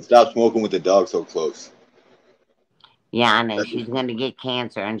 They said stop smoking with the dog so close. Yeah, I know. She's gonna get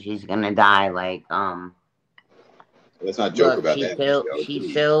cancer and she's gonna die. Like Let's not joke about that.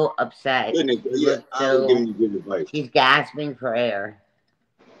 She's so upset. Yeah, I'm giving you good advice. She's gasping for air.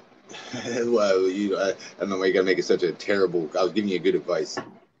 Well, I don't know why you gotta make it such a terrible. I was giving you good advice.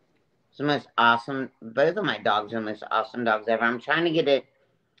 It's the most awesome. Both of my dogs are the most awesome dogs ever. I'm trying to get it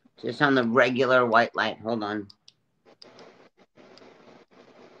just on the regular white light. Hold on.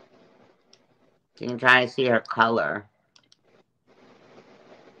 You can try to see her color.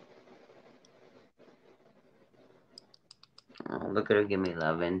 Oh, look at her give me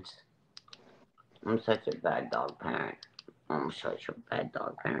lovins. I'm such a bad dog parent. I'm such a bad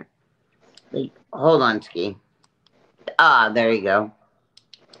dog parent. Like, hold on, Ski. Ah, there you go.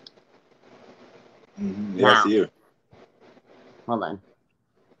 Yeah, now, I see her. Hold on.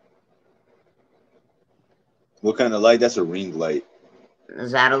 What kind of light? That's a ring light.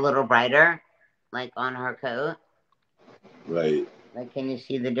 Is that a little brighter? Like on her coat? Right. Like, can you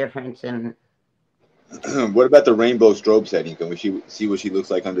see the difference in... What about the rainbow strobe setting? Can we see what she looks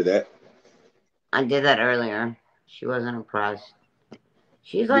like under that? I did that earlier. She wasn't impressed.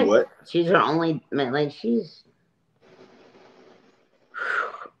 She's like... What? She's her only... Like, she's...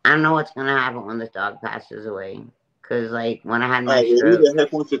 I don't know what's going to happen when this dog passes away. Because, like, when I had my stroke... Who the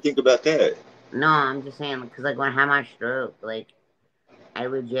heck wants to think about that? No, I'm just saying, because, like, when I had my stroke, like, I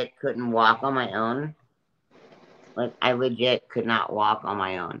legit couldn't walk on my own. Like, I legit could not walk on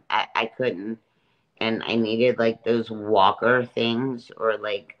my own. I couldn't. And I needed, like, those walker things or,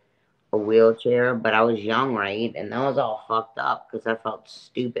 like, a wheelchair. But I was young, right? And that was all fucked up because I felt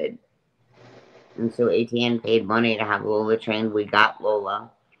stupid. And so ATN paid money to have Lola trained. We got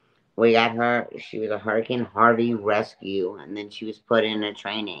Lola. We got her. She was a Hurricane Harvey rescue. And then she was put in a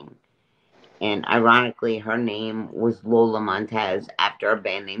training. And ironically, her name was Lola Montez after a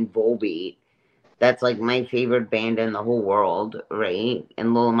band named Volbeat. That's like my favorite band in the whole world, right?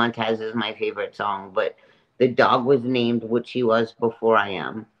 And Lola Montez is my favorite song. But the dog was named what she was before I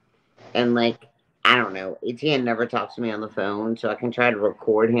am. And like, I don't know. ATN never talks to me on the phone, so I can try to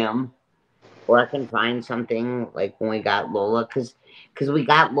record him. Or I can find something like when we got Lola, because we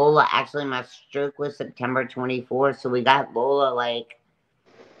got Lola. Actually, my stroke was September 24th, so we got Lola like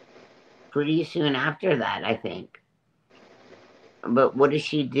pretty soon after that, I think. But what does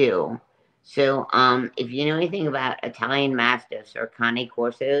she do? So, if you know anything about Italian Mastiffs or Cane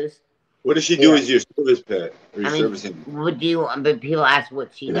Corsos, what does she do as your service pet or your service animal? Would you? But people ask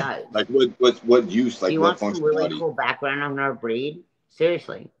what she does. Like what use? Like you what want some really cool background on her breed?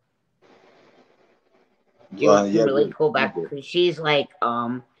 Seriously. Do you want some really cool background? Because she's like,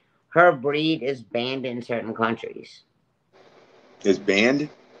 her breed is banned in certain countries. It's banned?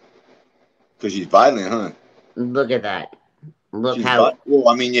 Because she's violent, huh? Look at that. Look she's how. Well,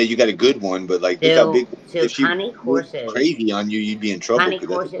 I mean, yeah, you got a good one, but like, look how big. If she was crazy on you, you'd be in trouble. Cane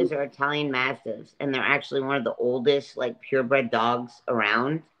Corsos are Italian Mastiffs, and they're actually one of the oldest, like, purebred dogs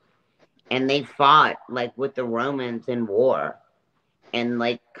around. And they fought, like, with the Romans in war. And,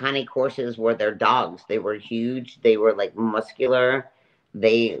 like, Cane Corsos were their dogs. They were huge. They were, like, muscular.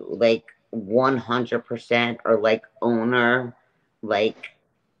 They, like, 100% are, like, owner. Like,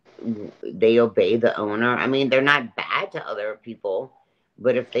 they obey the owner. I mean, they're not bad to other people.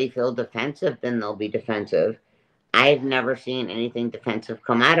 But if they feel defensive, then they'll be defensive. I've never seen anything defensive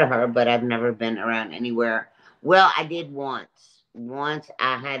come out of her, but I've never been around anywhere. Well, I did once. Once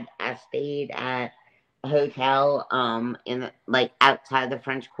I stayed at a hotel in like outside the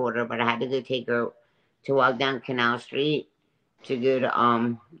French Quarter, but I had to go take her to walk down Canal Street to go to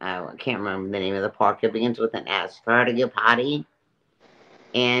I can't remember the name of the park. It begins with an S. For her to go potty.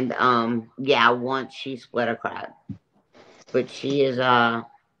 And yeah, once she split a crab. But she is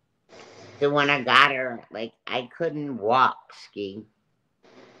so when I got her, like, I couldn't walk, Ski.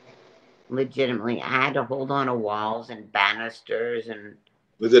 Legitimately. I had to hold on to walls and banisters and...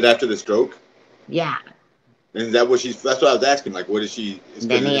 Was it after the stroke? Yeah. And is that what she's... That's what I was asking. Like, what is she... It's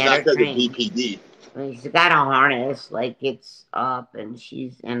then he it's had not her because of BPD. She's got a harness. Like, it's up, and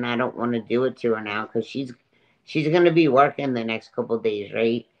and I don't want to do it to her now, because she's going to be working the next couple of days,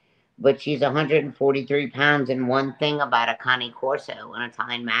 right? But she's 143 pounds, and one thing about a Cane Corso, an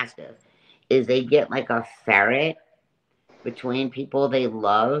Italian Mastiff, is they get like a ferret between people they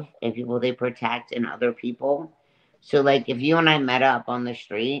love and people they protect and other people. So, like, if you and I met up on the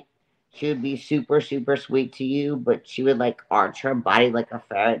street, she would be super, super sweet to you, but she would, like, arch her body like a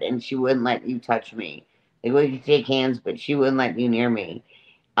ferret, and she wouldn't let you touch me. Like, we could take hands, but she wouldn't let you near me.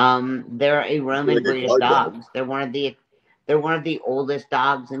 They're a Roman breed of dogs. They're one of the oldest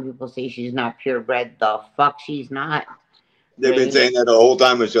dogs, and people say she's not purebred. The fuck she's not. They've been saying that the whole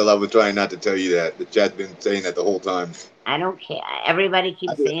time, Michelle. I was trying not to tell you that. The chat's been saying that the whole time. I don't care. Everybody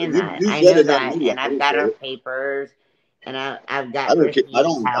keeps saying that. I know that, and I've got her papers, and I've got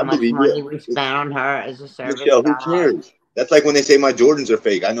how much money we spent on her as a service Michelle, who cares? That's like when they say my Jordans are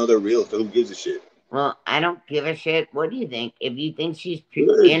fake. I know they're real, so who gives a shit? Well, I don't give a shit. What do you think? If you think she's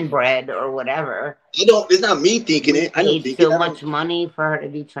inbred or whatever, It's not me thinking it. I don't think so much money for her to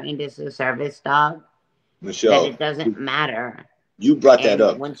be trained as a service dog, Michelle, that it doesn't matter. You brought that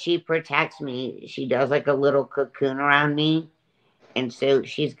up. When she protects me, she does like a little cocoon around me. And so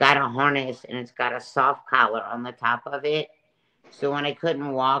she's got a harness, and it's got a soft collar on the top of it. So when I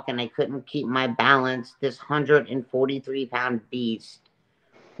couldn't walk and I couldn't keep my balance, this 143-pound beast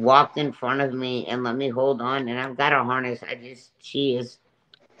walked in front of me and let me hold on. And I've got a harness. I just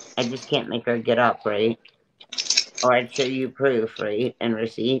can't make her get up, right? Or I'd show you proof, right? And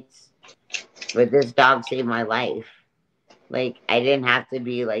receipts. But this dog saved my life. Like, I didn't have to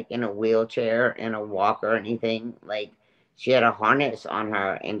be, like, in a wheelchair, in a walker or anything. Like, she had a harness on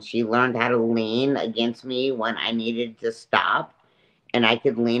her, and she learned how to lean against me when I needed to stop. And I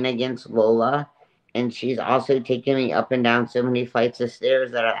could lean against Lola. And she's also taken me up and down so many flights of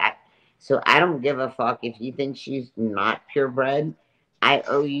stairs so I don't give a fuck if you think she's not purebred. I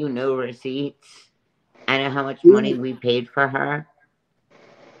owe you no receipts. I know how much money we paid for her.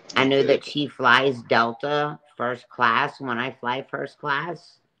 I know that she flies Delta first class when I fly first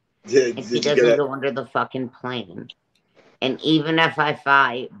class. And she doesn't go under the fucking plane. And even if I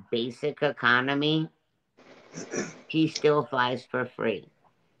fly basic economy, she still flies for free.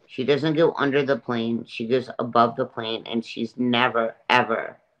 She doesn't go under the plane. She goes above the plane, and she's never,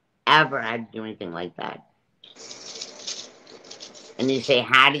 ever, ever had to do anything like that. And you say,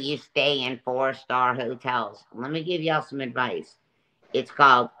 how do you stay in 4-star hotels? Let me give y'all some advice. It's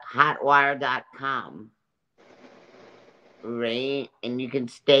called hotwire.com. Right? And you can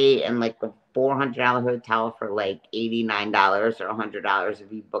stay in like a $400 hotel for like $89 or $100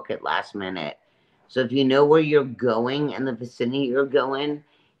 if you book it last minute. So if you know where you're going and the vicinity you're going,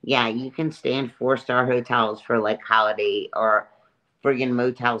 yeah, you can stay in 4-star hotels for like holiday or friggin'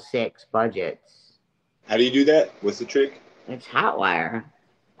 Motel 6 budgets. How do you do that? What's the trick? It's Hotwire.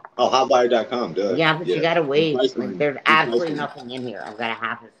 Oh, hotwire.com, duh. Yeah, but you gotta wait. Like, there's absolutely line. nothing in here. I've got a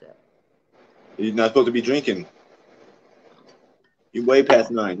half a sip. You're not supposed to be drinking. You're way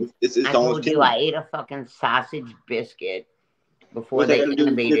past 9. It's I told you 10. I ate a fucking sausage biscuit before they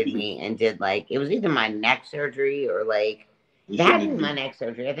intubated me and did, like, it was either my neck surgery or, like, it had to be my neck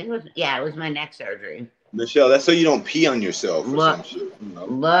surgery. I think it was, yeah, it was my neck surgery. Michelle, that's so you don't pee on yourself or some shit. You know?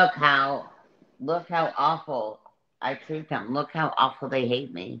 Look how awful I treat them. Look how awful they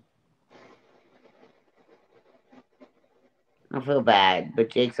hate me. I feel bad, but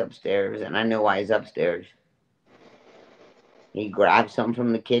Jake's upstairs, and I know why he's upstairs. He grabs something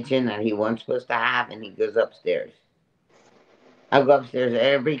from the kitchen that he wasn't supposed to have, and he goes upstairs. I go upstairs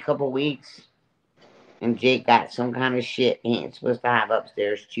every couple weeks, and Jake got some kind of shit he ain't supposed to have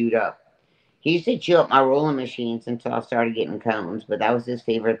upstairs chewed up. He used to chew up my rolling machines until I started getting cones, but that was his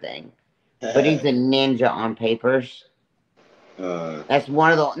favorite thing. But he's a ninja on papers. That's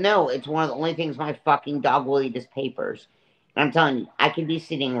one of the... No, it's one of the only things my fucking dog will eat is papers. And I'm telling you, I could be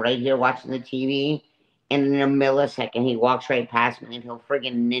sitting right here watching the TV, and in a millisecond, he walks right past me, and he'll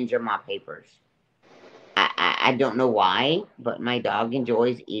friggin' ninja my papers. I don't know why, but my dog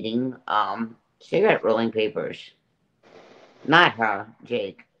enjoys eating cigarette rolling papers. Not her,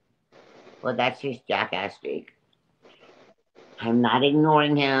 Jake. Well, that's just jackass Jake. I'm not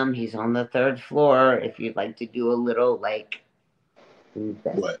ignoring him. He's on the 3rd floor. If you'd like to do a little, like,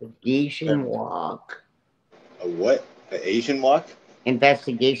 investigation walk. A what? An Asian walk?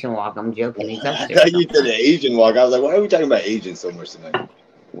 Investigation walk. I'm joking. He's upstairs. I thought you said an Asian walk. I was like, why are we talking about Asians so much tonight?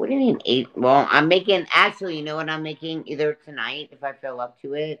 What do you mean? Well, I'm making... Actually, you know what I'm making? Either tonight, if I feel up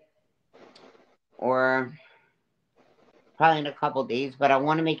to it, or... probably in a couple days, but I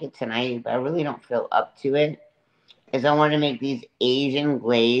want to make it tonight, but I really don't feel up to it. Is I want to make these Asian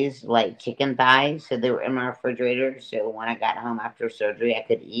glazed, like, chicken thighs, so they were in my refrigerator, so when I got home after surgery, I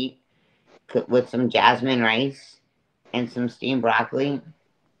could eat with some jasmine rice and some steamed broccoli.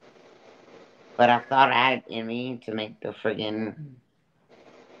 But I thought I had in me to make the friggin'...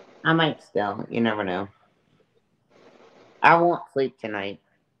 I might still, you never know. I won't sleep tonight.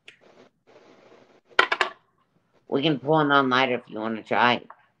 We can pull an all-nighter if you want to try.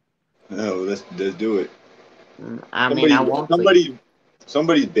 No, let's do it. I won't sleep.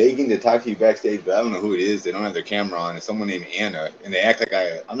 Somebody's begging to talk to you backstage, but I don't know who it is. They don't have their camera on. It's someone named Anna, and they act like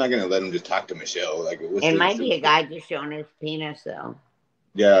I'm not gonna let them just talk to Michelle. Like it might be a guy just showing his penis, though.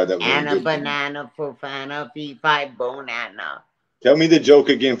 Yeah, that Anna banana fofana fee-fi bonana. Tell me the joke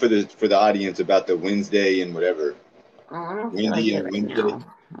again for the audience about the Wednesday and whatever. Oh, I don't feel like it right now.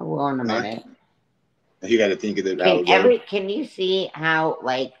 I will in a minute. You got to think of it. Can you see how,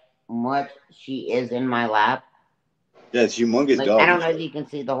 like, much she is in my lap? Yeah, it's humongous dog. I don't know if you can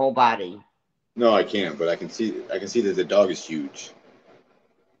see the whole body. No, I can't, but I can see that the dog is huge.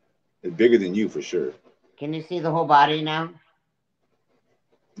 It's bigger than you for sure. Can you see the whole body now?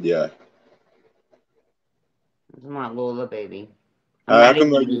 Yeah. It's my Lola baby. Are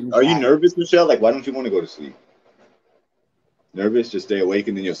you nervous, Michelle? Like, why don't you want to go to sleep? Nervous? Just stay awake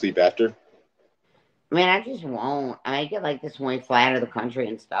and then you'll sleep after? I mean, I just won't. I get like this way fly out of the country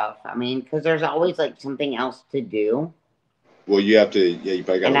and stuff. I mean, because there's always like something else to do. Well, you have to, yeah, you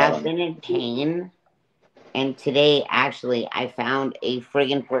probably got to. And I've been in pain. And today, actually, I found a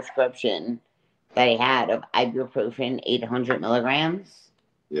friggin' prescription that I had of ibuprofen, 800 milligrams.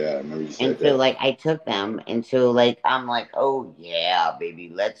 Yeah, I remember you said and that. So, like, I took them. And so, like, I'm like, oh, yeah,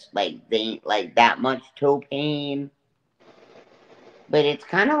 baby, let's, like, they like that much toe pain. But it's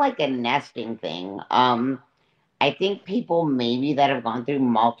kind of like a nesting thing. I think people maybe that have gone through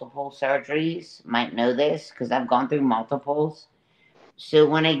multiple surgeries might know this because I've gone through multiples. So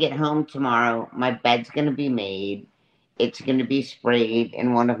when I get home tomorrow, my bed's going to be made. It's going to be sprayed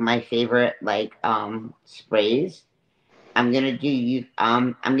in one of my favorite, like, sprays. I'm going to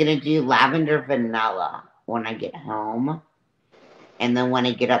do lavender vanilla when I get home. And then when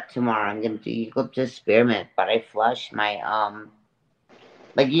I get up tomorrow, I'm going to do eucalyptus spearmint. But I flush my,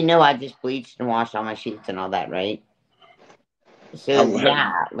 like, you know, I just bleached and washed all my sheets and all that, right? So,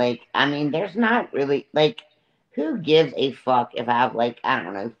 yeah, like, I mean, there's not really, like, who gives a fuck if I have, like, I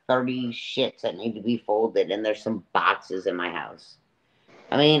don't know, 30 shits that need to be folded and there's some boxes in my house?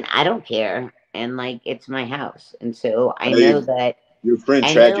 I mean, I don't care. And, like, it's my house. And so I know that. Your friend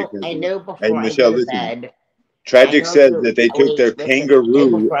Tragic. I know before I go to bed. Tragic said that they took their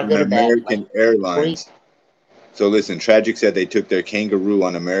kangaroo on American Airlines. So listen, Tragic said they took their kangaroo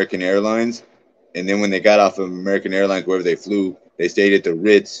on American Airlines, and then when they got off of American Airlines, wherever they flew, they stayed at the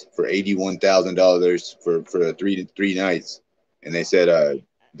Ritz for $81,000 for 3 nights. and they said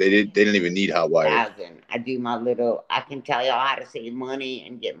they didn't even need hot wire. I do my little. I can tell y'all how to save money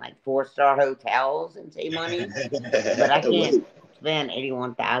and get like 4-star hotels and save money, but I can't spend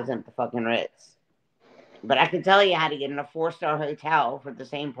 81,000 at the fucking Ritz. But I can tell you how to get in a 4-star hotel for the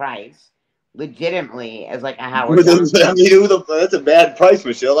same price, legitimately, as like a Howard Johnson. I mean, that's a bad price,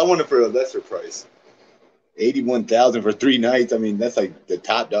 Michelle. I wanted for a lesser price. 81,000 for 3 nights. I mean, that's like the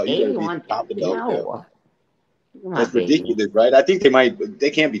top dog. You gotta be the top of the hotel. That's ridiculous, right? I think they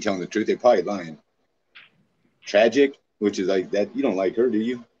can't be telling the truth. They're probably lying. Tragic, which is like that. You don't like her, do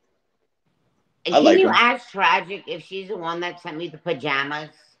you? Can you ask Tragic if she's the one that sent me the pajamas?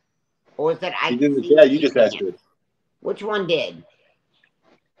 Or is that I can see you just asked her. Which one did?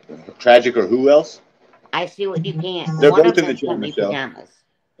 Tragic or who else? I see what you can't. They're both in the chat, Michelle. Pajamas.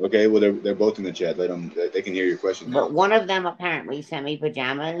 Okay, well they're both in the chat. Let them. They can hear your question now. But one of them apparently sent me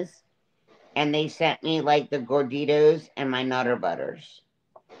pajamas, and they sent me like the Gorditos and my Nutter Butters.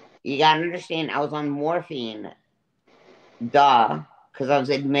 You gotta understand, I was on morphine. Duh. Because I was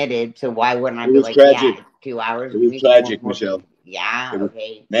admitted, so why wouldn't I be like, tragic. Yeah, 2 hours? It was tragic, Michelle. Yeah,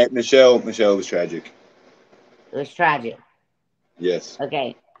 okay. Michelle, it was tragic. It was tragic. Yes.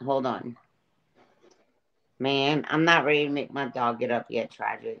 Okay, hold on. Man, I'm not ready to make my dog get up yet,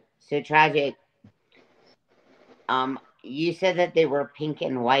 Tragic. So, Tragic, you said that they were pink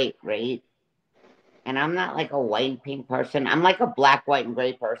and white, right? And I'm not like a white and pink person. I'm like a black, white, and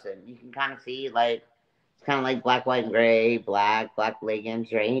gray person. You can kind of see, like, it's kind of like black, white, and gray, black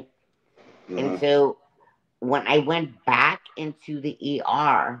leggings, right? And so when I went back into the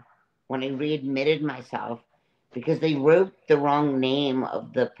ER, when I readmitted myself, because they wrote the wrong name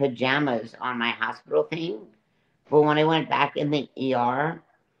of the pajamas on my hospital thing, but when I went back in the ER,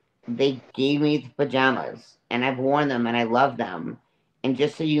 they gave me the pajamas, and I've worn them, and I love them. And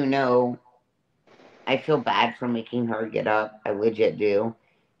just so you know, I feel bad for making her get up. I legit do.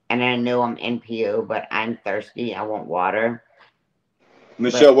 And I know I'm NPO, but I'm thirsty. I want water.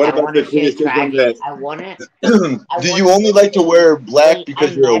 Michelle, what about the criticism that... I want it. Do you only like to wear black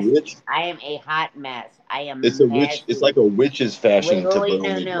because you're a witch? I am a hot mess. I am It's a witch. It's like a witch's fashion to put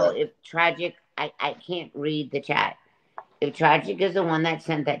only black. If Tragic... I can't read the chat. If Tragic is the one that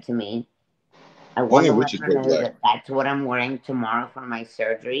sent that to me, I want to let her know that that's what I'm wearing tomorrow for my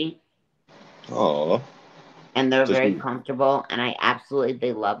surgery. Oh. And they're very comfortable, and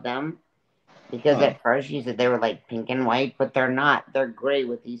they love them. Because at first she said they were like pink and white, but they're not. They're gray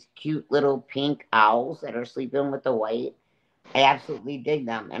with these cute little pink owls that are sleeping with the white. I absolutely dig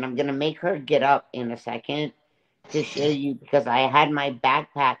them. And I'm going to make her get up in a second to show you, because I had my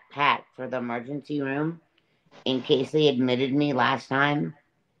backpack packed for the emergency room in case they admitted me last time.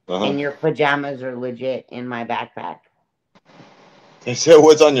 And your pajamas are legit in my backpack. They said,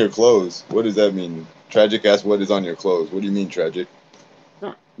 what's on your clothes? What does that mean? Tragic asked, what is on your clothes? What do you mean, Tragic?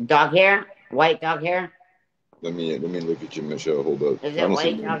 Dog hair? White dog hair? Let me look at you, Michelle. Hold up. Is it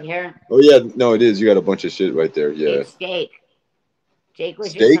white dog hair? Oh, yeah. No, it is. You got a bunch of shit right there. Yeah. It's steak. Jake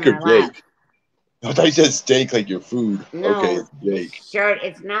was steak or Jake? I thought you said steak like your food. No, okay, Jake. Shirt,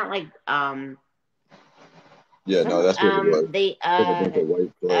 it's not like, yeah, no, that's what it was. They, Time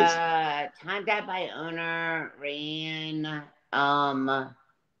That by Owner ran,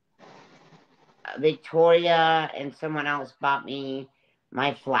 Victoria and someone else bought me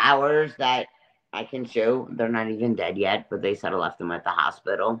my flowers that I can show. They're not even dead yet, but they said I left them at the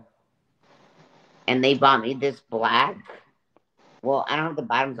hospital. And they bought me this black, well, I don't have the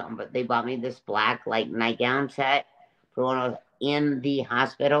bottoms on, but they bought me this black, like, nightgown set for when I was in the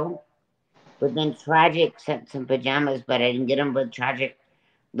hospital. But then Tragic sent some pajamas, but I didn't get them. But Tragic,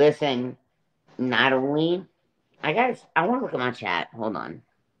 listen, not only... I want to look at my chat. Hold on.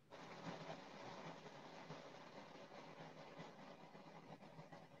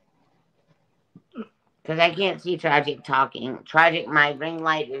 Because I can't see Tragic talking. Tragic, my ring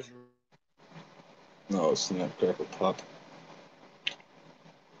light is... No, snap, crackle, pop.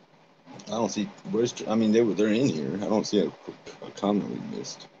 I don't see... I mean, they're in here. I don't see a comment we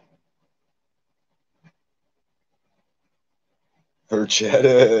missed. Her chat...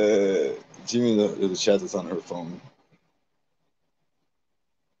 do you mean the chat that's on her phone?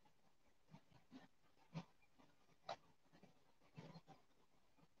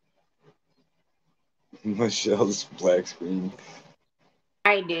 Michelle's black screen.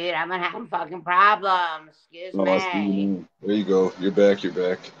 Hey, dude, I've been having fucking problems. Excuse me. There you go. You're back.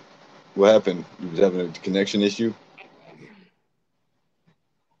 What happened? You was having a connection issue?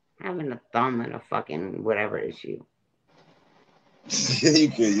 Having a thumb and a fucking whatever issue.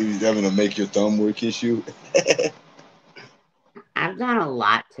 You having a make your thumb work issue? I've done a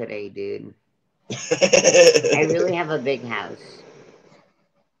lot today, dude. I really have a big house.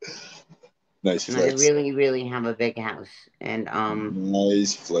 Nice flex. I really, really have a big house, and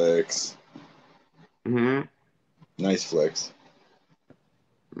Nice flex. Nice flex.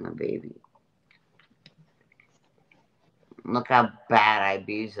 My baby. Look how bad I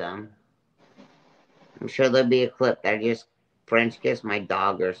abuse them. I'm sure there'll be a clip that I just French kiss my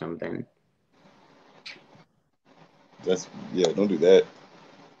dog or something. Don't do that.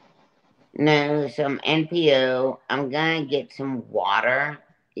 No, some NPO. I'm gonna get some water,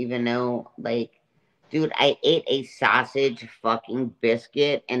 even though, like, dude, I ate a sausage fucking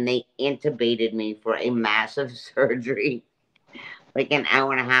biscuit and they intubated me for a massive surgery, like an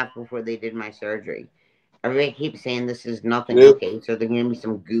hour and a half before they did my surgery. Everybody keeps saying this is nothing. Yep. Okay, so they're gonna be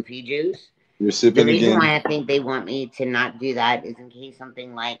some goofy juice. You're sipping the reason again. why I think they want me to not do that is in case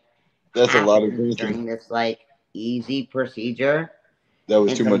something like that's a lot of drinking during this like easy procedure. That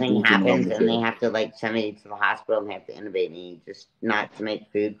was too much drinking happens and they have to like send me to the hospital and they have to intubate me just not to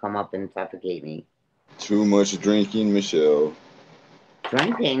make food come up and suffocate me. Too much drinking, Michelle.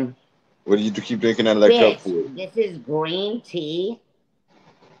 Drinking? What do you keep drinking out of that cup for? This is green tea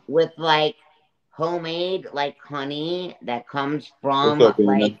with like homemade like honey that comes from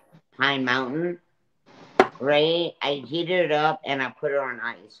like Pine Mountain. Right? I heated it up and I put it on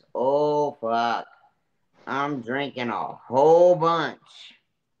ice. Oh fuck. I'm drinking a whole bunch.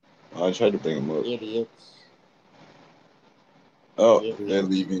 I tried to bring them up. Idiots. Oh, they're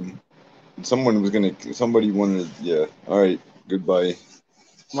leaving. Somebody wanted, yeah. All right, goodbye.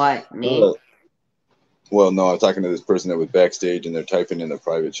 What, me? Well, no, I'm talking to this person that was backstage and they're typing in the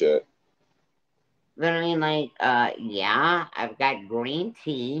private chat. But I mean, like, yeah, I've got green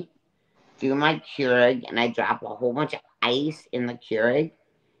tea, do my Keurig, and I drop a whole bunch of ice in the Keurig,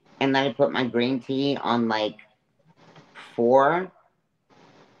 and then I put my green tea on, like, 4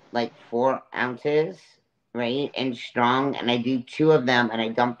 ounces, right, and strong, and I do 2 of them, and I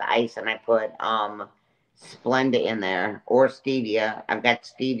dump the ice, and I put, Splenda in there, or stevia. I've got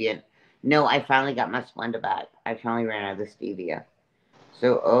stevia. No, I finally got my Splenda back. I finally ran out of the stevia.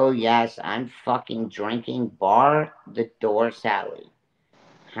 So, oh yes, I'm fucking drinking bar the door Sally.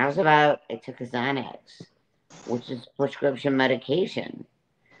 How's about I took a Xanax, which is prescription medication.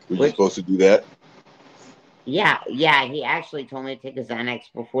 Were you supposed to do that? Yeah, he actually told me to take a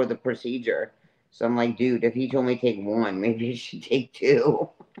Xanax before the procedure. So I'm like, dude, if he told me to take 1, maybe you should take 2.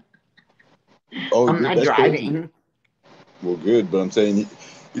 Oh, I'm not driving. Crazy. Well, good, but I'm saying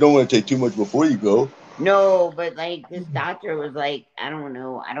you don't want to take too much before you go. No, but like this doctor was like, I don't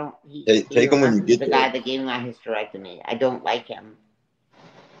know, take him when you get the guy that gave me my hysterectomy. I don't like him.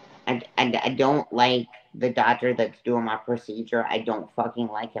 I don't like the doctor that's doing my procedure. I don't fucking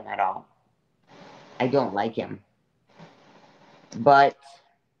like him at all. I don't like him. But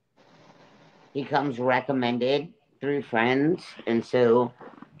he comes recommended through friends, and so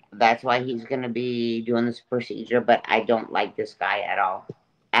that's why he's going to be doing this procedure, but I don't like this guy at all.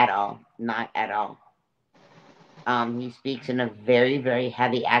 At all. Not at all. He speaks in a very, very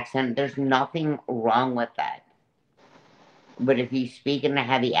heavy accent. There's nothing wrong with that. But if you speak in a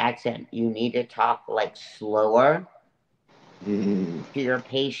heavy accent, you need to talk like slower to your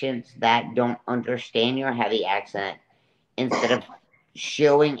patients that don't understand your heavy accent, instead of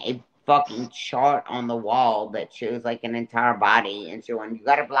showing a fucking chart on the wall that shows like an entire body and showing you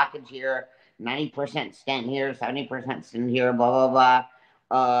got a blockage here, 90% stent here, 70% stent here, blah blah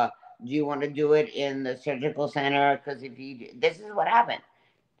blah. Do you want to do it in the surgical center? Because if you do, this is what happened.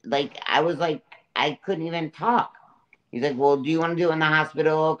 Like I was like, I couldn't even talk. He's like, well, do you want to do it in the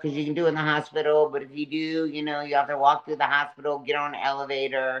hospital? Because you can do it in the hospital, but if you do, you know, you have to walk through the hospital, get on the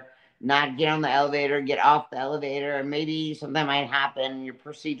elevator, not get on the elevator, get off the elevator, and maybe something might happen, your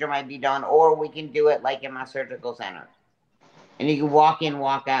procedure might be done, or we can do it like in my surgical center. And you can walk in,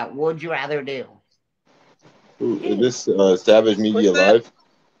 walk out. What would you rather do? Ooh, is this SavageMediaLive?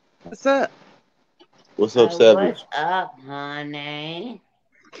 What's up? What's up, Savage? What's up, honey?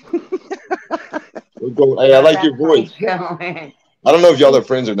 Hey, I like your voice. I don't know if y'all are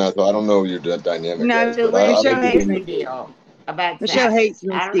friends or not, so I don't know your dynamic. No, so Michelle hates the deal about Michelle Savage. hates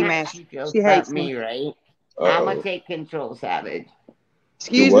me, Skimask. She hates me, right? I'm gonna take control, Savage.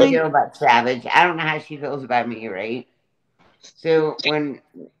 Excuse me. About Savage. I don't know how she feels about me, right? So when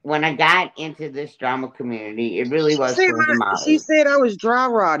I got into this drama community, it really was she said I was dry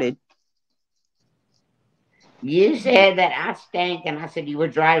rotted. You said that I stank, and I said you were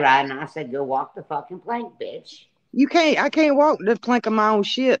dry rotted, and I said go walk the fucking plank, bitch. I can't walk the plank of my own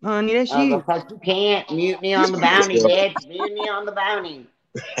shit, honey. That's you. The fuck you can't. Mute me on the bounty, bitch. Mute me on the bounty.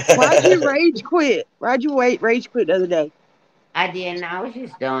 Why'd you rage quit? Why'd you rage quit the other day? I didn't. I was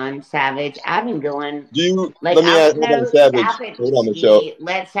just done, Savage. I've been going. Do you? Like, Let me ask. Hold on, no, Savage. stop it, Hold on, Michelle. Ski.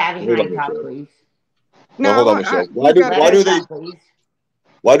 Let Savage and Hold I on, talk, Michelle. please. No, hold on, Michelle. Why do they? Talk, please.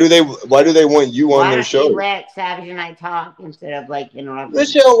 Why do they want you on their show? Why don't you let Savage and I talk instead of like interrupting?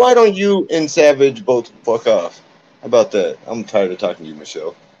 Michelle, why don't you and Savage both fuck off? How about that? I'm tired of talking to you,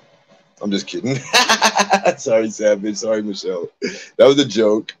 Michelle. I'm just kidding. Sorry, Savage. Sorry, Michelle. That was a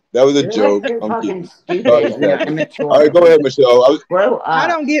joke. You're I'm fucking kidding. stupid Sorry, and you're Savage. immature. All right, go ahead, Michelle. Grow up. I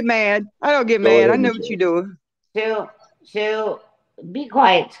don't get mad. I don't get Go mad. ahead, I know Michelle. what you're doing. So be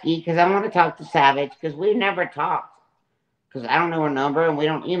quiet, Ski, because I want to talk to Savage because we've never talked. Because I don't know her number and we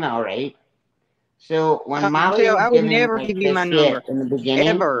don't email, right? So when Molly Michelle, was I would giving never like give you the my shit number. in the beginning,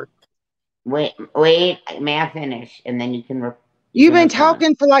 Ever. wait, may I finish? And then you can. You've been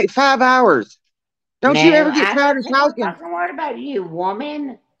talking for like 5 hours. Don't you ever get tired of talking? I'm worried about you,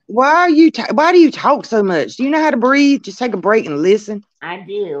 woman. Why do you talk so much? Do you know how to breathe? Just take a break and listen. I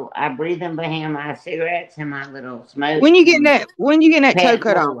do. I breathe in behind my cigarettes and my little smoke. When you getting that toe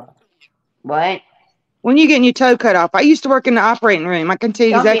cut off? What? When you getting your toe cut off? I used to work in the operating room. I can tell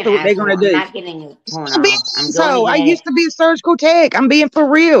you exactly what they're going to do. I'm not getting it torn off. I used to be a surgical tech. I'm being for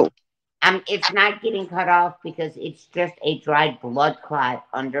real. It's not getting cut off because it's just a dried blood clot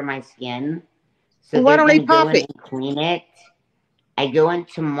under my skin. So well, why don't they pop it? And clean it. I go in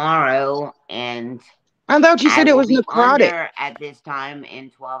tomorrow, and I thought you said it was necrotic. At this time in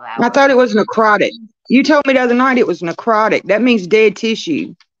 12 hours. I thought it was necrotic. You told me the other night it was necrotic. That means dead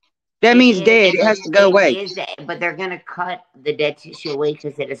tissue. That means dead. It has to go away. But they're going to cut the dead tissue away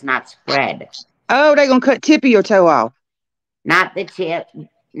because it is not spread. Oh, they're going to cut tip of your toe off. Not the tip.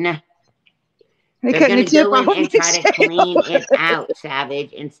 No. They're cutting the tip off and try to clean it out,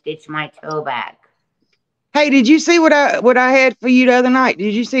 Savage, and stitch my toe back. Hey, did you see what I had for you the other night?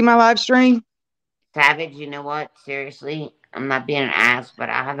 Did you see my live stream? Savage, you know what? Seriously, I'm not being an ass, but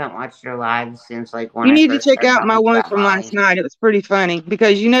I haven't watched your live since like when you need to check out my one from last night. It was pretty funny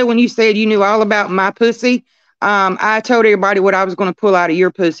because when you said you knew all about my pussy, I told everybody what I was going to pull out of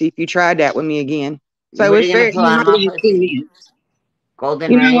your pussy if you tried that with me again. So it's very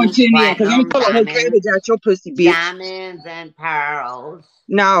golden rings, because I'm pulling whole cabbage out your pussy, bitch. Diamonds and pearls.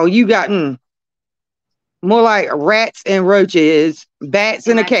 No, you got more like rats and roaches, bats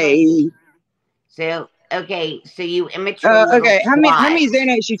in a cave. So you immature. Okay, how many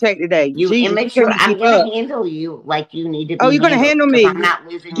Xanax you take today? You immature. I'm gonna handle you like you need to be. Oh, you're gonna handle me. I'm not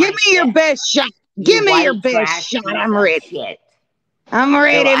losing. Give me your best shot. Give me your best shot. I'm ready. I'm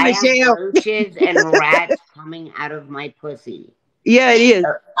ready, Michelle. Roaches and rats coming out of my pussy. Yeah, it is.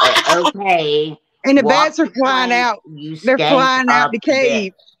 Okay. And the bats are flying out. They're flying out the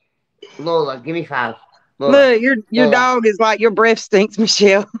cave. Lola, give me 5. Look, your dog is like your breath stinks,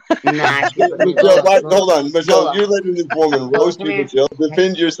 Michelle. Michelle, hold on, Michelle. You're letting this woman roast you, Michelle.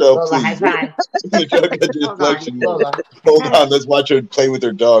 Defend yourself, please. Michelle got your inflection. Hold on, let's watch her play with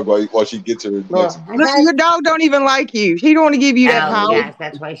her dog while she gets her next. Listen, your dog don't even like you. He don't want to give you that power. Yes,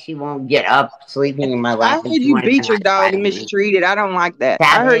 that's why she won't get up sleeping in my lap. I heard you beat your dog and mistreated. I don't like that.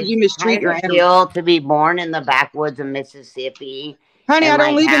 I heard you mistreat your animal. To be born in the backwoods of Mississippi. Honey, I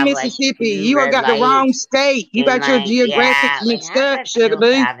don't live in Mississippi. You have got the wrong state. You got your geographics mixed up, sugar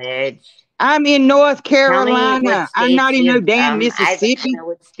boo. I'm in North Carolina. I'm not in no damn Mississippi. I know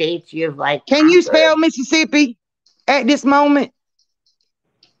what states you've like. Can you spell Mississippi at this moment?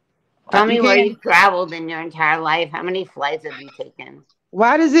 Tell me where you've traveled in your entire life. How many flights have you taken?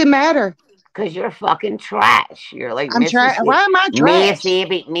 Why does it matter? Because you're fucking trash. You're like I'm trash. Why am I trash?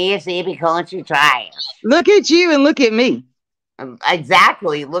 Mississippi calling you trash. Look at you and look at me.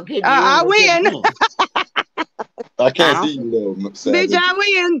 Exactly. Look at you. I win. I can't see you though, Bitch, I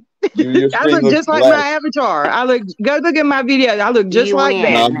win. I look just like my avatar. Go look at my video. I look just like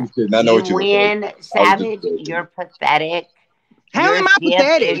that. No, I'm just kidding. I know what you win, Savage. You're pathetic. How am I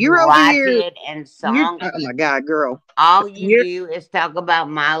pathetic? You're over here. Oh my God, girl. All you do is talk about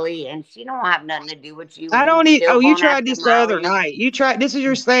Molly, and she don't have nothing to do with you. I don't need. Oh, you tried this the other night. You tried. This is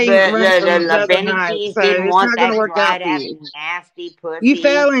your saying. The Benny Keys didn't want that dried out nasty pussy.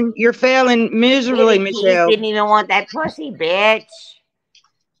 You're failing miserably, Michelle. Didn't even want that pussy, bitch.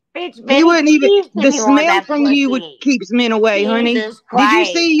 Bitch, he wouldn't even. The smell from you keeps men away, honey. Did you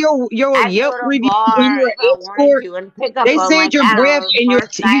see your Yelp review when you were at escort? They said your breath and you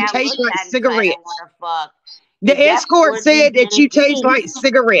taste like cigarettes. The escort said that you taste like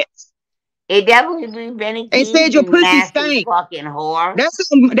cigarettes. It definitely be Benny. They said your pussy stank. Fucking whore.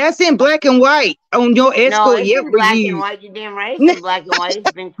 That's in black and white on your escort Yelp review. Black and white. You damn right. It's in black and white.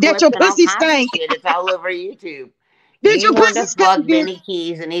 It's been that your pussy stank. It's all over YouTube. Did your pussy fuck Benny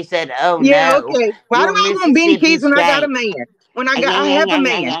Keys, and he said, "Oh yeah, no." Okay. Why do I want Benny Keys when I got a man? When I have a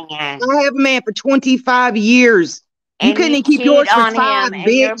man. I have a man for 25 years. You couldn't even keep yours for 5,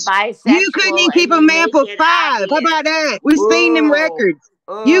 bitch. You couldn't even keep a man for 5. How about that? We've seen them records.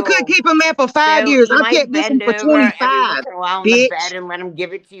 You could keep a man for 5 years. I kept this one for 25, bitch. Bed and let him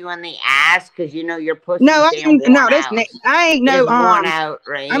give it to you on the ass because you know your pussy. No, I ain't no worn out,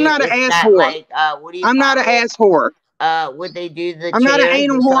 right? I'm not an ass whore. Like, I'm not an ass whore. Would they do the? I'm not an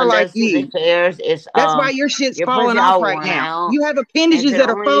anal whore like you. It's, that's why your shit's falling off right now. You have appendages that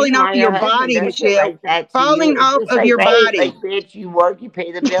are falling off of your body, Michelle. Falling off of your body. Like, bitch, you work, you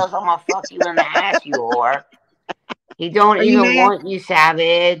pay the bills. I'm gonna fuck you in the ass, you whore. He don't even want you,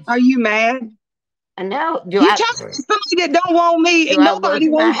 savage. Are you mad? No. You talking to somebody that don't want me and nobody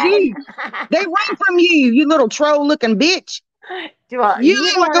wants you. They run from you, you little troll-looking bitch. You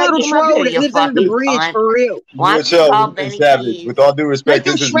look like a little troll that lives under the bridge for real. Michelle and Savage, with all due respect,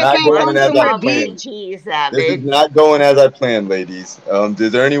 this is not going as I planned. This is not going as I planned, ladies.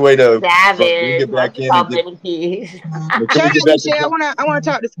 Is there any way to get back in and get... Shut up, Michelle. I want to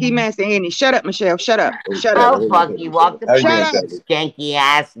talk to Skimask and Andy. Shut up, Michelle. Shut up. Shut up. Oh, fuck you. Walk the skanky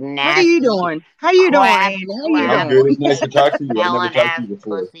ass nasty. How you doing? How you doing, Andy? How you doing? Good. It's nice to talk to you. I've never talked to you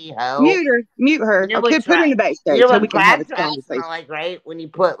before. Mute her. You know okay, put her in the backstage so we can have this conversation. Like, right? When you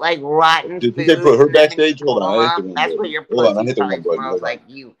put like rotten food. Did they put her backstage? Hold on. That's what your pussy smells like,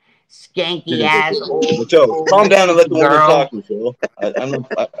 you skanky ass old. Michelle, calm down and let the woman talk, Michelle.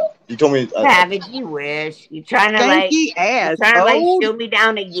 You told me. Savage, you wish. You trying to show me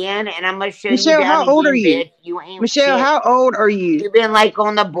down again, and I'm gonna show Michelle, you down how old again, are you? Bitch. You ain't Michelle, shit. how old are you? You've been like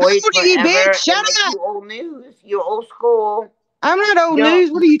on the boys forever. You, bitch? Shut up. You old news. You old school. I'm not old news.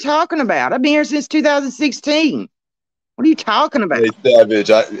 What are you talking about? I've been here since 2016. What are you talking about? Hey, Savage.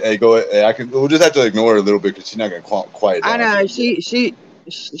 Go ahead. We'll just have to ignore her a little bit because she's not gonna quiet down. I know. She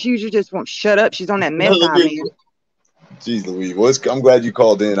usually just won't shut up. She's on that meth high, man. Jeez Louise. Well, I'm glad you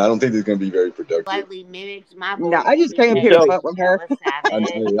called in. I don't think this is going to be very productive. Slightly mimics my voice. No, I just came here to fuck with her.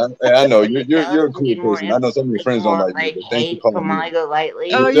 I know. You're a cool person. I know some of your friends don't like you. Thanks for calling me.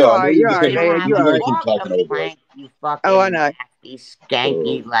 Oh, you are. You are. You're going to keep talking over us. Oh, I know.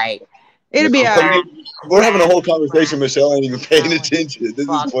 Skanky, like. It'll be all right. We're having a whole conversation. Michelle ain't even paying attention. This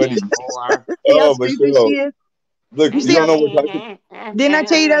is funny. Oh, Michelle. Look, you don't know what Didn't I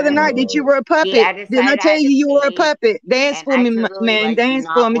tell you the other night that you were a puppet? Didn't I tell you were a puppet? Dance for me, man. Dance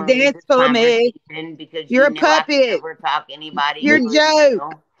for me. Dance for me. You're a puppet. You're a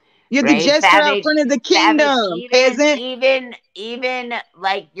joke. You're the jester out front of the kingdom, peasant. Even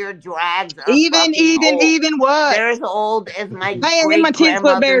like your drags are even what? They're as old as my and my tits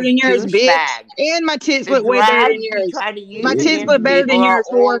look better than yours, bitch. And my tits look way better than yours. My tits look better than yours.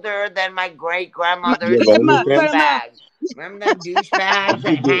 Older than my great grandmother's douchebags. Remember them douchebags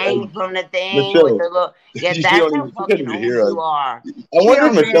that hang from the thing Michelle, with the little? Yeah, that's how fucking old you are. I wonder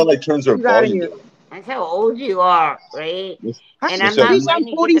if Michelle like turns her volume down. That's how old you are, right? And I'm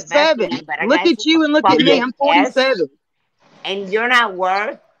 47. Look at you and look at me. I'm 47. And you're not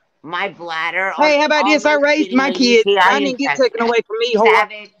worth my bladder. Hey, how about this? I raised my kids. I didn't get taken away from me.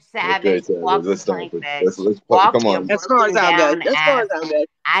 Savage. Let's come on. As far as I'll go.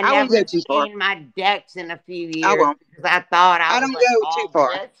 I never seen my decks in a few years. I won't. Because I thought I don't go too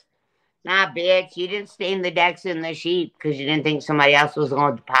far. Nah, bitch, you didn't stain the decks in the sheet because you didn't think somebody else was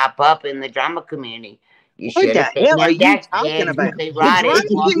going to pop up in the drama community. You should have stained the decks, talking about? The drama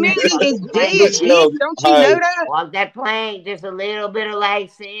community is dead, don't you know that? Walk that plank, just a little bit of like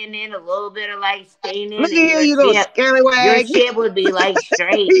sanding, a little bit of like staining. Look at you little scallywag. Your shit would be like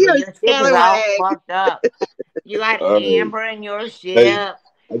straight. Your shit is all fucked up. You got amber in your shit.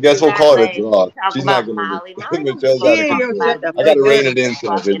 I guess we'll call it a draw. She's not going to Michelle's out of I got to rein it in,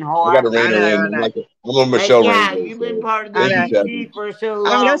 Savage. I got to rein her in. I'm on Michelle right now. You've been part of the team for so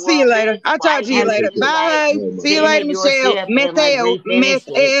long. I'll see you later. I'll talk to you later. Bye. See you later, Michelle. Michelle.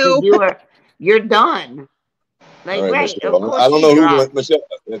 You're done. Like, right. I don't know who won. Michelle,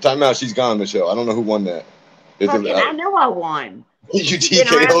 time out. She's gone, Michelle. I don't know who won that. I know I won. You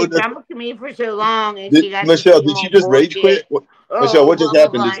TKO'd her. To me for so long, and Michelle, did she just rage quit? Michelle, what just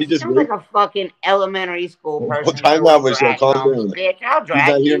happened? Did she just like a fucking elementary school person? Well, time out, Michelle. Calm down. Bitch, I'll drag you.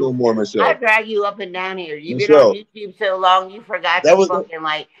 She's not here no more, Michelle. I'll drag you up and down here. You've been on YouTube so long, you forgot to fucking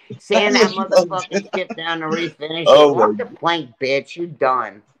like sand that motherfucking shit down to refinish it. Walk the plank, bitch. You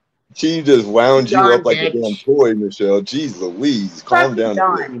done. She just wound you up like a damn toy, Michelle. Jeez Louise. Calm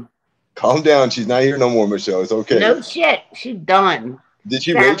down. Calm down. She's not here no more, Michelle. It's okay. No shit. She's done. Did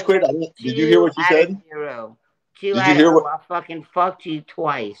she rage quit? Did you hear what she said? Did you hear what? I fucking fucked you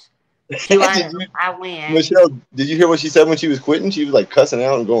twice. She was. I win. Michelle, did you hear what she said when she was quitting? She was like cussing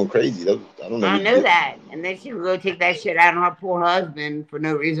out and going crazy. I don't know. I knew that, and then she would go take that shit out on her poor husband for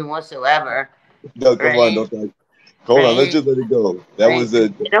no reason whatsoever. No, come on, don't talk. Hold on, let's just let it go. That was They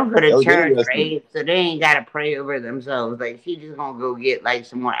don't go to church, interesting. right? So they ain't gotta pray over themselves. Like she just gonna go get like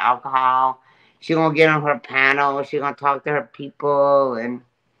some more alcohol. She gonna get on her panel. She gonna talk to her people and.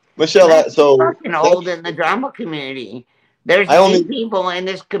 Michelle, so fucking old in the drama community. There's people in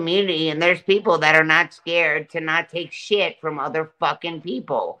this community, and there's people that are not scared to not take shit from other fucking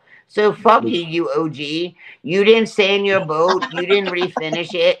people. So fuck you, you OG. You didn't stay in your boat. You didn't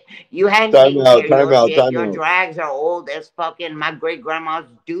refinish it. You hadn't taken care of your shit. Your drags are old as fucking my great grandma's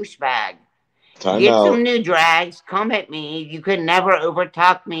douchebag. Get some new drags. Come at me. You could never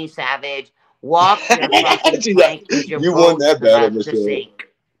overtalk me, Savage. Walk your fucking plank. You won that battle, Michelle.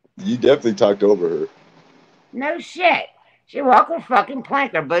 You definitely talked over her. No shit. She walked her fucking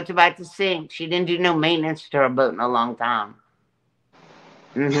plank. Her boat's about to sink. She didn't do no maintenance to her boat in a long time.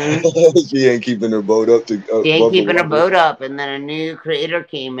 She ain't keeping her boat up. She ain't keeping her boat up. And then a new creator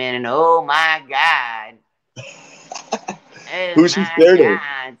came in, and oh my God. Oh who's she scared of?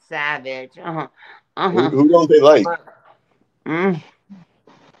 Savage. Who don't they like?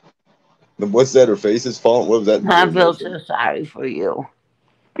 What's that? Her face's fault? What was that? I feel so sorry for you.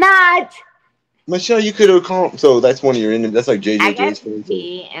 Not. Michelle, you could have called. So that's one of your enemies. That's like JJJ's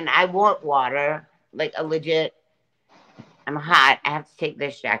tea, and I want water, like a legit. I'm hot. I have to take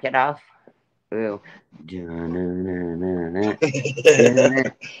this jacket off. Ooh.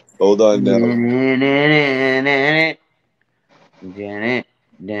 Hold on now.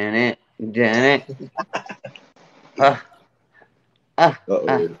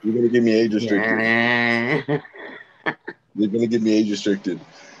 Uh-oh. You're gonna give me age restricted. You're gonna give me age restricted.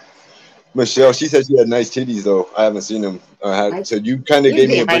 Michelle, she said she had nice titties though. I haven't seen them. So you kind of gave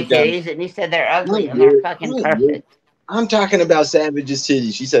me a breakdown. Titties, and you said they're ugly and they're fucking perfect. I'm talking about Savage's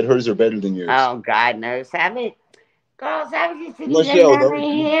titties. She said hers are better than yours. Oh God, no, Savage. Girl, Savage's titties are never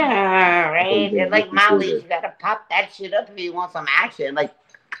here, right? They're like Molly's. You gotta pop that shit up if you want some action. Like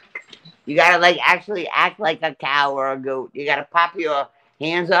you gotta like actually act like a cow or a goat. You gotta pop your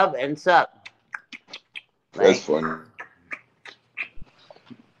hands up and suck. That's funny.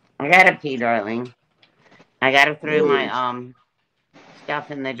 I gotta pee, darling. I gotta throw my stuff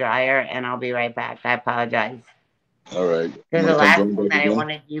in the dryer, and I'll be right back. I apologize. All right. Because the last thing that I want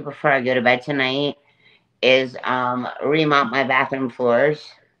to do before I go to bed tonight is remount my bathroom floors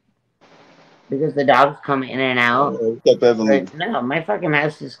because the dogs come in and out. No, my fucking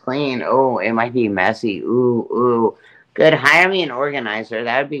house is clean. Oh, it might be messy. Ooh. Good. Hire me an organizer.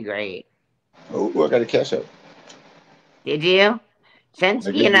 That would be great. Oh, I got a cash out. Did you? Send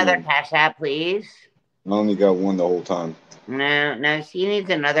Ski another cash app, please. I only got one the whole time. No, Ski needs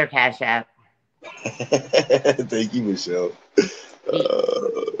another cash app. Thank you, Michelle.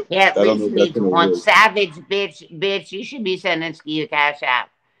 Yeah, at least needs one. Savage, bitch. You should be sending Ski a cash app.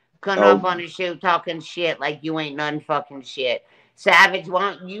 Coming up on the show talking shit like you ain't none fucking shit. Savage,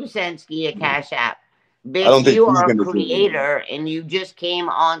 why don't you send Ski a cash app? Bitch, you are a creator and you just came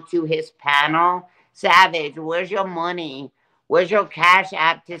onto his panel. Savage, where's your money? Where's your cash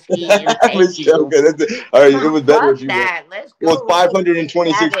app to Ski? And thank you. All right, it was better if you that. Let's go. Well,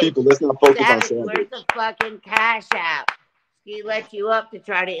 526 people. Let's not focus on Savage. Where's the fucking cash app? Ski let you up to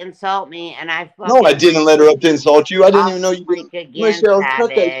try to insult me, and I fucking... No, I didn't let her up to insult you. I didn't even know you didn't. Michelle, cut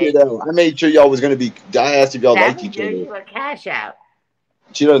that shit out. I made sure y'all was going to be... I asked if y'all liked each other. You a cash app.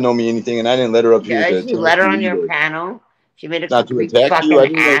 She doesn't know me anything, and I didn't let her up here. You let her on your panel. She made a complete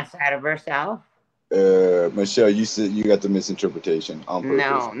fucking ass out of herself. Michelle, you said you got the misinterpretation on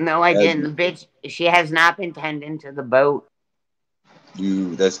purpose. No, I didn't. Bitch, she has not been tending to the boat.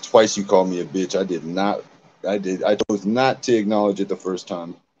 That's twice you called me a bitch. I did not. I chose not to acknowledge it the first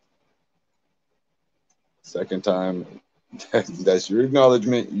time. Second time, that's your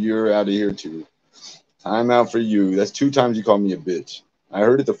acknowledgement. You're out of here too. Time out for you. That's 2 times you called me a bitch. I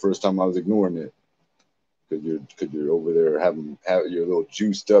heard it the first time. I was ignoring it. Because you're over there having your little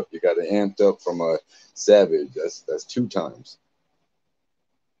juiced up, you got it amped up from a Savage. That's 2 times.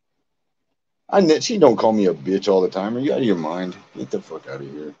 She don't call me a bitch all the time. Are you out of your mind? Get the fuck out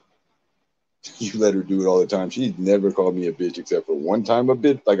of here. You let her do it all the time. She's never called me a bitch except for one time a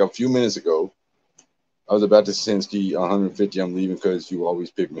bit, like a few minutes ago. I was about to send Ski 150. I'm leaving because you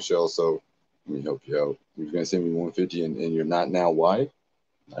always pick Michelle. So let me help you out. You're gonna send me 150 and you're not now. Why?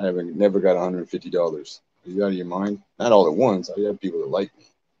 I never got $150. Are you out of your mind? Not all at once. I have people that like me.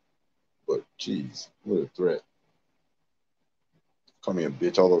 But, geez, what a threat. Call me a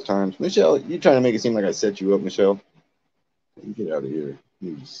bitch all those times. Michelle, you trying to make it seem like I set you up, Michelle? Get out of here.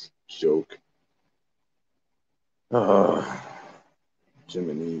 You just Joke.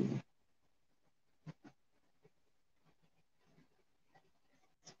 Jiminy.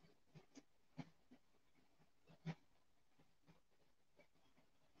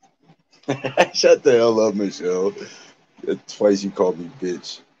 Shut the hell up, Michelle. Twice you called me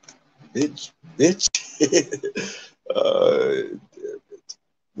bitch. Bitch.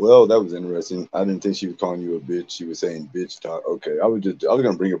 Well, that was interesting. I didn't think she was calling you a bitch. She was saying bitch talk. Okay, I was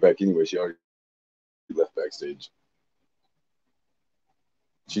gonna bring her back anyway. She already left backstage.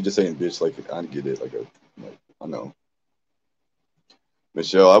 She just saying bitch like I get it, like I know.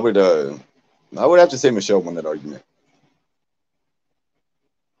 Michelle, I would have to say Michelle won that argument.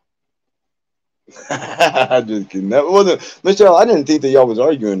 I'm just kidding. That wasn't Michelle. I didn't think that y'all was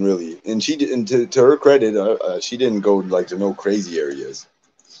arguing really, and she didn't. To her credit, she didn't go like to no crazy areas.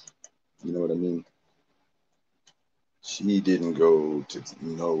 You know what I mean? She didn't go to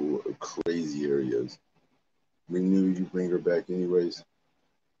no crazy areas. We knew you bring her back anyways.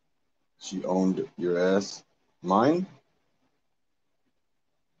 She owned your ass. Mine?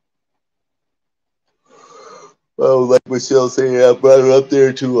 Well, like Michelle saying, I brought her up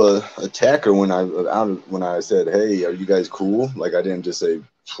there to attack her when I said, "Hey, are you guys cool?" Like I didn't just say,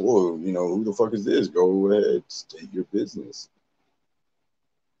 "Whoa, you know who the fuck is this? Go ahead, state your business."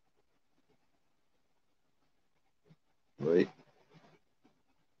 Right?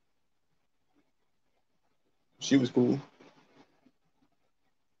 She was cool.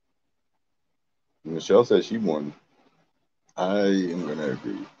 Michelle said she won. I am gonna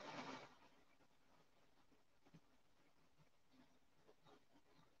agree.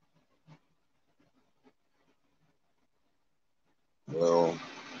 Well,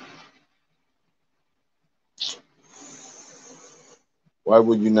 why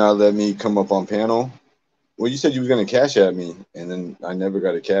would you not let me come up on panel? Well, you said you was gonna cash at me, and then I never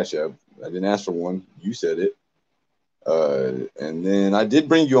got a cash app. I didn't ask for one. You said it. And then I did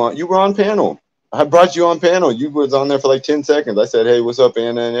bring you on. You were on panel. I brought you on panel. You was on there for like 10 seconds. I said, "Hey, what's up,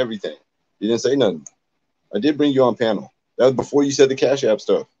 Anna?" and everything. You didn't say nothing. I did bring you on panel. That was before you said the cash app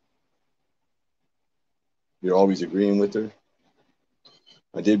stuff. You're always agreeing with her.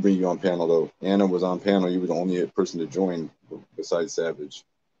 I did bring you on panel though. Anna was on panel. You were the only person to join besides Savage.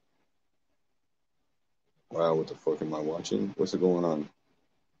 Wow, what the fuck am I watching? What's going on?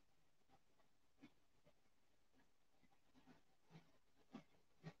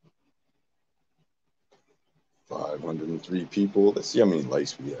 $503 people. Let's see how many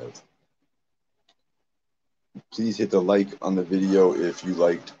likes we have. Please hit the like on the video if you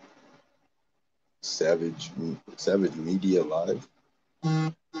liked Savage Media Live.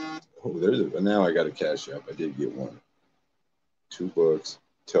 Oh, now I got a cash app. I did get one. $2.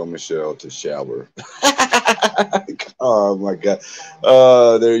 Tell Michelle to shower. Oh my god.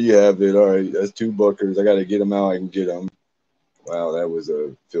 There you have it. All right, that's $2. I gotta get them out. I can get them. Wow,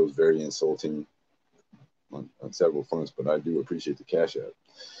 that feels very insulting on several fronts, but I do appreciate the cash app.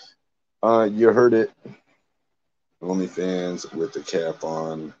 You heard it. OnlyFans with the cap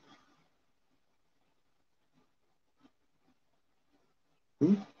on.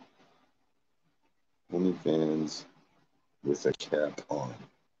 OnlyFans with a cap on.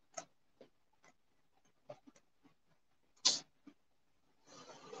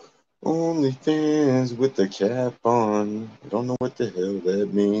 OnlyFans with the cap on. I don't know what the hell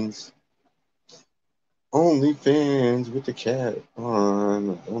that means. OnlyFans with the cap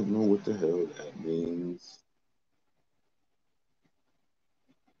on. I don't know what the hell that means.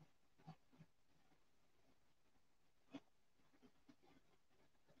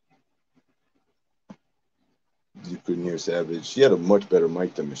 You couldn't hear Savage. She had a much better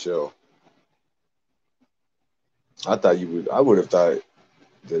mic than Michelle. I would have thought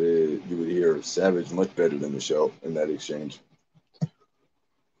that you would hear Savage much better than Michelle in that exchange.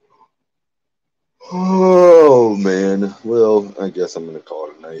 Oh man. Well, I guess I'm gonna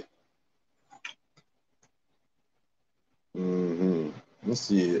call it a night. Let's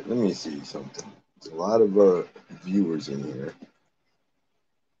see. Let me see something. There's a lot of viewers in here.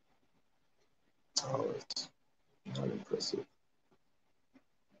 Oh, it's not impressive.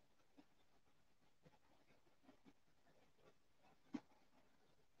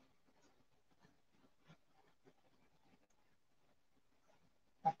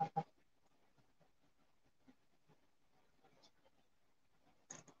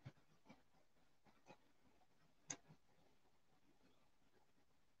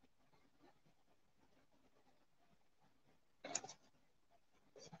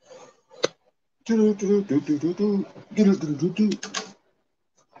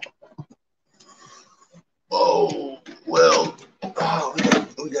 Oh, well,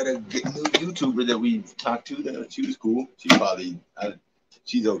 we got a good new YouTuber that we talked to. That she was cool.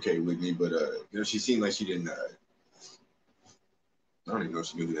 She's okay with me, but you know, she seemed like she didn't. I don't even know if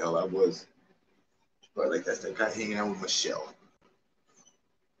she knew who the hell I was. But like that's that guy hanging out with Michelle.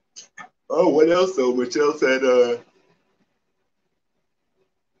 Oh, what else though? Michelle said,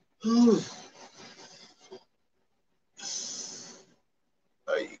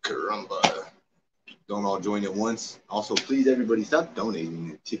 ay, caramba. Don't all join at once. Also, please, everybody, stop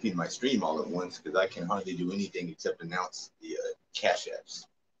donating and tipping my stream all at once because I can hardly do anything except announce the cash apps.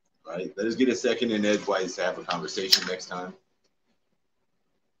 All right, let us get a second and edgewise to have a conversation next time.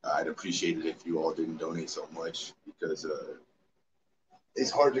 I'd appreciate it if you all didn't donate so much because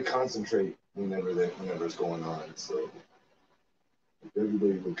it's hard to concentrate whenever it's going on. So if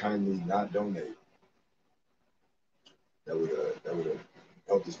everybody would kindly not donate, that would have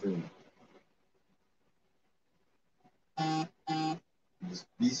helped the stream. Just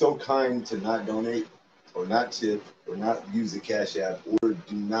be so kind to not donate or not tip or not use the cash app or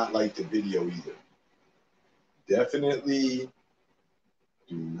do not like the video either. Definitely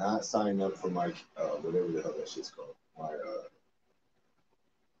do not sign up for my whatever the hell that shit's called. My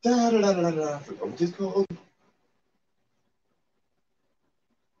I forgot what it's called.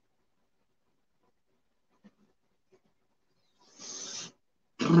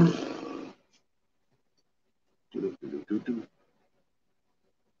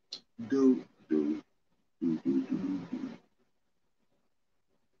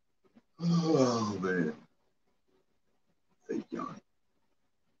 Oh man. Fake yawn.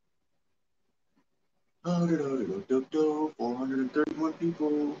 431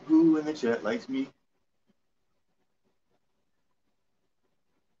 people. Who in the chat likes me?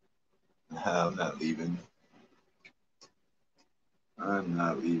 I'm not leaving. I'm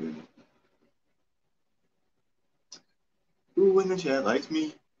not leaving. Who in the chat likes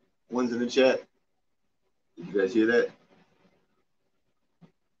me? One's in the chat. Did you guys hear that?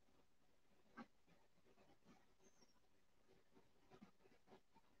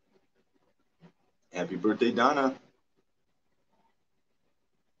 Happy birthday, Donna.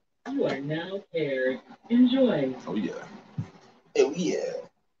 You are now paired. Enjoy. Oh, yeah. Oh, yeah.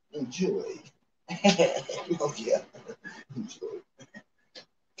 Enjoy. Oh, yeah. Enjoy.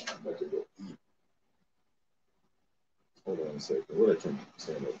 I'm about to go eat. Hold on a second. What did I turn the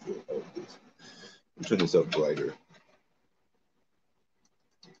stand up for? Oh, this. I'll turn this up brighter.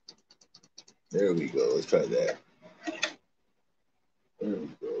 There we go. Let's try that. There we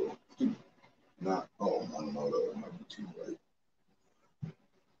go. Not. Oh, I don't know. That might be too bright.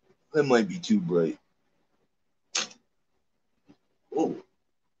 That might be too bright. Oh.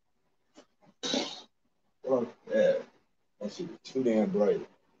 Fuck that. That shit is too damn bright.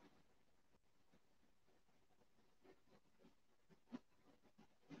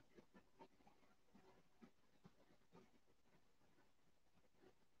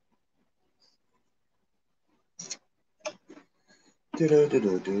 You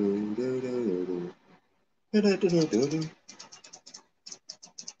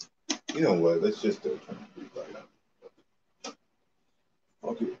know what? Let's just turn the light on.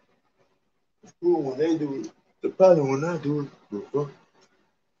 Okay. It's cool when they do it. The problem when I do it. Fuck.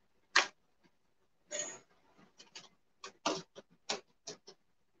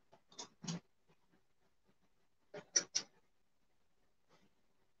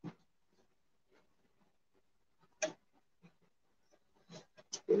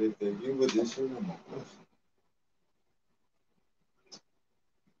 But if they give it this shit, I'm a question.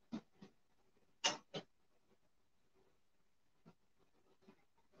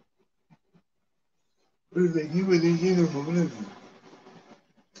 What if they give it this shit, I'm a question.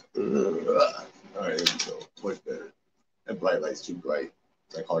 All right, there we go. Much better. That bright light's too bright.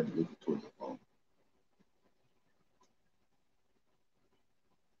 It's like hard to look towards the phone.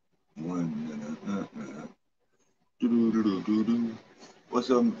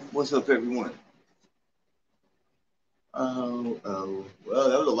 What's up, everyone? Oh, well,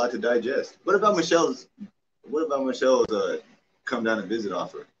 that was a lot to digest. What about Michelle's come down and visit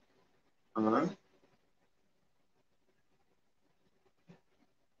offer? Uh-huh.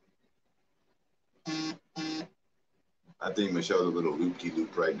 I think Michelle's a little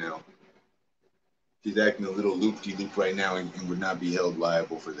loop-de-loop right now. She's acting a little loop-de-loop right now and would not be held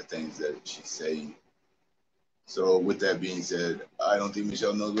liable for the things that she's saying. So with that being said, I don't think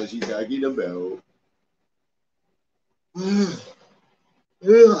Michelle knows what she's talking about.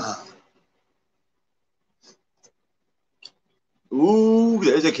 Ooh,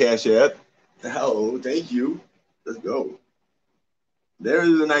 there's a cash app. Oh, thank you. Let's go. There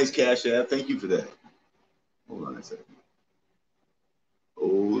is a nice cash app. Thank you for that. Hold on a second.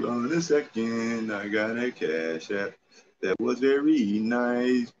 Hold on a second. I got a cash app. That was very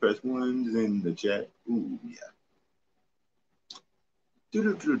nice. Press ones in the chat. Ooh, yeah.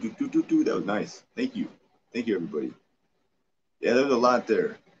 That was nice. Thank you. Thank you, everybody. Yeah, there's a lot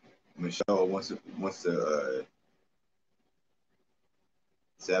there. Michelle wants to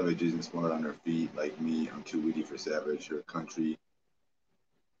Savage isn't smart on her feet like me. I'm too witty for Savage. Her country.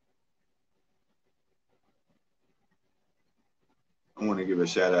 I want to give a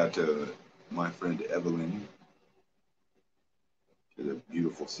shout out to my friend Evelyn. She has a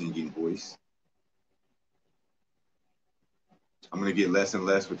beautiful singing voice. I'm going to get less and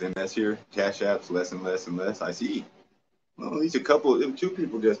less with MS here. Cash apps, less and less and less. I see. Well, at least two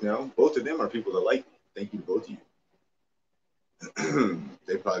people just now. Both of them are people that like me. Thank you to both of you.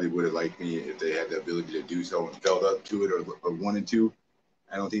 They probably would have liked me if they had the ability to do so and felt up to it or wanted to.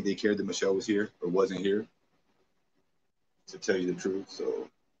 I don't think they cared that Michelle was here or wasn't here, to tell you the truth. So,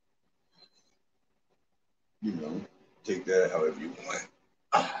 you know, take that however you want.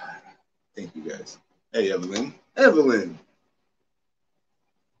 Thank you guys. Hey, Evelyn. Evelyn.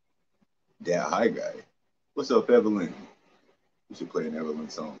 Yeah, hi, guy. What's up, Evelyn? We should play an Evelyn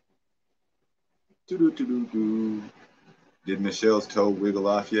song. Do-do-do-do-do. Did Michelle's toe wiggle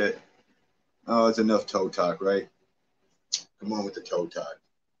off yet? Oh, it's enough toe talk, right? Come on with the toe talk.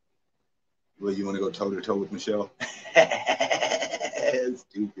 Well, you want to go toe to toe with Michelle?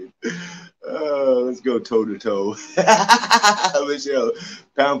 Stupid. Let's go toe to toe. Michelle,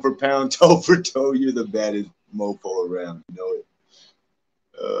 pound for pound, toe for toe, you're the baddest mofo around. You know it.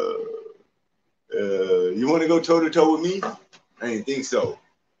 You want to go toe to toe with me? I didn't think so.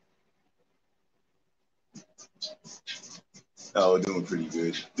 Oh, doing pretty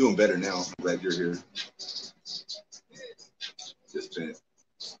good. Doing better now. Glad you're here. Just spent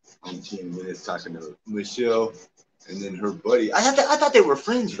 10 minutes talking to Michelle and then her buddy. I thought they were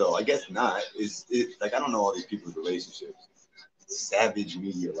friends though. I guess not. It's like I don't know all these people's relationships.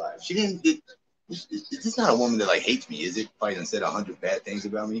 SavageMediaLive. She didn't. It's just not a woman that like hates me, is it? Probably done said 100 bad things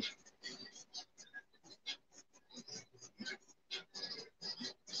about me.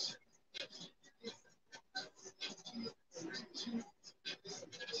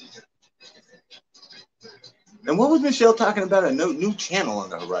 And what was Michelle talking about? A new channel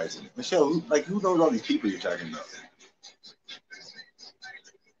on the horizon. Michelle, who knows all these people you're talking about?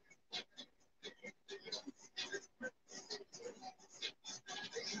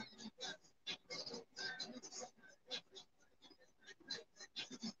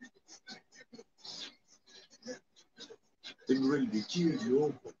 They were ready to kill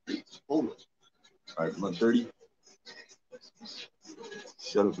you. Hold on. All right, 130.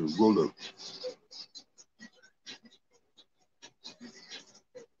 Shut up and roll up.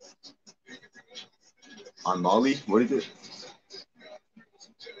 On Molly? What is it?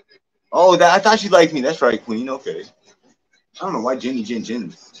 Oh, I thought she liked me. That's right, Queen. Okay. I don't know why Jenny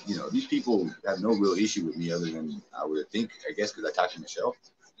Jen. You know, these people have no real issue with me other than I would think, I guess, because I talked to Michelle.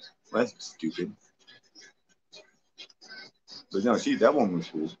 Well, that's stupid. But no, that one was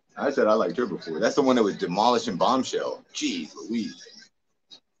cool. I said I liked her before. That's the one that was demolishing Bombshell. Jeez Louise.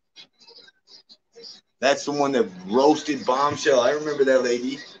 That's the one that roasted Bombshell. I remember that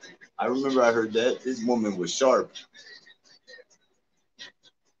lady. I remember I heard that. This woman was sharp.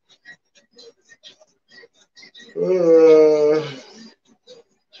 You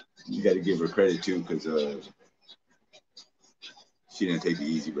got to give her credit too, because she didn't take the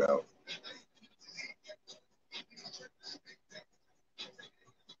easy route.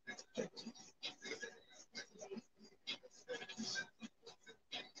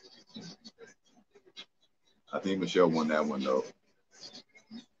 I think Michelle won that one though.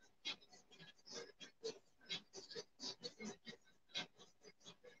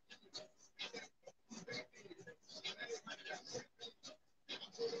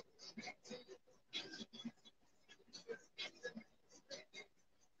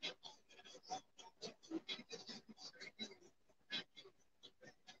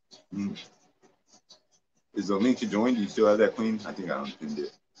 Is the link to join? Do you still have that, Queen? I think I unpinned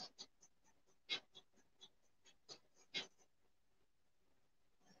it.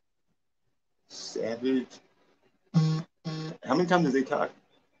 Savage. How many times did they talk?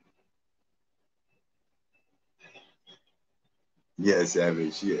 Yeah,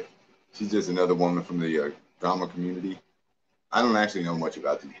 Savage. Yeah, she's just another woman from the drama community. I don't actually know much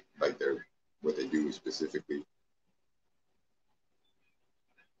about them, like what they do specifically.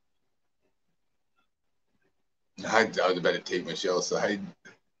 I was about to take Michelle's side.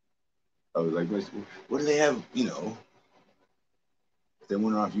 I was like, what do they have? You know, if they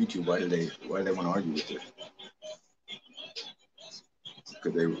want her off YouTube, why do they want to argue with her?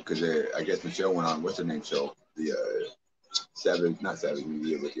 because I guess Michelle went on what's her name show, the not Savage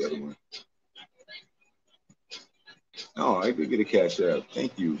Media, but the other one. Oh, I did get a cash out.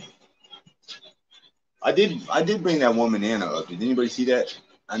 Thank you. I did bring that woman Anna up. Did anybody see that?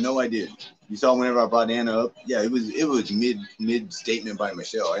 I know I did. You saw whenever I brought Anna up? Yeah, it was mid statement by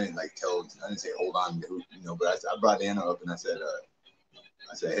Michelle. I didn't say hold on, but I brought Anna up and I said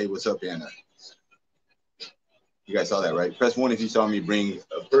hey, what's up, Anna? You guys saw that, right? Press 1 if you saw me bring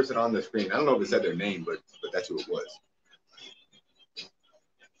a person on the screen. I don't know if it said their name, but that's who it was.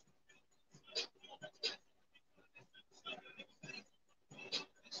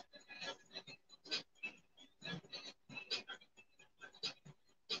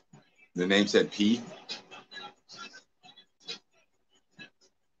 The name said P.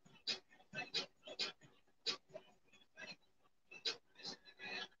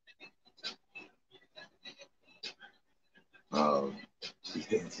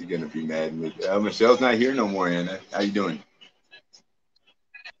 She's gonna be mad. Michelle's not here no more, Anna. How you doing?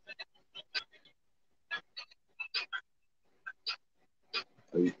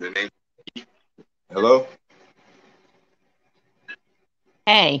 The name. Hello.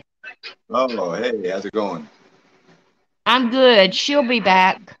 Hey. Oh, hey, how's it going? I'm good. She'll be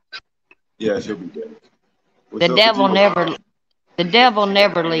back. Yeah, she'll be back. The devil never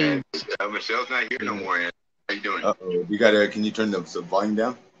leaves. Michelle's not here no more, Anna. How you doing? Can you turn the volume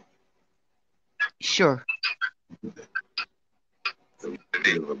down? Sure.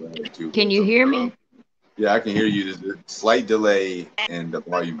 Can you hear me? Yeah, I can hear you. There's a slight delay in the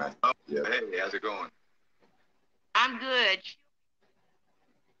volume. Yeah. Hey, how's it going? I'm good.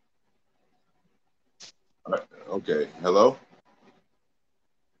 Okay. Hello?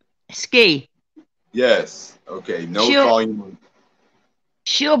 Ski. Yes. Okay. No volume.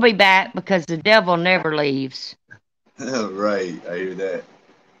 She'll be back because the devil never leaves. Right. I hear that.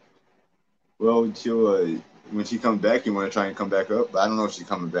 Well, she'll when she comes back, you want to try and come back up? But I don't know if she's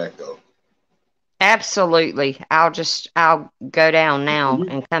coming back though. Absolutely. I'll go down now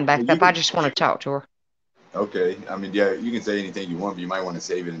and come back up. I just want to talk to her. Okay. I mean, yeah, you can say anything you want, but you might want to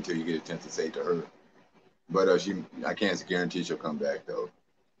save it until you get a chance to say it to her. But I can't guarantee she'll come back though.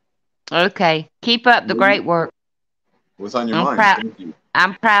 Okay. Keep up the great work. What's on your mind? Thank you.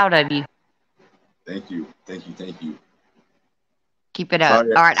 I'm proud of you. Thank you. Thank you. Thank you. Keep it up.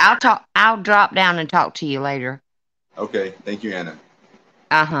 All right. I'll drop down and talk to you later. Okay. Thank you, Anna.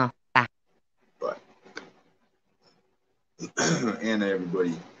 Bye. Bye. Anna,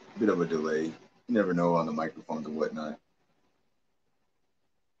 everybody. Bit of a delay. You never know on the microphones and whatnot.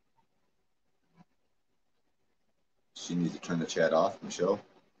 She needs to turn the chat off, Michelle.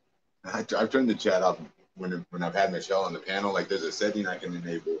 I've turned the chat off when I've had Michelle on the panel. Like there's a setting I can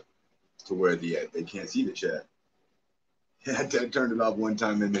enable to where they can't see the chat. I turned it off one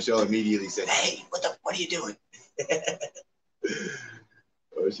time, and Michelle immediately said, "Hey, what are you doing?"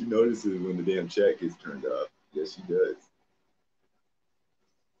 Oh, she notices when the damn chat gets turned off. Yes, she does.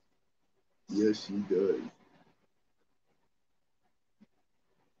 Yes, she does.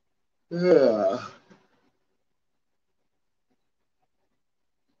 Yeah.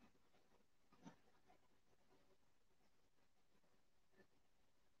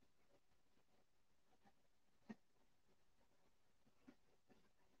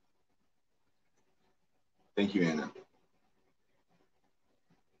 Thank you, Anna.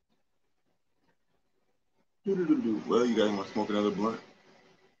 Well, you guys want to smoke another blunt?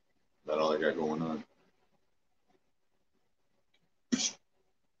 That's all I got going on.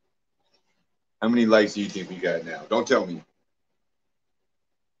 How many likes do you think we got now? Don't tell me.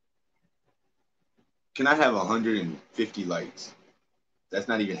 Can I have 150 likes? That's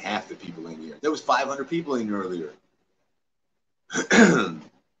not even half the people in here. There was 500 people in here earlier.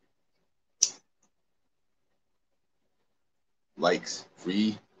 Likes,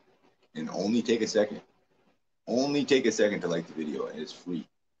 free, and only take a second. Only take a second to like the video, and it's free.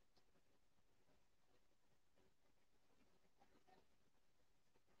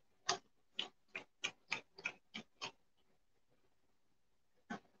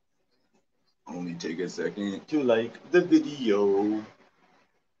 Only take a second to like the video.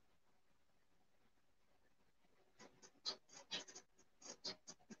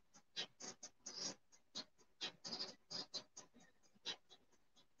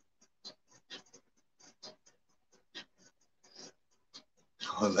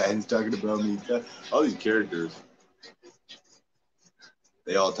 Aladdin's talking about me. All these characters,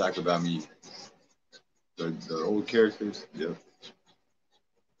 they all talk about me. The old characters, yeah.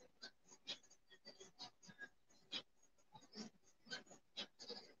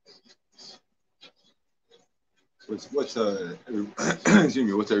 What's excuse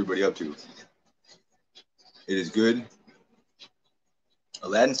me, what's everybody up to? It is good.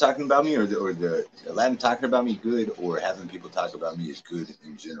 Aladdin's talking about me, or the Aladdin talking about me good, or having people talk about me is good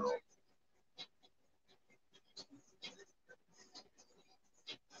in general.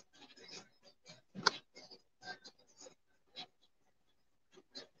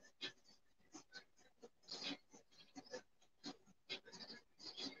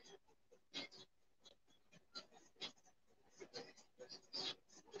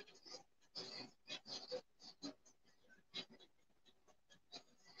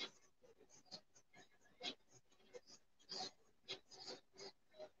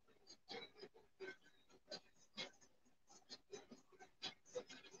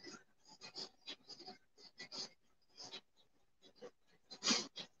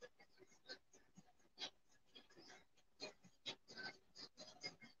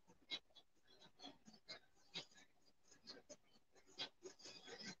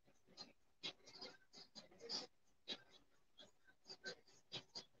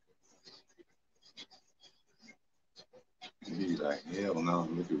 Be like, hell no,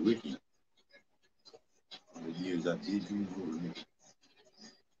 look at Ricky. All the years I did you over me.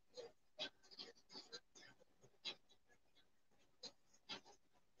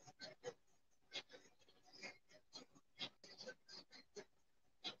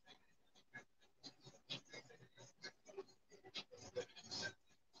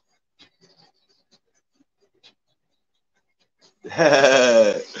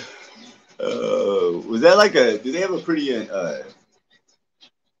 Was that like a? Do they have a pretty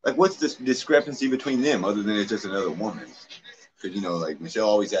like? What's the discrepancy between them, other than it's just another woman? Because you know, like Michelle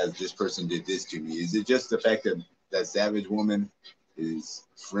always has, this person did this to me. Is it just the fact that that Savage woman is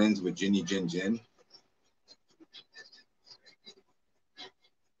friends with Jenny Jen Jen?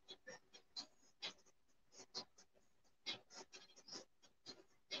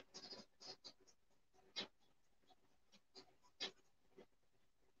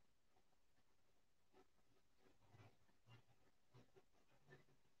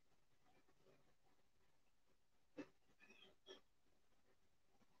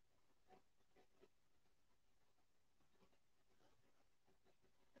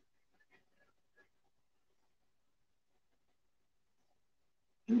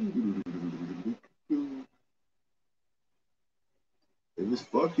 If it's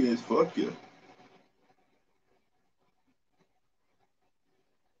fuck you, it's fuck you.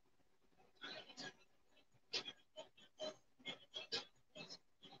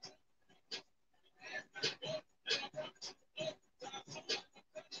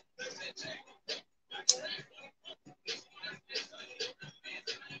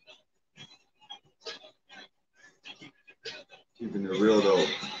 Keeping it real though.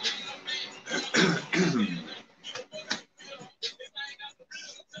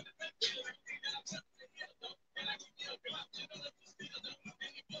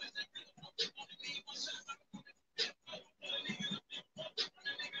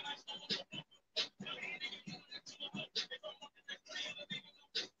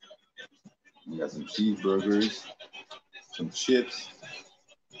 We got some cheeseburgers, some chips,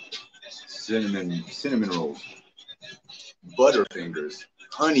 cinnamon rolls, Butterfingers,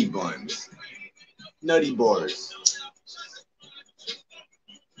 honey buns, nutty bars.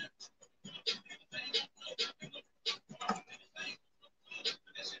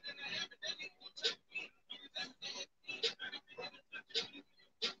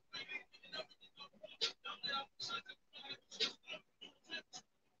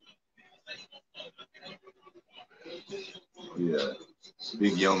 Yeah,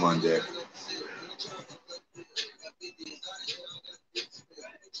 big yum on deck.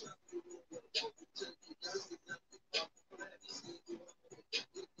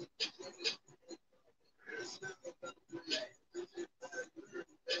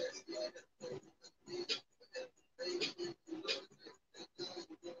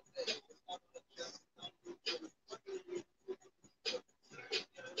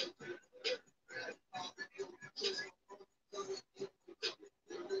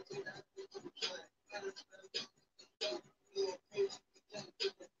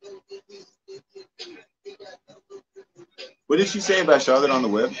 What did she say about Charlotte on the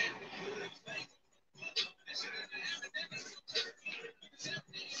web?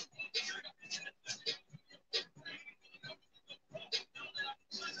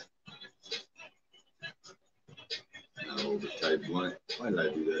 Oh, type blunt. Why did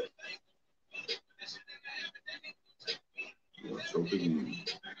I do that? So big.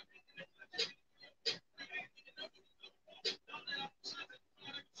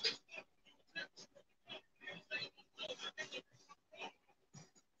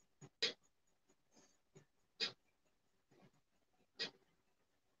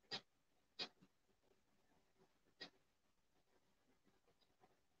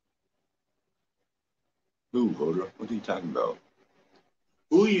 Who, voter? What are you talking about?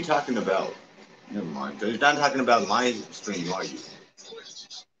 Who are you talking about? Never mind. You're not talking about my stream, are you?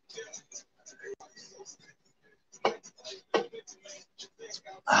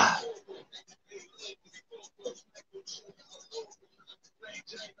 Ah.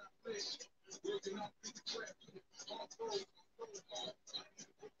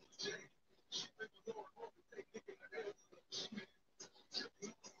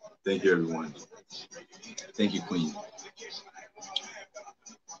 Thank you, everyone. Thank you, Queen.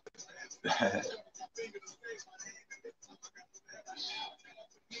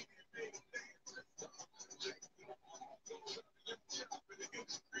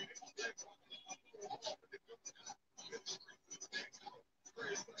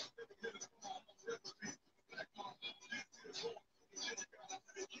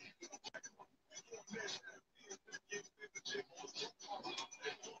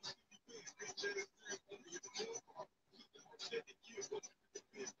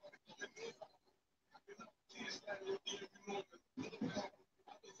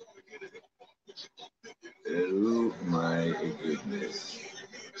 Oh my goodness.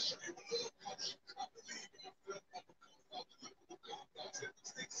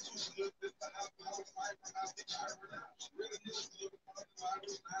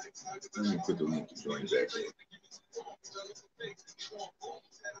 Let me put the link to join back in.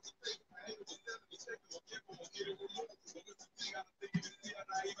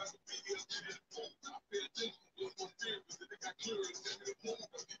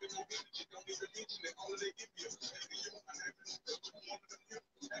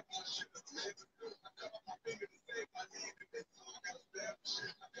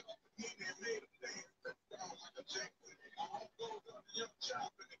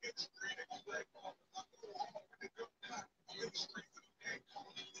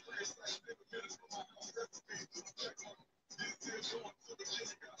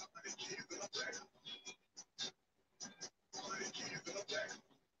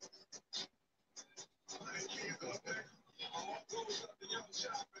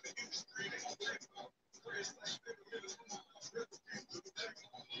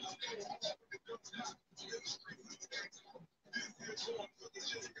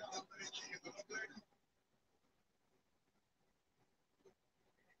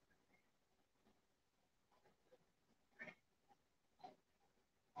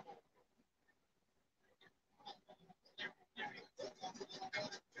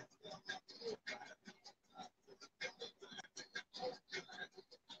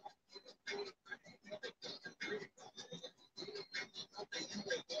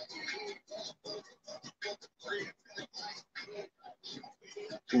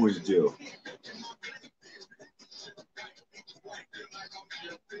 Who is Jill?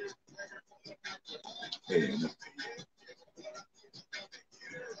 Hey,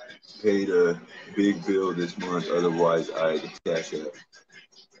 paid a big bill this month, otherwise I'd cash out.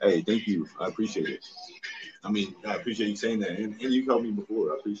 Hey, thank you. I appreciate it. I mean, I appreciate you saying that. And you called me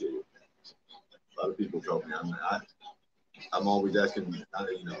before. I appreciate it. A lot of people called me. I'm always asking, you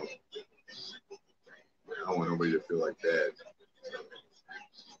know, I don't want nobody to feel like that.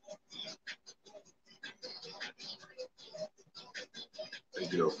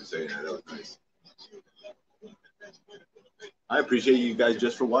 Thank you, though, for saying that. That was nice. I appreciate you guys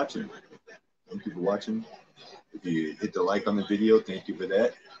just for watching. Thank you for watching. If you hit the like on the video, thank you for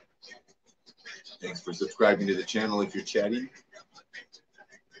that. Thanks for subscribing to the channel if you're chatting.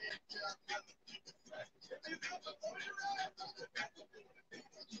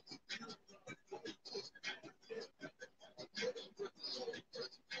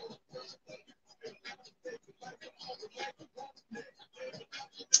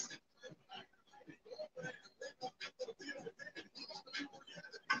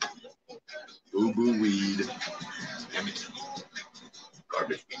 Boo boo weed. Damn it.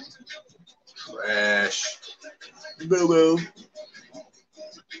 Garbage. Trash. Boo boo.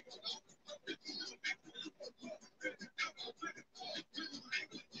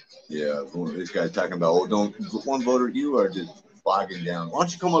 Yeah, this guy's talking about, oh, don't one voter, you are just bogging down. Why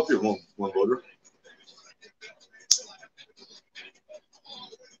don't you come up here, one voter?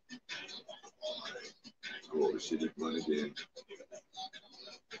 Oh, shit, it's run again.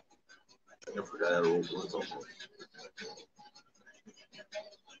 I forgot how to roll once almost.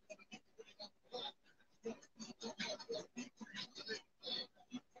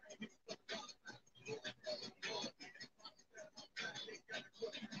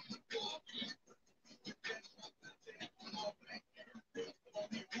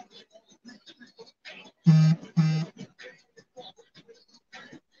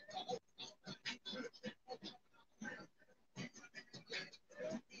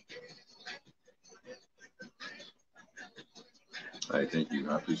 All right, thank you.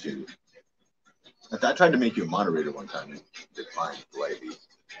 I appreciate it. I tried to make you a moderator one time and declined politely.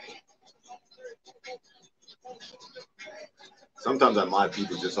 Sometimes I mod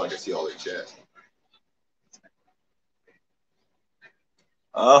people just so I can see all their chat.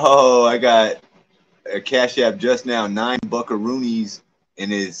 Oh, I got a Cash App just now, 9 buckaroonies,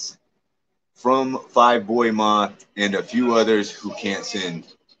 and it's from 5 Boy Ma and a few others who can't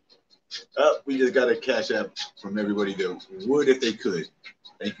send. Oh, we just got a Cash App from everybody that would if they could.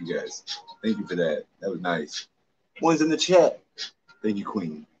 Thank you guys. Thank you for that. That was nice. One's in the chat. Thank you,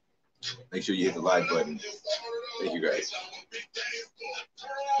 Queen. Make sure you hit the like button. Thank you guys.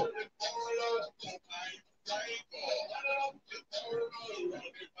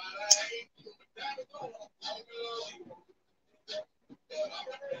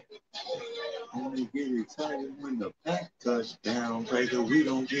 Only get excited when the pack touch down. Pray that we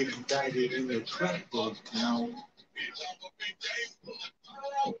don't get indicted in the trap of town.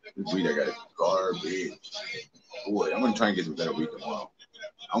 This weed I got is garbage. Boy, I'm gonna try and get some better weed tomorrow.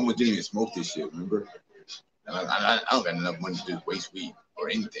 I almost didn't even smoke this shit, remember? I don't got enough money to just waste weed or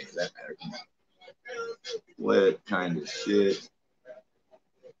anything for that matter. What kind of shit?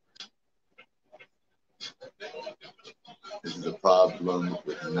 This is a problem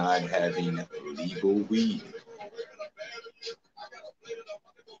with not having legal weed.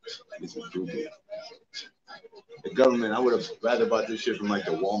 This is stupid. The government, I would have rather bought this shit from like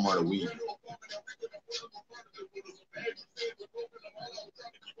the Walmart of weed.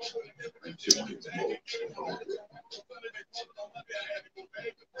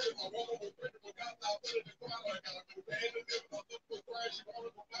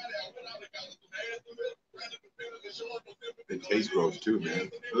 It tastes gross too, man.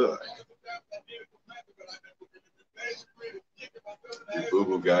 Ugh. Boo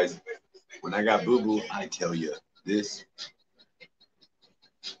boo, guys. When I got boo boo, I tell you this.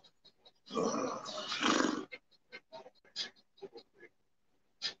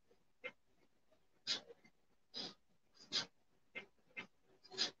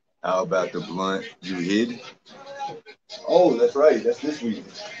 How about the blunt you hid? Oh, that's right. That's this week.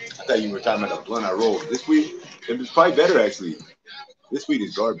 I thought you were talking about the blunt I rolled. This week, it's probably better actually. This weed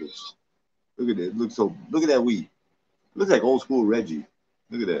is garbage. Look at it. It looks so. Look at that weed. It looks like old school Reggie.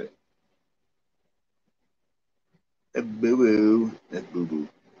 Look at that. That's boo boo. That's boo boo.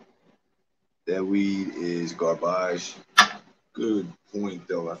 That weed is garbage. Good point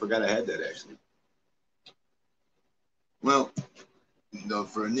though. I forgot I had that actually. Well, no,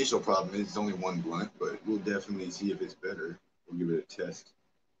 for initial problem, it's only one blunt, but we'll definitely see if it's better. We'll give it a test.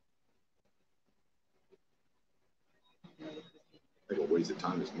 Like a waste of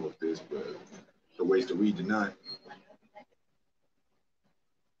time to smoke this, but it's a waste of weed to not.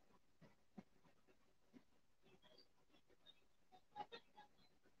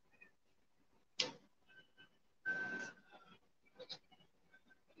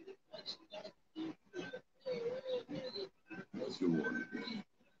 Let's do one again.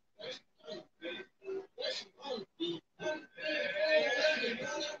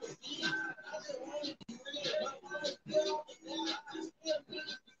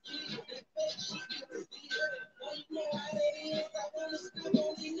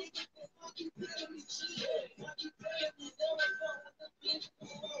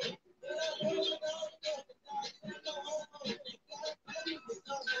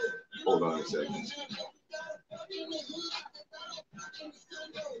 Hold on a second.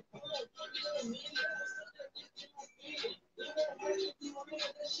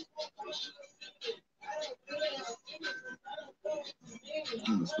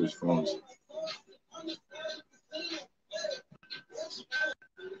 I'm gonna switch phones.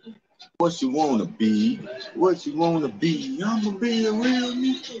 What you wanna be? What you wanna be? I'ma be a real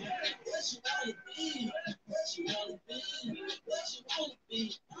nigga.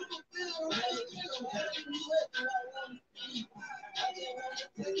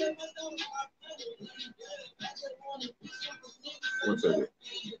 One second.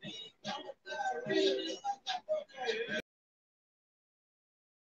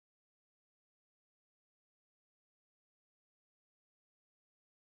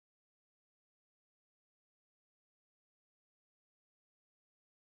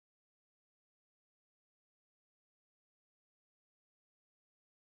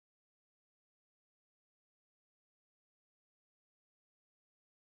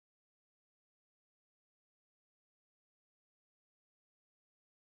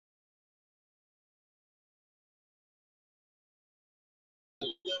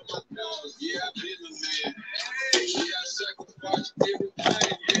 Yeah, I've been the man. Yeah, I sacrificed everything.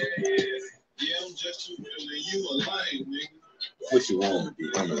 Yeah, I'm just too real and you a lame, nigga. wish you won't be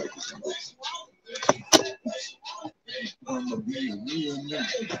under like this. I'ma be a real man.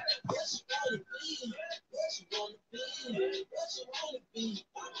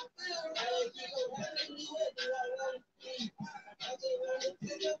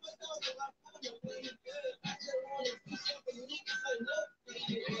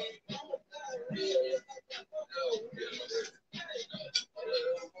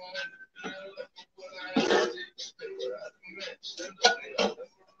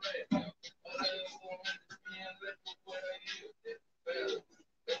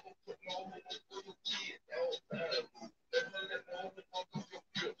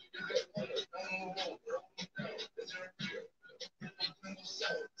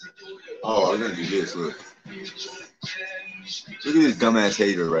 Oh, I'm gonna do this. Look at this dumbass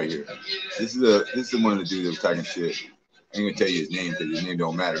hater right here. This is one of the dudes that was talking shit. I ain't gonna tell you his name because his name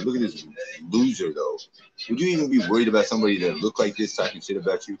don't matter. Look at this loser though. Would you even be worried about somebody that looked like this talking shit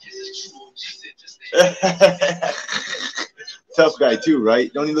about you? Tough guy too,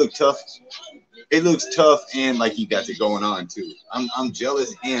 right? Don't he look tough? It looks tough and like he got it going on too. I'm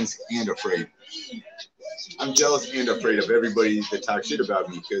jealous and afraid. I'm jealous and afraid of everybody that talks shit about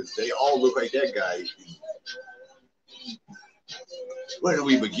me because they all look like that guy. Where do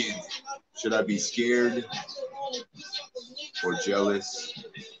we begin? Should I be scared or jealous?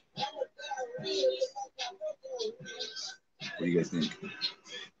 What do you guys think?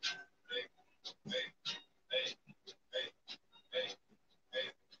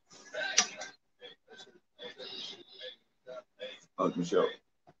 Oh, Michelle.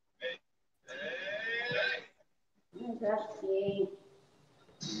 I'm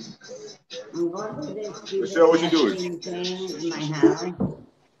going to this Michelle, what you doing? thing in my house,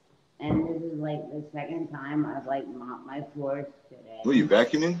 and this is like the second time I've like mopped my floors today. What are you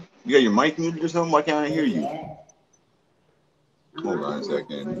vacuuming? You got your mic muted or something? Why can't I hear you? Hold on a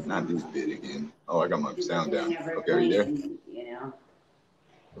second. Not this bit again. Oh, I got my sound down. Okay, are you there? You know.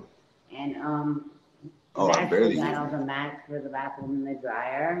 And oh, I barely got all the mats for the bathroom in the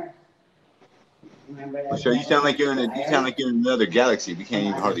dryer. Remember that? Michelle, you sound like you're in another galaxy. We can't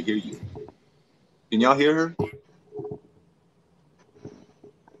even hardly hear you. Can y'all hear her?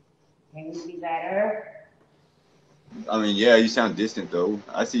 Can you be better? I mean, yeah, you sound distant though.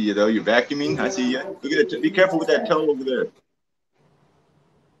 I see you though. You're vacuuming. I see you. Look at it. Be careful with that toe over there.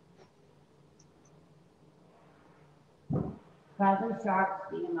 Probably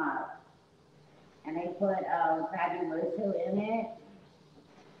shark Skimask, and they put SavageMediaLive in it.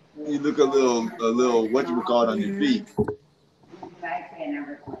 You look a little what you would call it on your feet. Actually, I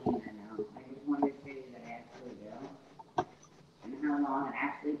never clean. I know. I just wanted to show you that I actually do, and how long it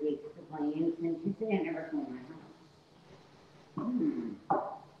actually takes to clean. Since you say I never clean my house.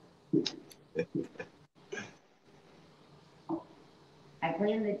 I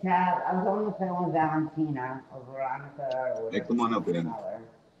cleaned the tub. I was on the phone with Valentina or Veronica or whatever. Hey, come on up, man.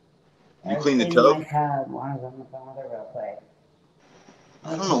 You clean the tub? My tub. I was on the phone with her real quick.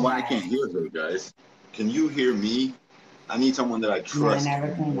 I don't know why I can't hear her, guys. Can you hear me? I need someone that I trust. No, I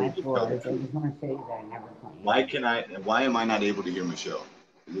never clean my floors. I just want to show you that I never clean. Why am I not able to hear Michelle?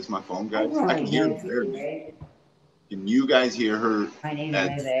 Is this my phone, guys? I can hear her barely. Can you guys hear her? I need to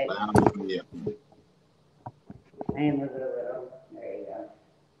move it. I need to move it a little. There you go.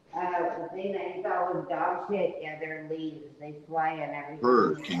 The thing that you thought was dog shit, yeah, they're leaves. They fly and everything.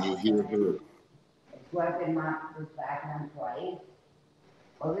 Her, can you hear her? I swept and mopped this bathroom twice.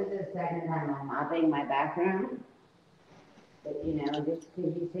 Well, this is the second time I'm mopping my bathroom. But, you know, just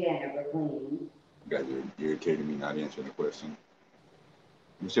because you say I never clean. You guys are irritating me not answering the question.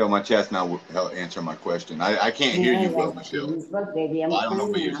 Michelle, my chat's not answering my question. I can't hear you well, Michelle. Look, baby, well, I don't know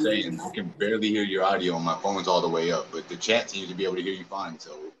what you're saying. I can barely hear your audio and my phone's all the way up, but the chat seems to be able to hear you fine.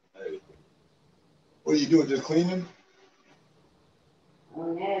 So, hey. What are you doing? Just cleaning?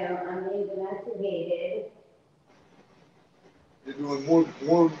 Oh no, I'm being domesticated. You're doing more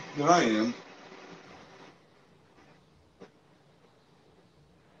than I am.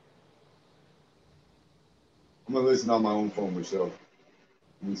 I'm gonna listen on my own phone, Michelle.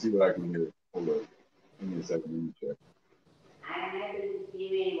 Let me see what I can hear. Hold up. Give me a second. Let me check. I'm not going to see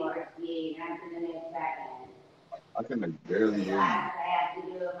you anymore, Steve. Not for the next second. I can barely hear you. I have to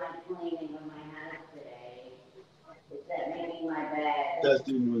do my cleaning of my house today. It's that making my bed.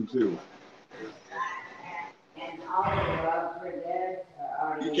 Testing 1, 2. And all the drugs for this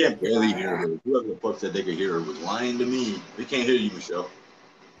are already. You can't barely hear her. Whoever the fuck said they could hear her was lying to me. They can't hear you, Michelle.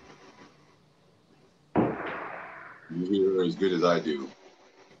 You hear her as good as I do.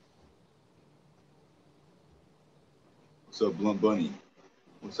 What's up, Blunt Bunny?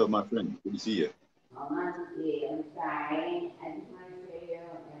 What's up, my friend? Good to see you. I'm sorry. I just want to show you,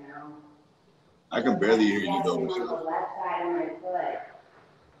 you know. I can barely hear you though, On the Michelle. left side of my foot.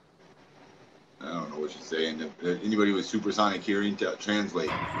 I don't know what you're saying. If anybody with supersonic hearing, translate.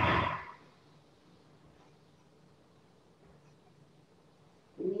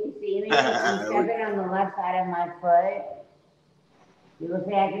 Can you see me? I'm stepping on the left side of my foot. People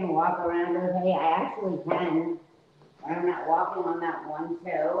say I can walk around okay. I actually can. I'm not walking on that one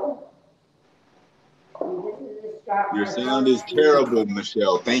toe. Your sound is terrible,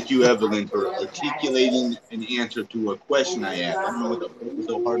 Michelle. Thank you, Evelyn, for articulating an answer to a question I asked. I don't know what the fuck is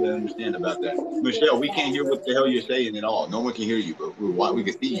so hard to understand about that. Michelle, we can't hear what the hell you're saying at all. No one can hear you, but we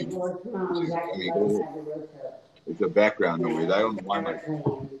can see you. Which is, I mean, go ahead. It's a background noise. I don't know why my. I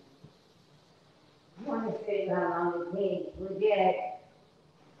want to show you how long it takes. Legit.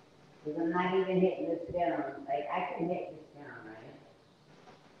 Because I'm not even hitting the stone. Like, I can hit the stone,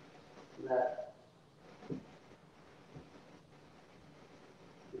 right? Look.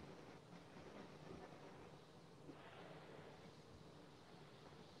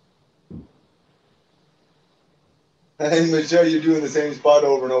 Hey, Michelle, you're doing the same spot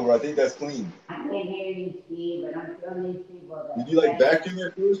over and over. I think that's clean. I can't hear you, Steve, but I'm showing these people that. Did you like vacuum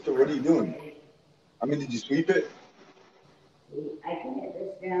it first, or what are you doing? I mean, did you sweep it? I can hit the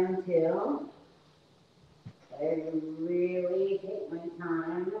stone too. I really take my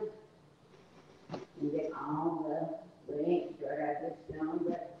time and get all the dirt out of the stone,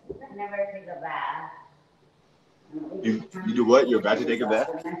 but I never take a bath. You do what? You're about to take a bath?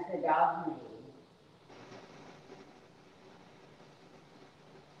 That's the dog made.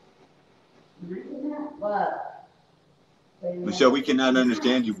 Michelle, we cannot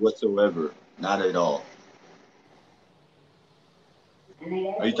understand you whatsoever. Not at all.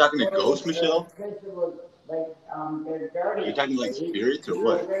 Are you talking to ghosts, Michelle? They're dirty. Are you talking like spirits or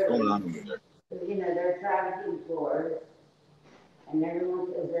what? What's going on over there? You know, they're trafficking stores, and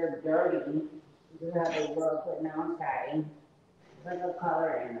everyone says they're dirty. This is how they look, but no, I'm sorry. There's no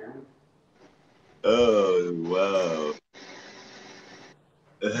color in them. Oh, wow.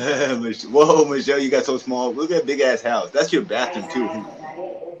 Whoa, Michelle, you got so small. Look at that big ass house. That's your bathroom too.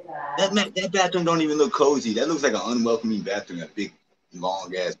 That bathroom don't even look cozy. That looks like an unwelcoming bathroom. A big,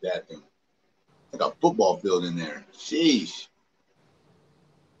 long ass bathroom, like a football field in there. Sheesh.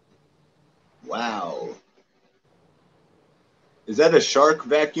 Wow. Is that a shark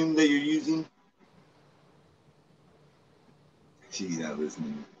vacuum that you're using? She's not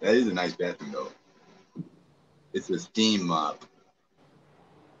listening. That is a nice bathroom though. It's a steam mop.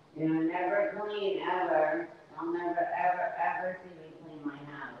 You know, never clean ever. I'll never, ever, ever see me clean my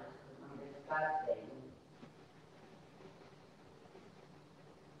house. I'm disgusting.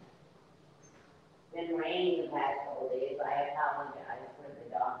 It's been raining the past couple days. I apologize for the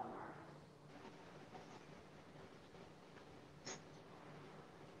dog mark.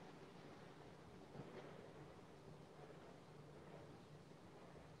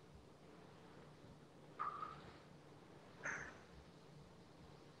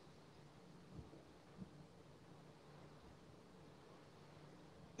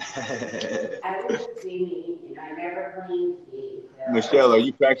 I was cleaning, and I never cleaned Steve. So. Michelle, are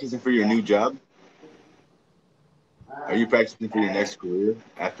you practicing for your new job? Are you practicing for your next career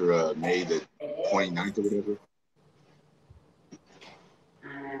after May the 29th or whatever?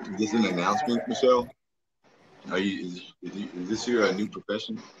 Is this an announcement, Michelle? Are you? Is this your new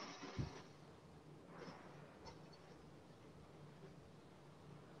profession?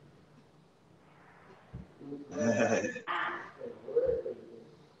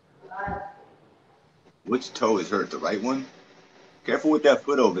 Which toe is hurt? The right one? Careful with that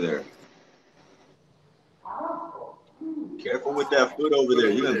foot over there. Careful with that foot over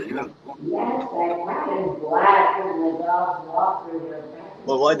there.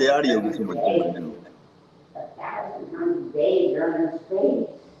 Well, why'd the audio get so much better now? 1,000 days during space.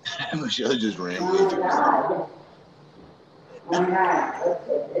 Michelle just rambling to herself. Oh my God, let's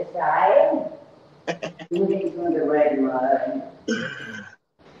put this side. Moving from the red mud.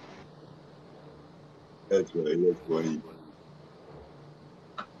 That's right, that's funny.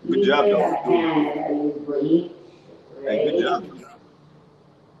 Good job, though. Hey, good job.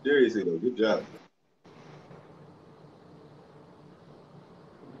 Seriously, though, good job.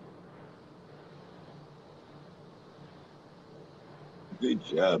 Good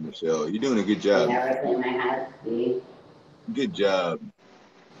job, Michelle. You're doing a good job. Good job.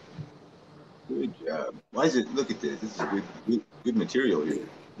 Good job. Why is it? Look at this. This is good material here.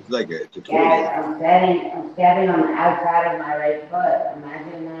 It's like a tutorial. Yeah, I'm standing on the outside of my right foot.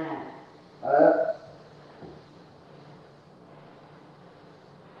 Imagine that.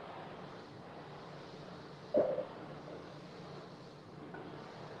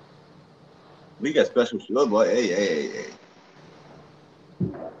 We got special show, boy. Hey.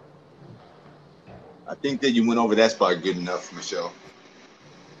 I think that you went over that spot good enough, Michelle.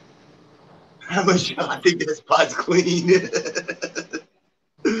 Michelle, I think that spot's clean.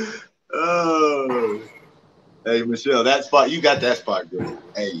 Oh. Hey, Michelle, that spot, you got that spot good.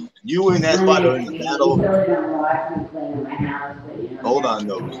 Hey, you were in that spot during the battle. Hold on,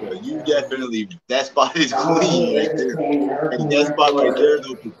 though, Michelle. You definitely, that spot is clean right there. Hey, that spot right there,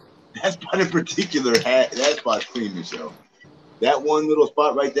 though, that spot in particular, that spot's clean, Michelle. That one little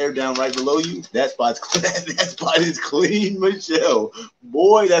spot right there, down right below you, that spot is clean, Michelle.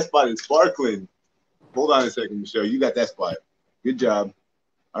 Boy, that spot is sparkling. Hold on a second, Michelle. You got that spot. Good job.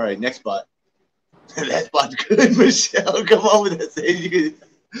 All right, next spot. That spot's good, Michelle. Come on with that.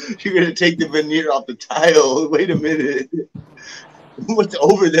 You're gonna take the veneer off the tile. Wait a minute. What's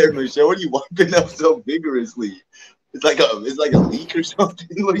over there, Michelle? What are you wiping up so vigorously? It's like a leak or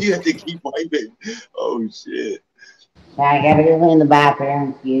something. What do you have to keep wiping? Oh shit. I gotta go clean the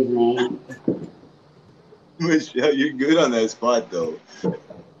bathroom. Excuse me. Michelle, you're good on that spot though.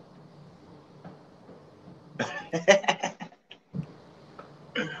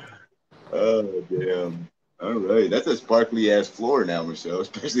 Oh damn. All right, that's a sparkly ass floor now, Michelle.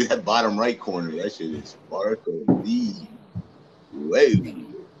 Especially that bottom right corner. That shit is sparkly. Whoa.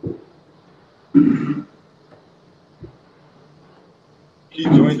 She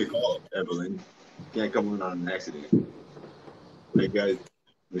joined the call, Evelyn. Can't come on an accident. Hey guys,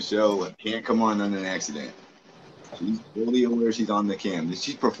 Michelle can't come on an accident. She's fully aware she's on the cam.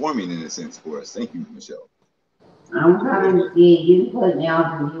 She's performing in a sense for us. Thank you, Michelle. I'm coming to see you. You can put me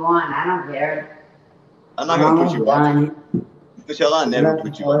off if you want. I don't care. I'm not going to put you off. Michelle, I'll never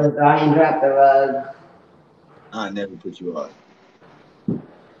put you off. I and drop the rug. I'll never put you off.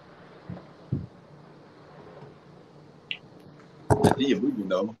 I see you moving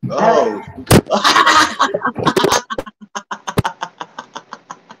though. Oh.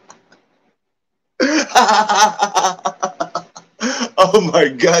 Oh my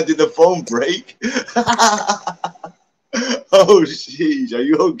God! Did the phone break? Oh sheesh! Are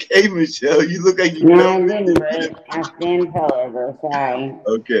you okay, Michelle? You look like you. No, I didn't break. I stand taller. Sorry.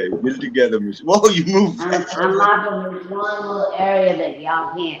 Okay, get it together, Michelle. Whoa, you moved. I'm mopping this one little area that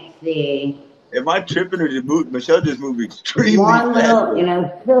y'all can't see. Am I tripping or just moved? Michelle just moved extremely one fast.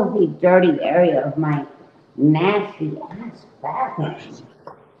 Little, filthy, dirty area of my nasty ass bathroom.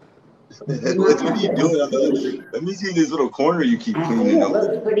 What are you doing on the other? Let me see this little corner you keep cleaning. It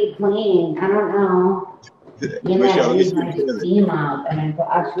looks pretty clean. I don't know. Michelle, let me see my steam out and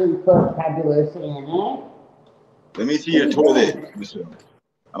I actually put fabulous in it. Let me see your toilet, Michelle.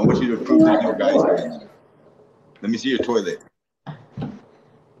 I want you to prove there's no guys there. Let me see your toilet.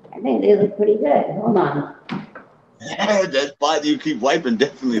 I think they look pretty good. Hold on. That spot you keep wiping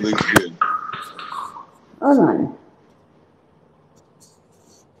definitely looks good. Hold on.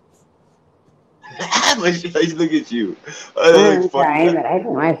 Michelle, look at you. I'm sorry, but I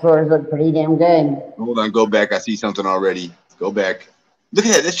think my floors look pretty damn good. Hold on, go back. I see something already. Go back. Look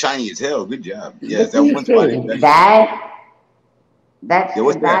at that. That's shiny as hell. Good job. Yeah, that one spot. That's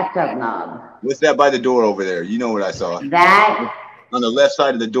the bathtub knob. What's that by the door over there? You know what I saw. That. On the left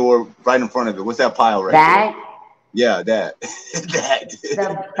side of the door, right in front of it. What's that pile right there? Yeah, that.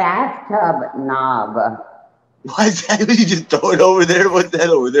 The bathtub knob. Why is that? You just throw it over there? What's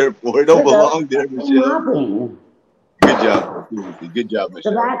that over there for? It don't belong there, Michelle. Good job. Good job,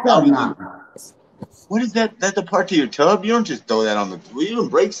 Michelle. The bathtub knob. What is that? That's a part to your tub? You don't just throw that on the... You even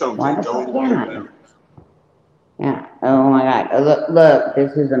break something. Yeah. Oh, my God. Look.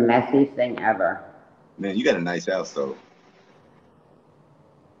 This is the messiest thing ever. Man, you got a nice house, though.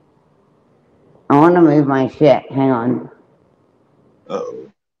 I want to move my shit. Hang on. Uh-oh.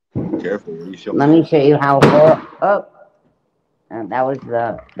 Careful. Let me show you how far. Oh.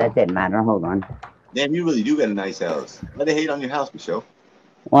 That didn't matter. Hold on. Damn, you really do got a nice house. Why do they hate on your house, Michelle?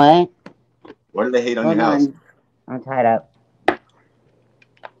 What? Why do they hate on your house? I'm tied up.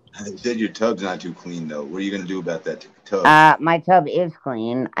 They said your tub's not too clean, though. What are you going to do about that tub? My tub is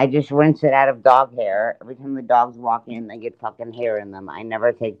clean. I just rinse it out of dog hair. Every time the dogs walk in, they get fucking hair in them. I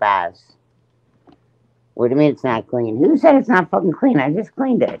never take baths. What do you mean it's not clean? Who said it's not fucking clean? I just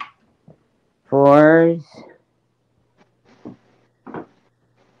cleaned it. Floors.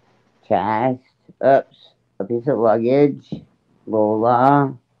 Chest. Oops. A piece of luggage.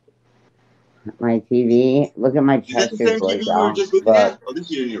 Lola. My TV. Look at my Chester drawers. Oh, this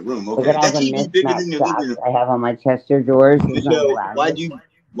is in your room. Okay. Look at all the mismatched socks I have on my Chester drawers. Michelle, why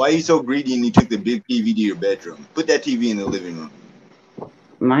are you so greedy and you took the big TV to your bedroom? Put that TV in the living room.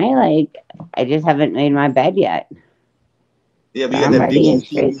 I just haven't made my bed yet. Yeah, but you got I'm that big ready and TV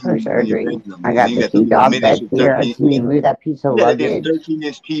straight for in your surgery. bedroom, I and then got you the got the two little dog beds miniature here. I 13. just need to move that piece of You got a damn luggage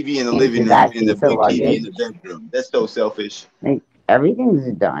 13-inch TV in the into living room that and the piece of big TV in luggage. the bedroom. That's so selfish. Like,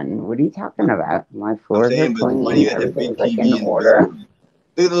 everything's done. What are you talking about? My I'm floors are saying, but why do you clean. got that big Everything's like in TV in the order. bedroom?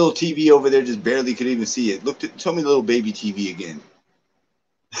 Look at the little TV over there, just barely could even see it. Show me the little baby TV again.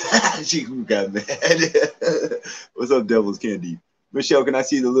 She got mad. What's up, Devil's Candy? Michelle, can I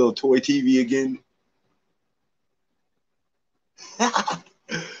see the little toy TV again?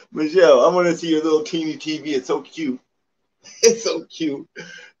 Michelle, I want to see your little teeny TV. It's so cute. It's so cute.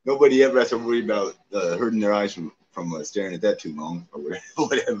 Nobody ever has to worry about hurting their eyes from staring at that too long or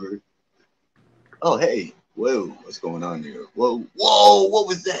whatever. Oh, hey. Whoa, what's going on here? Whoa, whoa, what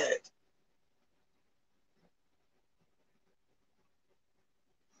was that?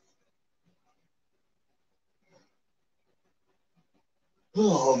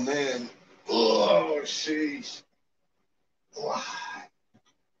 Oh, man. Oh, sheesh. Wow.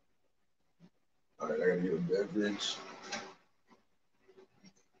 All right, I gotta get a beverage.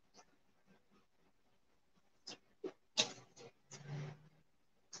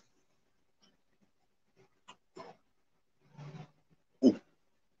 Ooh.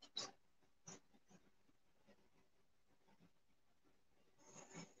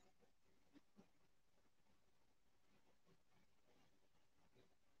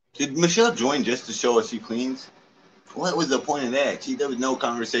 Did Michelle join just to show us she cleans? What was the point of that? There was no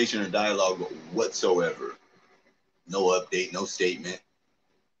conversation or dialogue whatsoever. No update, no statement.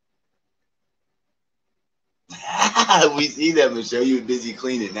 We see that, Michelle. You were busy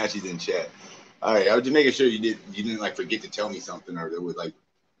cleaning. Now she's in chat. All right, I was just making sure you didn't like forget to tell me something, or there was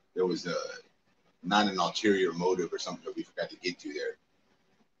not an ulterior motive or something that we forgot to get to there.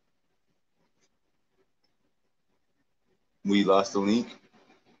 We lost the link.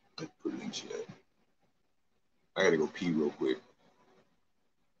 Let's put it in chat. I gotta go pee real quick.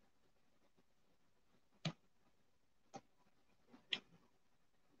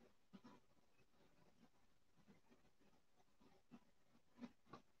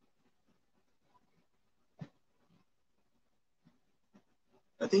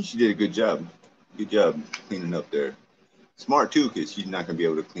 I think she did a good job. Good job cleaning up there. Smart too, because she's not gonna be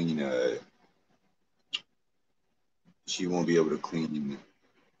able to clean. She won't be able to clean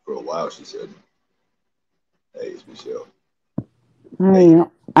for a while. She said. Hey, it's Michelle. Hey.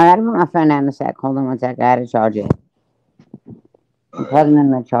 I gotta put my phone down a sec. Hold on one sec. I gotta charge it. I'm plugging in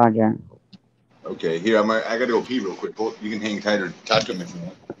the charger. Okay, here I gotta go pee real quick. You can hang tight or talk to me if you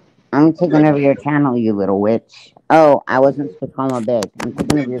want. I'm taking over your channel, you little witch. Oh, I wasn't supposed to call him a bitch. I'm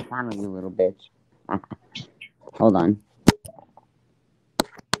taking over your channel, you little bitch. Hold on.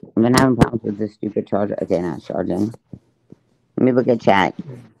 I've been having problems with this stupid charger. Okay, now it's charging. Let me look at chat.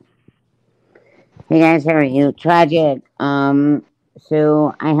 Hey guys, how are you? Tragic.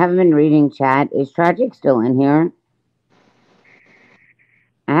 So I haven't been reading chat. Is Tragic still in here?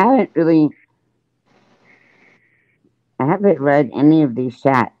 I haven't read any of these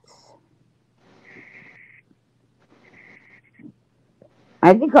chats.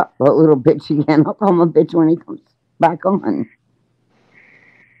 I think I'll a little bitch again. I'll call him a bitch when he comes back on.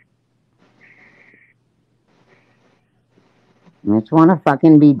 I just want to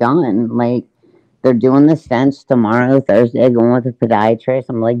fucking be done. Like, they're doing the stents tomorrow, Thursday, going with a podiatrist.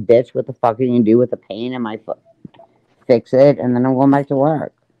 I'm like, bitch, what the fuck are you gonna do with the pain in my foot? Fix it, and then I'm going back to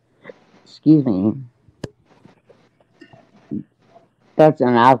work. Excuse me. That's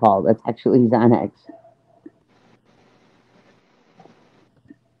an alcohol. That's actually Xanax.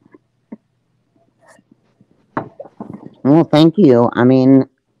 Well, thank you. I mean,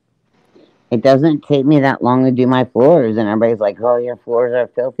 it doesn't take me that long to do my floors, and everybody's like, oh, your floors are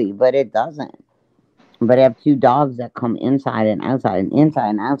filthy, but it doesn't. But I have two dogs that come inside and outside and inside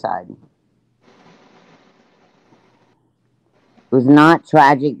and outside. It was not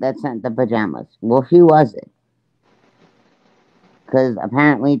Tragic that sent the pajamas. Well, who was it? Because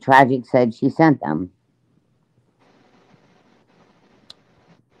apparently Tragic said she sent them.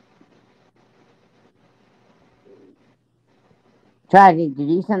 Tragic, did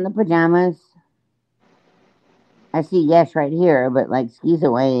you send the pajamas? I see yes right here, but like skis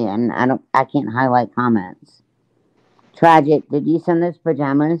away, and I can't highlight comments. Tragic, did you send those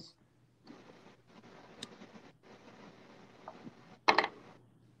pajamas?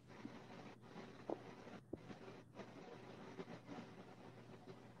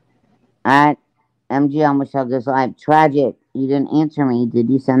 At MGL Michelle goes live. Tragic, you didn't answer me. Did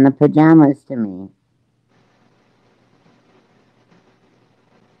you send the pajamas to me?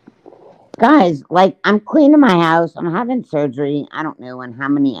 Guys, like, I'm cleaning my house. I'm having surgery. I don't know in how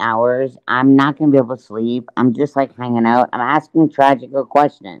many hours. I'm not going to be able to sleep. I'm just, like, hanging out. I'm asking Tragic a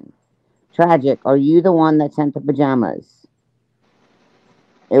question. Tragic, are you the one that sent the pajamas?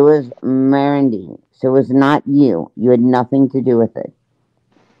 It was Marandy. So it was not you. You had nothing to do with it.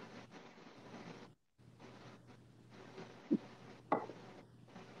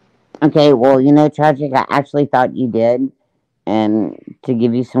 Okay, well, you know, Tragic, I actually thought you did. And to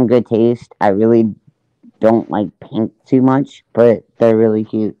give you some good taste, I really don't like pink too much, but they're really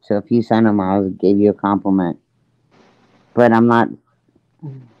cute. So if you send them, I'll give you a compliment. But I'm not.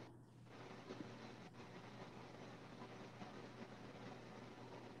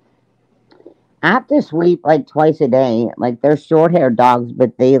 I have to sweep like twice a day. Like they're short haired dogs,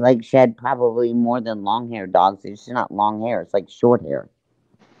 but they like shed probably more than long haired dogs. It's just not long hair, it's like short hair.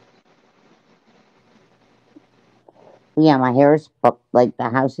 Yeah, my hair is like the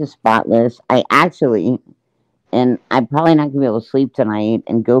house is spotless. I actually, and I'm probably not gonna be able to sleep tonight.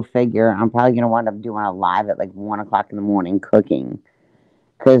 And go figure, I'm probably gonna wind up doing a live at like 1 o'clock in the morning cooking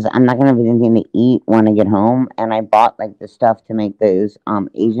because I'm not gonna have anything to eat when I get home. And I bought like the stuff to make those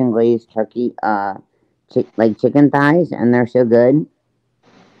Asian glazed turkey like chicken thighs, and they're so good.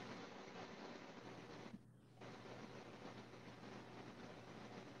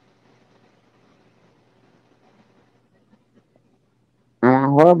 I'm a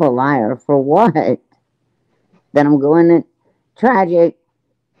horrible liar for what? Then I'm going to Tragic.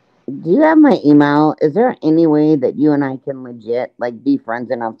 Do you have my email? Is there any way that you and I can legit like be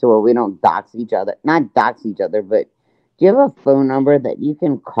friends enough to where we don't dox each other? Not dox each other, but do you have a phone number that you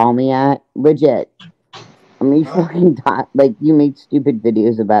can call me at? Legit. I mean, fucking like you made stupid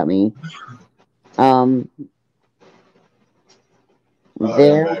videos about me.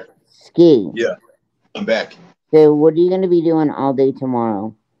 There, Ski. Yeah, I'm back. So, what are you going to be doing all day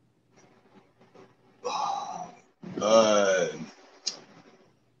tomorrow? I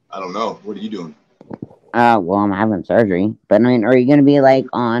don't know. What are you doing? Well, I'm having surgery, but I mean, are you going to be like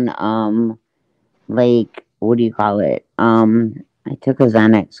on like what do you call it? I took a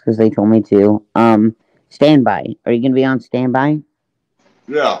Xanax because they told me to. Standby. Are you going to be on standby?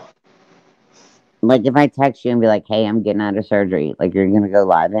 Yeah. Like if I text you and be like, "Hey, I'm getting out of surgery," like you're going to go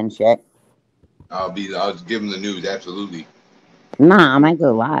live and shit. I'll give them the news. Absolutely. Nah, I might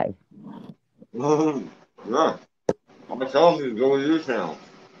go live. Yeah. I'm gonna tell them to go to your channel.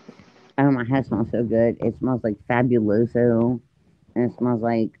 Oh, my head smells so good. It smells like Fabuloso. And it smells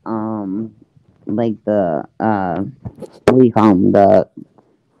like the what do you call them? The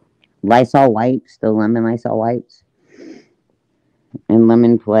Lysol wipes, the lemon Lysol wipes. And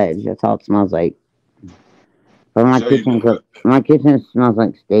lemon pledge. That's all it smells like. But my kitchen smells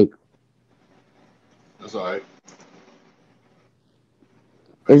like steak. That's alright.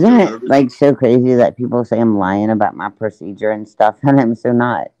 Isn't it like so crazy that people say I'm lying about my procedure and stuff, and I'm so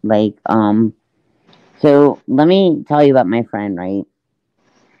not? Like, so let me tell you about my friend, right?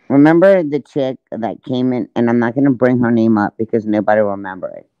 Remember the chick that came in, and I'm not gonna bring her name up because nobody will remember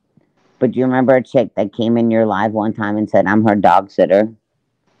it. But do you remember a chick that came in your live one time and said I'm her dog sitter?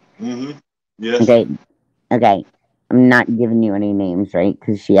 Mm-hmm. Yes. Okay. I'm not giving you any names, right?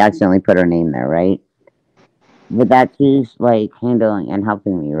 Because she accidentally put her name there, right? But that she's like handling and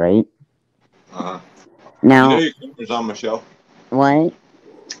helping me, right? Now, you know your camera's on, Michelle. What?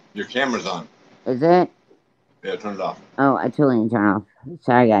 Your camera's on. Is it? Yeah, turn it off. Oh, I totally need to turn off.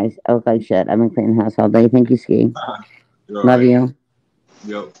 Sorry, guys. I look like shit. I've been cleaning the house all day. Thank you, Ski. Love you.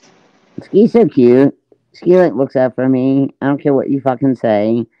 Yep. Ski's so cute. Ski like looks out for me. I don't care what you fucking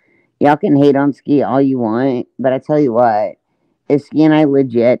say. Y'all can hate on Ski all you want, but I tell you what, if Ski and I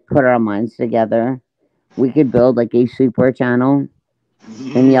legit put our minds together, we could build like a super channel.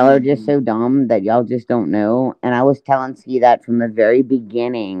 And y'all are just so dumb that y'all just don't know. And I was telling Ski that from the very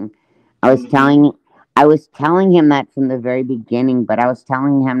beginning. I was telling him that from the very beginning, but I was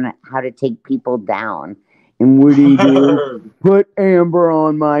telling him how to take people down. And what do you do? Put Amber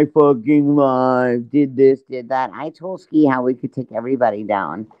on my fucking live. Did this, did that. I told Ski how we could take everybody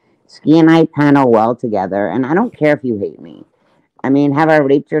down. Ski and I panel well together, and I don't care if you hate me. I mean, have I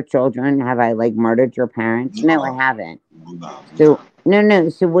raped your children? Have I like murdered your parents? No, I haven't. So no.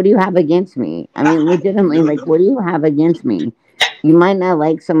 So what do you have against me? I mean, legitimately, like, what do you have against me? You might not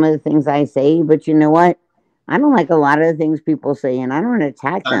like some of the things I say, but you know what? I don't like a lot of the things people say, and I don't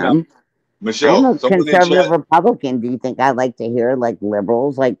attack them. Michelle, I'm a conservative Republican. Do you think I like to hear like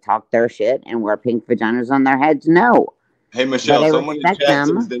liberals like talk their shit and wear pink vaginas on their heads? No. Hey Michelle, someone in chat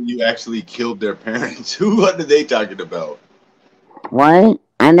says that you actually killed their parents. What are they talking about? What?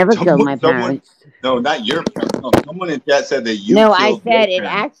 I I never killed my parents. No, not your parents. No, someone in chat said that you No, killed I said it parents.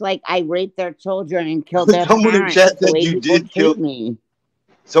 acts like I raped their children and killed their someone parents. In chat the said way you people did kill me.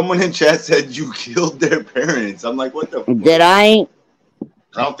 Someone in chat said you killed their parents. I'm like, what the fuck? Did I?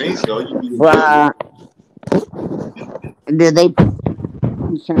 I don't think so. You did they?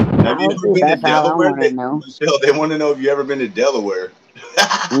 Have you ever been to Delaware? Michelle, they want to know if you ever been to Delaware.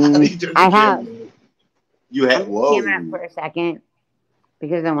 I have. You have. Whoa. For a second,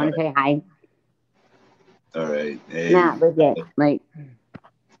 because I want to say hi. All right. Hey. Nah, legit. Like,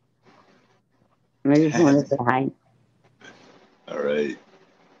 I just want to say hi. All right.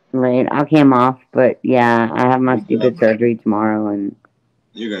 Right, I'll cam off, but yeah, I have my stupid surgery tomorrow, and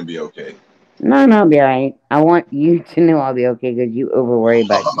you're gonna be okay. No, I'll be alright. I want you to know I'll be okay because you over worry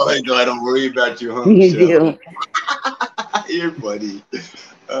about. I don't worry about you, huh? You do. You're funny.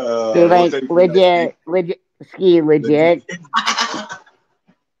 So like legit.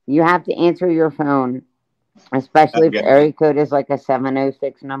 You have to answer your phone, especially if area code is like a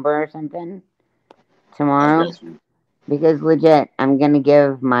 706 number or something tomorrow. Because legit, I'm gonna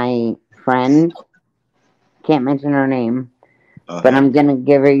give my friend, can't mention her name, but I'm gonna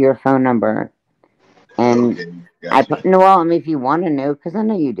give her your phone number. And if you want to know, because I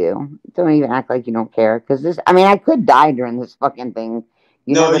know you do, don't even act like you don't care. Because I could die during this fucking thing.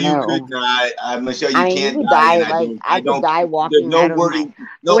 You never know. Could not. Michelle, you can't could die. I could die walking out of my.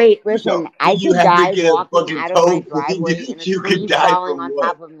 Wait, listen. I could die walking out of my driveway and a tree falling on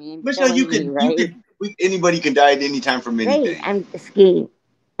top of me and Michelle, you could. Anybody can die at any time from anything. Right, I'm just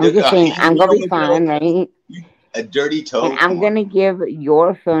saying. I'm gonna be fine, right? A dirty toe. And I'm gonna give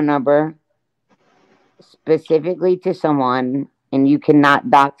your phone number specifically to someone, and you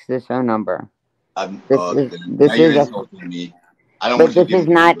cannot dox this phone number. This is insulting me. This is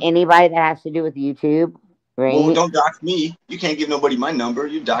not anybody that has to do with YouTube, right? Well, don't dox me. You can't give nobody my number.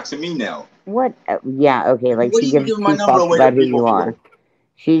 You're doxing me now. What? Yeah, okay. Like she gives my number away about who you are.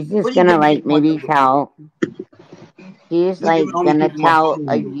 She's just gonna maybe tell. She's gonna tell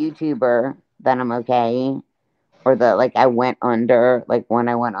a YouTuber that I'm okay, or that I went under, when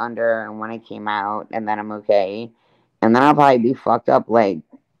I went under and when I came out, and then I'm okay, and then I'll probably be fucked up,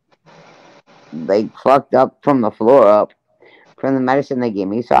 fucked up from the floor up. From the medicine they gave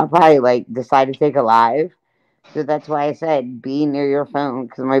me. So I'll probably decide to take a live. So that's why I said be near your phone,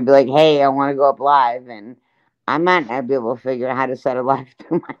 because I might be like, hey, I want to go up live, and I might not be able to figure out how to set a live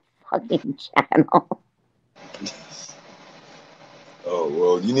to my fucking channel. Oh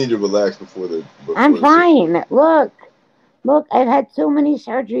well, you need to relax before I'm fine. Look, I've had so many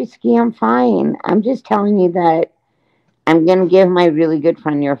surgeries, Ski. I'm fine. I'm just telling you that I'm gonna give my really good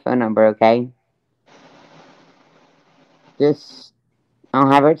friend your phone number, okay? Just, I'll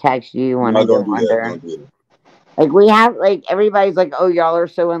have her text you when I go under. We have, everybody's oh, y'all are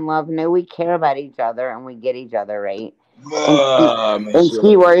so in love. No, we care about each other and we get each other, right? And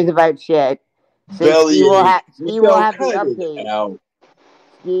Ski worries about shit. So Ski will have the update.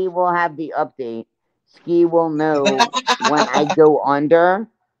 Ski will have the update. Ski will know when I go under,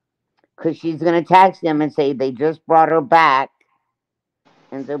 because she's going to text them and say they just brought her back.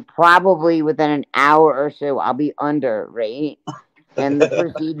 And so probably within an hour or so, I'll be under, right? And the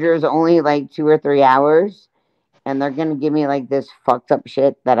procedure is only 2 or 3 hours. And they're going to give me this fucked up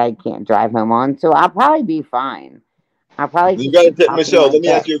shit that I can't drive home on. So I'll probably be fine. I'll probably. You got to Michelle, let me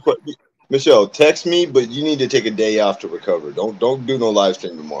ask you a question. Michelle, text me, but you need to take a day off to recover. Don't do no live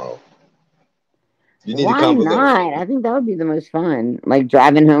stream tomorrow. You need to come with that. I think that would be the most fun.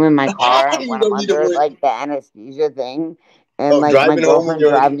 Driving home in my car when I'm under the anesthesia thing. And my girlfriend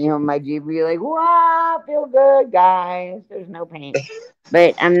drive me home in my Jeep, be like, wow, feel good, guys. There's no pain.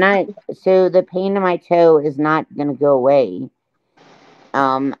 But I'm not, so the pain in my toe is not going to go away.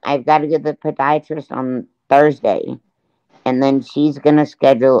 I've got to get the podiatrist on Thursday. And then she's going to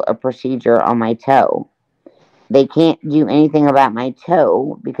schedule a procedure on my toe. They can't do anything about my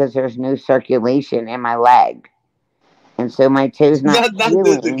toe because there's no circulation in my leg. And so my toe's not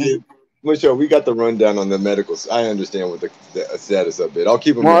healing. Michelle, we got the rundown on the medicals. I understand what the status of it. I'll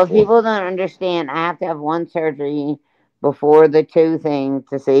keep them informed. If people don't understand, I have to have one surgery before the toe thing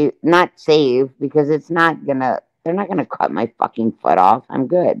to not save, because they're not gonna cut my fucking foot off. I'm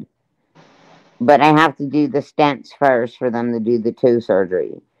good. But I have to do the stents first for them to do the toe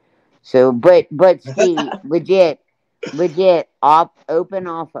surgery. So, but Steve, legit, open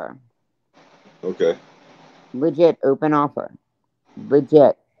offer. Okay. Legit, open offer.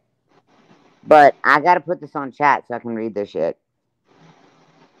 Legit. But I gotta put this on chat so I can read this shit.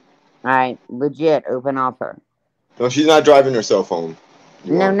 Alright, legit, open offer. No, she's not driving herself home.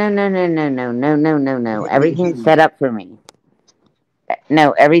 No. Everything's set up for me.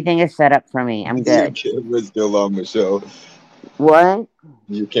 No, everything is set up for me. I'm good. Your camera's still on, Michelle. What?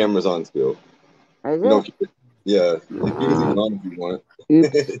 Your camera's on still. Is You don't it? yeah, you can leave it on if you want.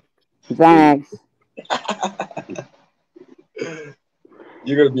 Oops. Thanks.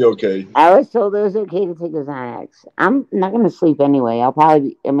 You're gonna be okay. I was told it was okay to take a Xanax. I'm not gonna sleep anyway. I'll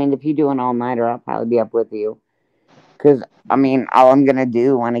probably be, I mean, if you do an all-nighter, I'll probably be up with you. Because, I mean, all I'm gonna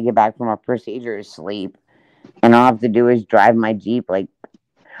do when I get back from a procedure is sleep. And all I have to do is drive my Jeep. Like,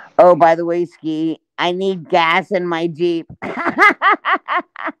 oh, by the way, Ski, I need gas in my Jeep.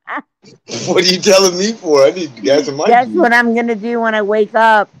 What are you telling me for? I need gas in my That's Jeep. what I'm gonna do when I wake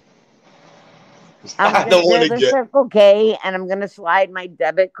up. I'm gonna go to Circle K and I'm gonna slide my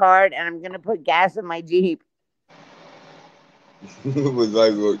debit card and I'm gonna put gas in my Jeep. Was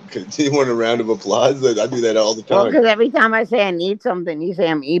like, do you want a round of applause? I do that all the time. Well, because every time I say I need something, you say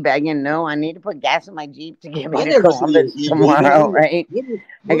I'm e-begging. No, I need to put gas in my Jeep to get me to Columbus tomorrow, right?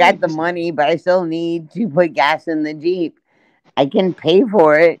 I got the money, but I still need to put gas in the Jeep. I can pay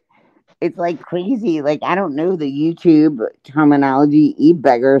for it. It's like crazy. Like, I don't know the YouTube terminology,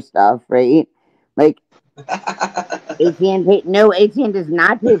 e-beggar stuff, right? Like, ATN does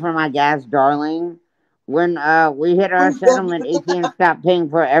not pay for my gas, darling. When we hit our settlement, ATN stopped paying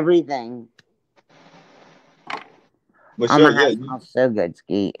for everything. Michelle, my house smells so good,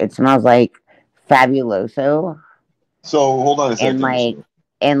 Ski. It smells like Fabuloso. So hold on a second.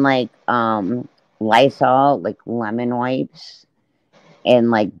 And Lysol, like lemon wipes, and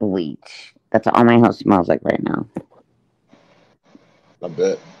like bleach. That's all my house smells like right now. I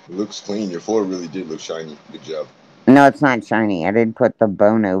bet. It looks clean. Your floor really did look shiny. Good job. No, it's not shiny. I didn't put the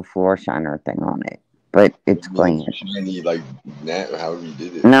Bono floor shiner thing on it, but it's clean. Shiny, like that, however you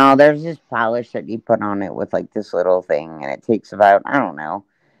did it. No, there's this polish that you put on it with like this little thing, and it takes about, I don't know,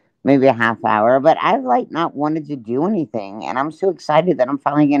 maybe a half hour. But I've like not wanted to do anything, and I'm so excited that I'm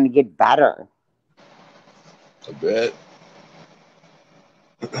finally going to get better. I bet.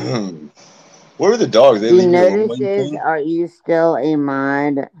 Where are the dogs? He notices, are you still a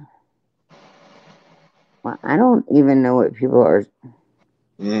mod? Well, I don't even know what people are.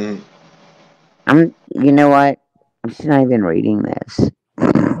 You know what? I'm just not even reading this.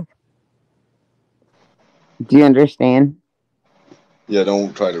 Do you understand? Yeah,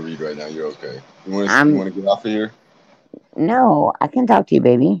 don't try to read right now. You're okay. You want to get off of here? No, I can talk to you,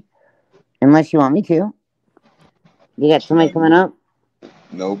 baby. Unless you want me to. You got somebody coming up?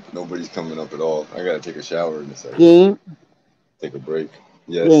 Nope, nobody's coming up at all. I gotta take a shower in a second. Take a break.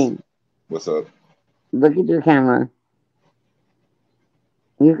 Yes. What's up? Look at your camera.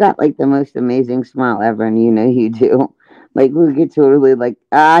 You've got like the most amazing smile ever, and you know you do. Like, we could totally like,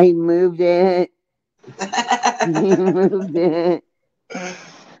 he moved it. He moved it.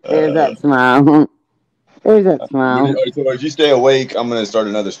 There's that smile. There's that smile. So if you stay awake, I'm gonna start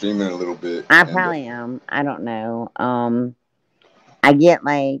another stream in a little bit. I probably am. I don't know. I get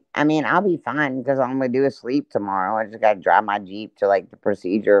like, I mean, I'll be fine because all I'm gonna do is sleep tomorrow. I just gotta drive my Jeep to like the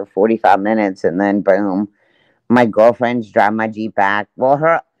procedure, 45 minutes, and then boom. My girlfriend's driving my Jeep back. Well,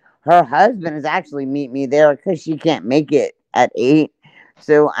 her husband is actually meet me there because she can't make it at 8.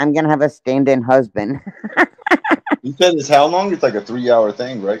 So I'm gonna have a stand-in husband. You said it's how long? It's like a 3-hour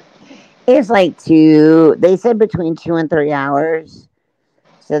thing, right? It's like 2. They said between 2 and 3 hours.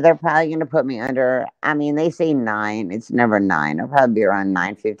 So they're probably going to put me under, I mean, they say 9. It's never 9. It'll probably be around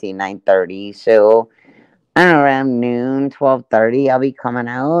 9:50, 9:30. So, I don't know, around noon, 12:30, I'll be coming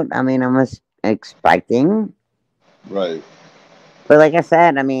out. I mean, I'm expecting. Right. But like I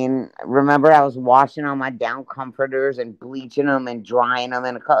said, I mean, remember I was washing all my down comforters and bleaching them and drying them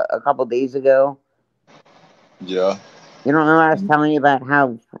a couple days ago? Yeah. You don't remember I was telling you about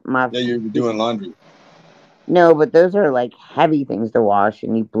how my... Yeah, you're doing laundry. No, but those are like heavy things to wash,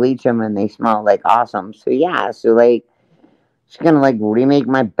 and you bleach them and they smell like awesome. So yeah, so like, just gonna like remake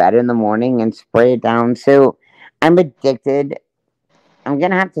my bed in the morning and spray it down. So I'm addicted. I'm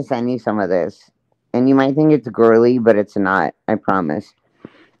gonna have to send you some of this, and you might think it's girly, but it's not. I promise.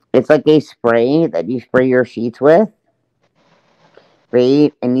 It's like a spray that you spray your sheets with,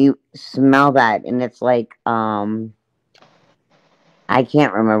 right? And you smell that, and it's like I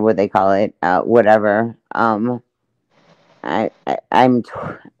can't remember what they call it. Whatever. I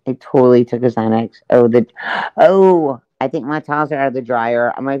totally took a Xanax. I think my towels are out of the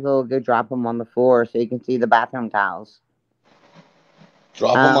dryer. I might be able to go drop them on the floor so you can see the bathroom towels.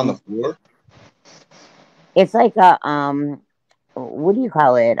 Drop them on the floor? It's like a what do you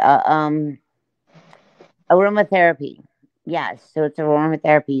call it? Aromatherapy. Yes, so it's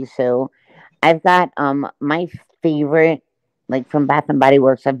aromatherapy. So I've got my favorite, like from Bath and Body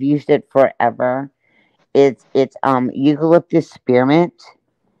Works. I've used it forever. It's eucalyptus spearmint,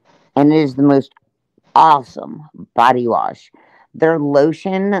 and it is the most awesome body wash. Their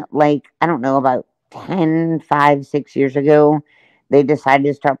lotion, like, I don't know, about 10, 5, 6 years ago, they decided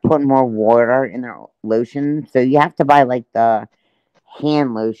to start putting more water in their lotion. So you have to buy like the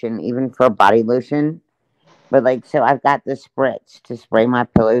hand lotion, even for body lotion. But like, so I've got the spritz to spray my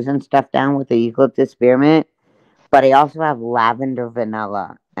pillows and stuff down with the eucalyptus spearmint. But I also have lavender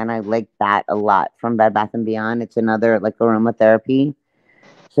vanilla, and I like that a lot from Bed Bath and Beyond. It's another like aromatherapy.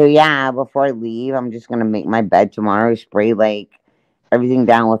 So yeah, before I leave, I'm just gonna make my bed tomorrow, spray like everything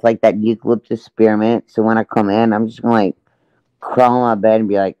down with like that eucalyptus spearmint. So when I come in, I'm just gonna like crawl on my bed and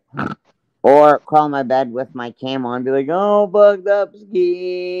be like, or crawl on my bed with my cam on and be like, oh, bugged up,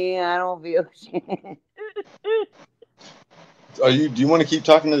 ski. I don't feel shit. Do you want to keep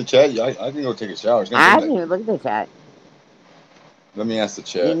talking to the chat? I can go take a shower. It's gonna I take haven't like. even looked at the chat. Let me ask the You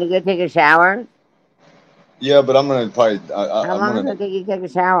chat. need to go take a shower? Yeah, but I'm gonna probably. How I'm long gonna does it like. take you to take a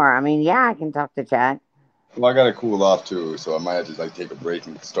shower? I mean, yeah, I can talk to chat. Well, I gotta cool off too, so I might have to like take a break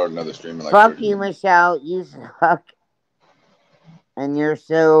and start another stream in like Fuck 30 you, minutes. Michelle. You suck. And you're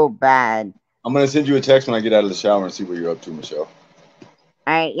so bad. I'm gonna send you a text when I get out of the shower and see what you're up to, Michelle.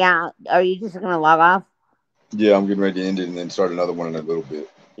 Alright, yeah. Are you just gonna log off? Yeah, I'm getting ready to end it and then start another one in a little bit.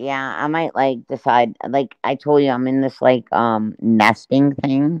 Yeah, I might like decide. Like I told you, I'm in this like nesting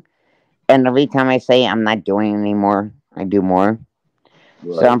thing, and every time I say I'm not doing anymore, I do more.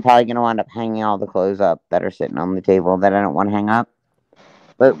 So Right. I'm probably gonna wind up hanging all the clothes up that are sitting on the table that I don't want to hang up.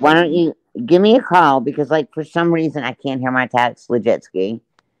 But why don't you give me a call, because like for some reason I can't hear my text legit ski.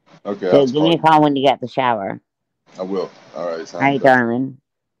 Okay, So I'll give call me a you. call when you get the shower. I will. All right, All sounds right, good. darling.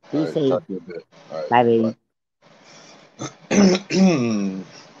 All Be right, safe. talk to you in a bit. All Bye, right, baby. bye.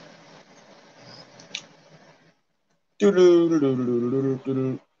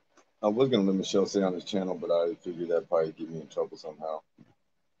 I was gonna let Michelle stay on this channel, but I figured that'd probably get me in trouble somehow.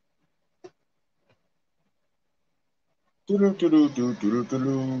 You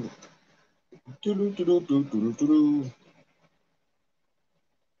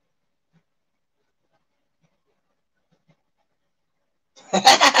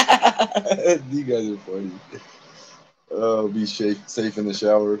guys are funny. Be safe in the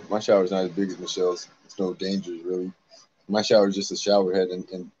shower. My shower's not as big as Michelle's. It's no dangers really. My shower is just a shower head,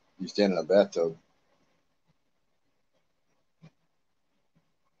 and you stand in a bathtub.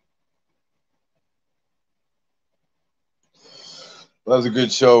 Well, that was a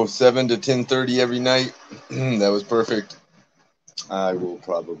good show. 7 to 10:30 every night. That was perfect. I will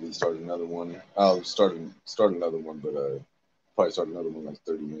probably start another one. I'll start another one, but probably start another one like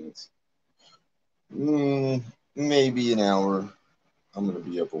 30 minutes. Maybe an hour. I'm gonna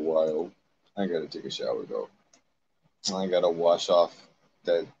be up a while. I gotta take a shower though. I gotta wash off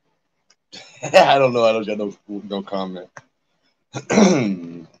that. I don't know. I don't got no comment.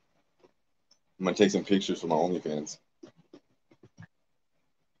 I'm gonna take some pictures for my OnlyFans.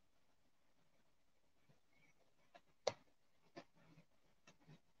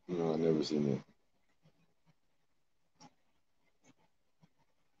 No, I've never seen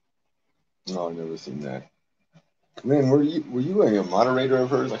it. No, I've never seen that. Man, were you a moderator of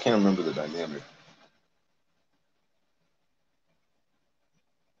hers? I can't remember the dynamic.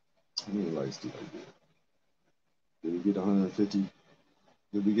 How many likes did I get? Did we get 150?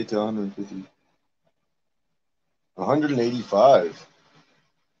 Did we get to 150? 185.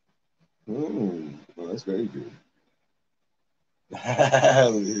 Oh, well, that's very good. You're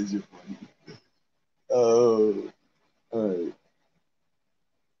funny. Oh, all right.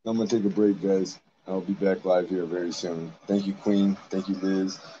 I'm gonna take a break, guys. I'll be back live here very soon. Thank you, Queen. Thank you,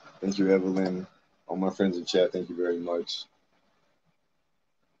 Liz. Thank you, Evelyn. All my friends in chat, thank you very much.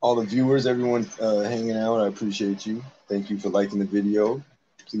 All the viewers, everyone hanging out, I appreciate you. Thank you for liking the video.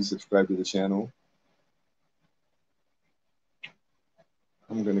 Please subscribe to the channel.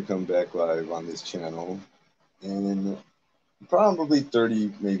 I'm gonna come back live on this channel in probably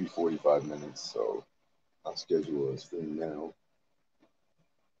 30, maybe 45 minutes. So I'll schedule a stream now.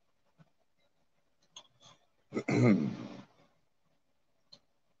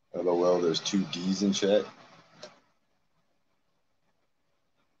 LOL, there's 2 D's in chat.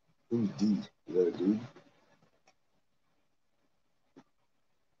 Who's D? Is that a dude?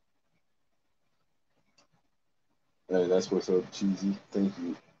 Hey, that's what's up, Cheesy. Thank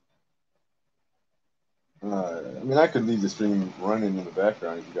you. I mean, I could leave the stream running in the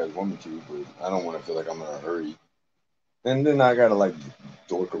background if you guys want me to, but I don't want to feel like I'm in a hurry. And then I gotta like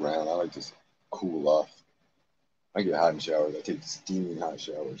dork around. I like to cool off. I get hot in showers. I take steaming hot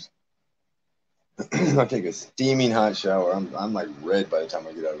showers. I take a steaming hot shower. I'm like red by the time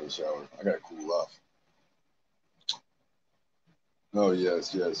I get out of the shower. I gotta cool off. Oh,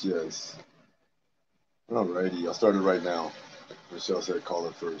 yes. Alrighty, I'll start it right now. Michelle said call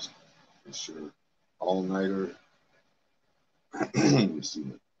her first. For sure. All-nighter. Let's see.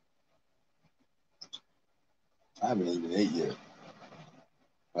 I haven't even ate yet.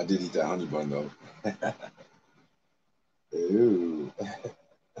 I did eat that honey bun, though. Ew.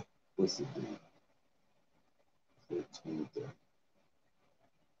 What's the date? 15th.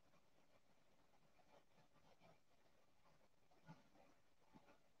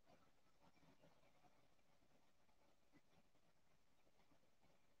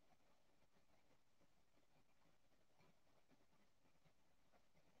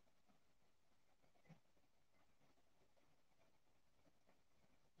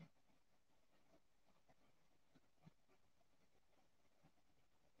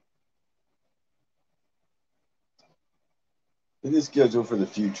 It is scheduled for the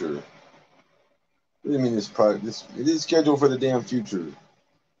future. What do you mean it is scheduled for the damn future.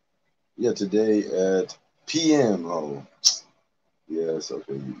 Yeah, today at PM. Oh, yes,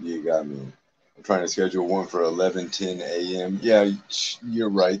 okay, you got me. I'm trying to schedule one for 11:10 a.m. Yeah,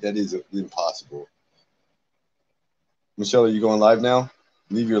 you're right. That is impossible. Michelle, are you going live now?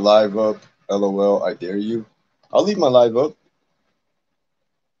 Leave your live up. LOL, I dare you. I'll leave my live up.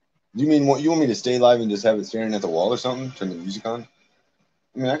 You want me to stay live and just have it staring at the wall or something? Turn the music on?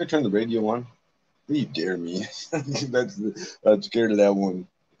 I mean, I could turn the radio on. You dare me? I'm scared of that one.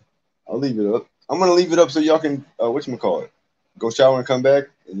 I'll leave it up. I'm gonna leave it up so y'all can whatchamacallit, go shower and come back,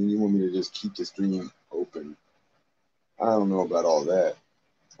 and then you want me to just keep the stream open. I don't know about all that.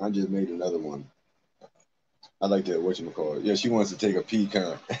 I just made another one. I like that whatchamacallit. Yeah, she wants to take a peek,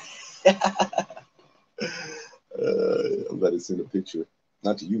 huh? I'm about to send a picture.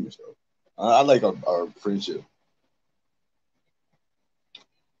 Not to you, Michelle. I like our friendship.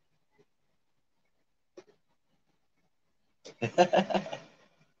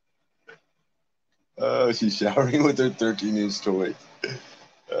 She's showering with her 13-inch toy.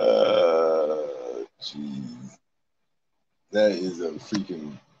 Jeez. That is a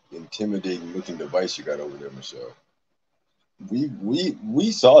freaking intimidating looking device you got over there, Michelle.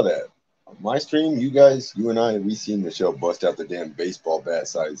 We saw that. On my stream, you guys, you and I, we seen Michelle bust out the damn baseball bat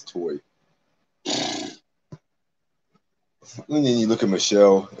sized toy. And then you look at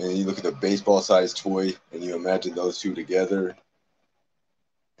Michelle and you look at the baseball sized toy and you imagine those two together.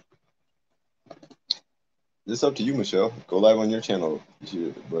 It's up to you, Michelle. Go live on your channel.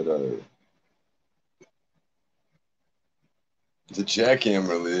 But the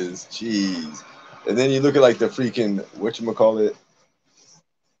jackhammer, Liz. Jeez. And then you look at like the freaking whatchamacallit.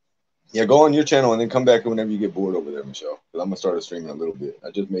 Yeah, go on your channel and then come back whenever you get bored over there, Michelle. Because I'm gonna start streaming a little bit. I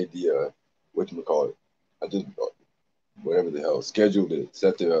just made the whatchamacallit. I just whatever the hell scheduled it.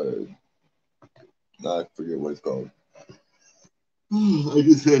 Set the I forget what it's called. I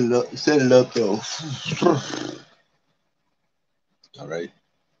just set it up. Set it up though. All right.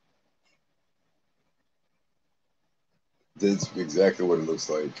 That's exactly what it looks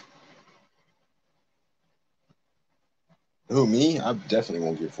like. Who, me? I definitely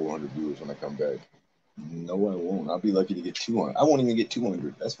won't get 400 viewers when I come back. No, I won't. I'll be lucky to get 200. I won't even get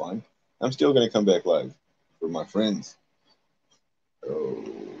 200. That's fine. I'm still going to come back live for my friends. Oh,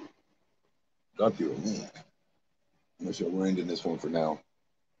 drop you a link. Michelle, we're ending this one for now.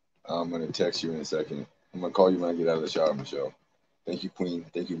 I'm going to text you in a second. I'm going to call you when I get out of the shower, Michelle. Thank you, Queen.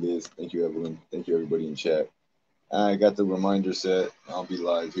 Thank you, Liz. Thank you, Evelyn. Thank you, everybody in chat. I got the reminder set. I'll be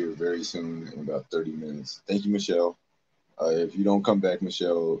live here very soon in about 30 minutes. Thank you, Michelle. If you don't come back,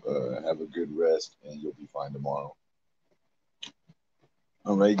 Michelle, have a good rest and you'll be fine tomorrow.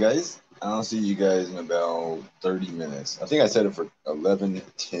 All right, guys. I'll see you guys in about 30 minutes. I think I set it for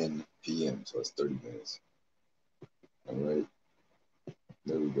 11:10 p.m., so it's 30 minutes. All right.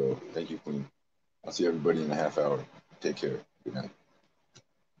 There we go. Thank you, Queen. I'll see everybody in a half hour. Take care. Good night.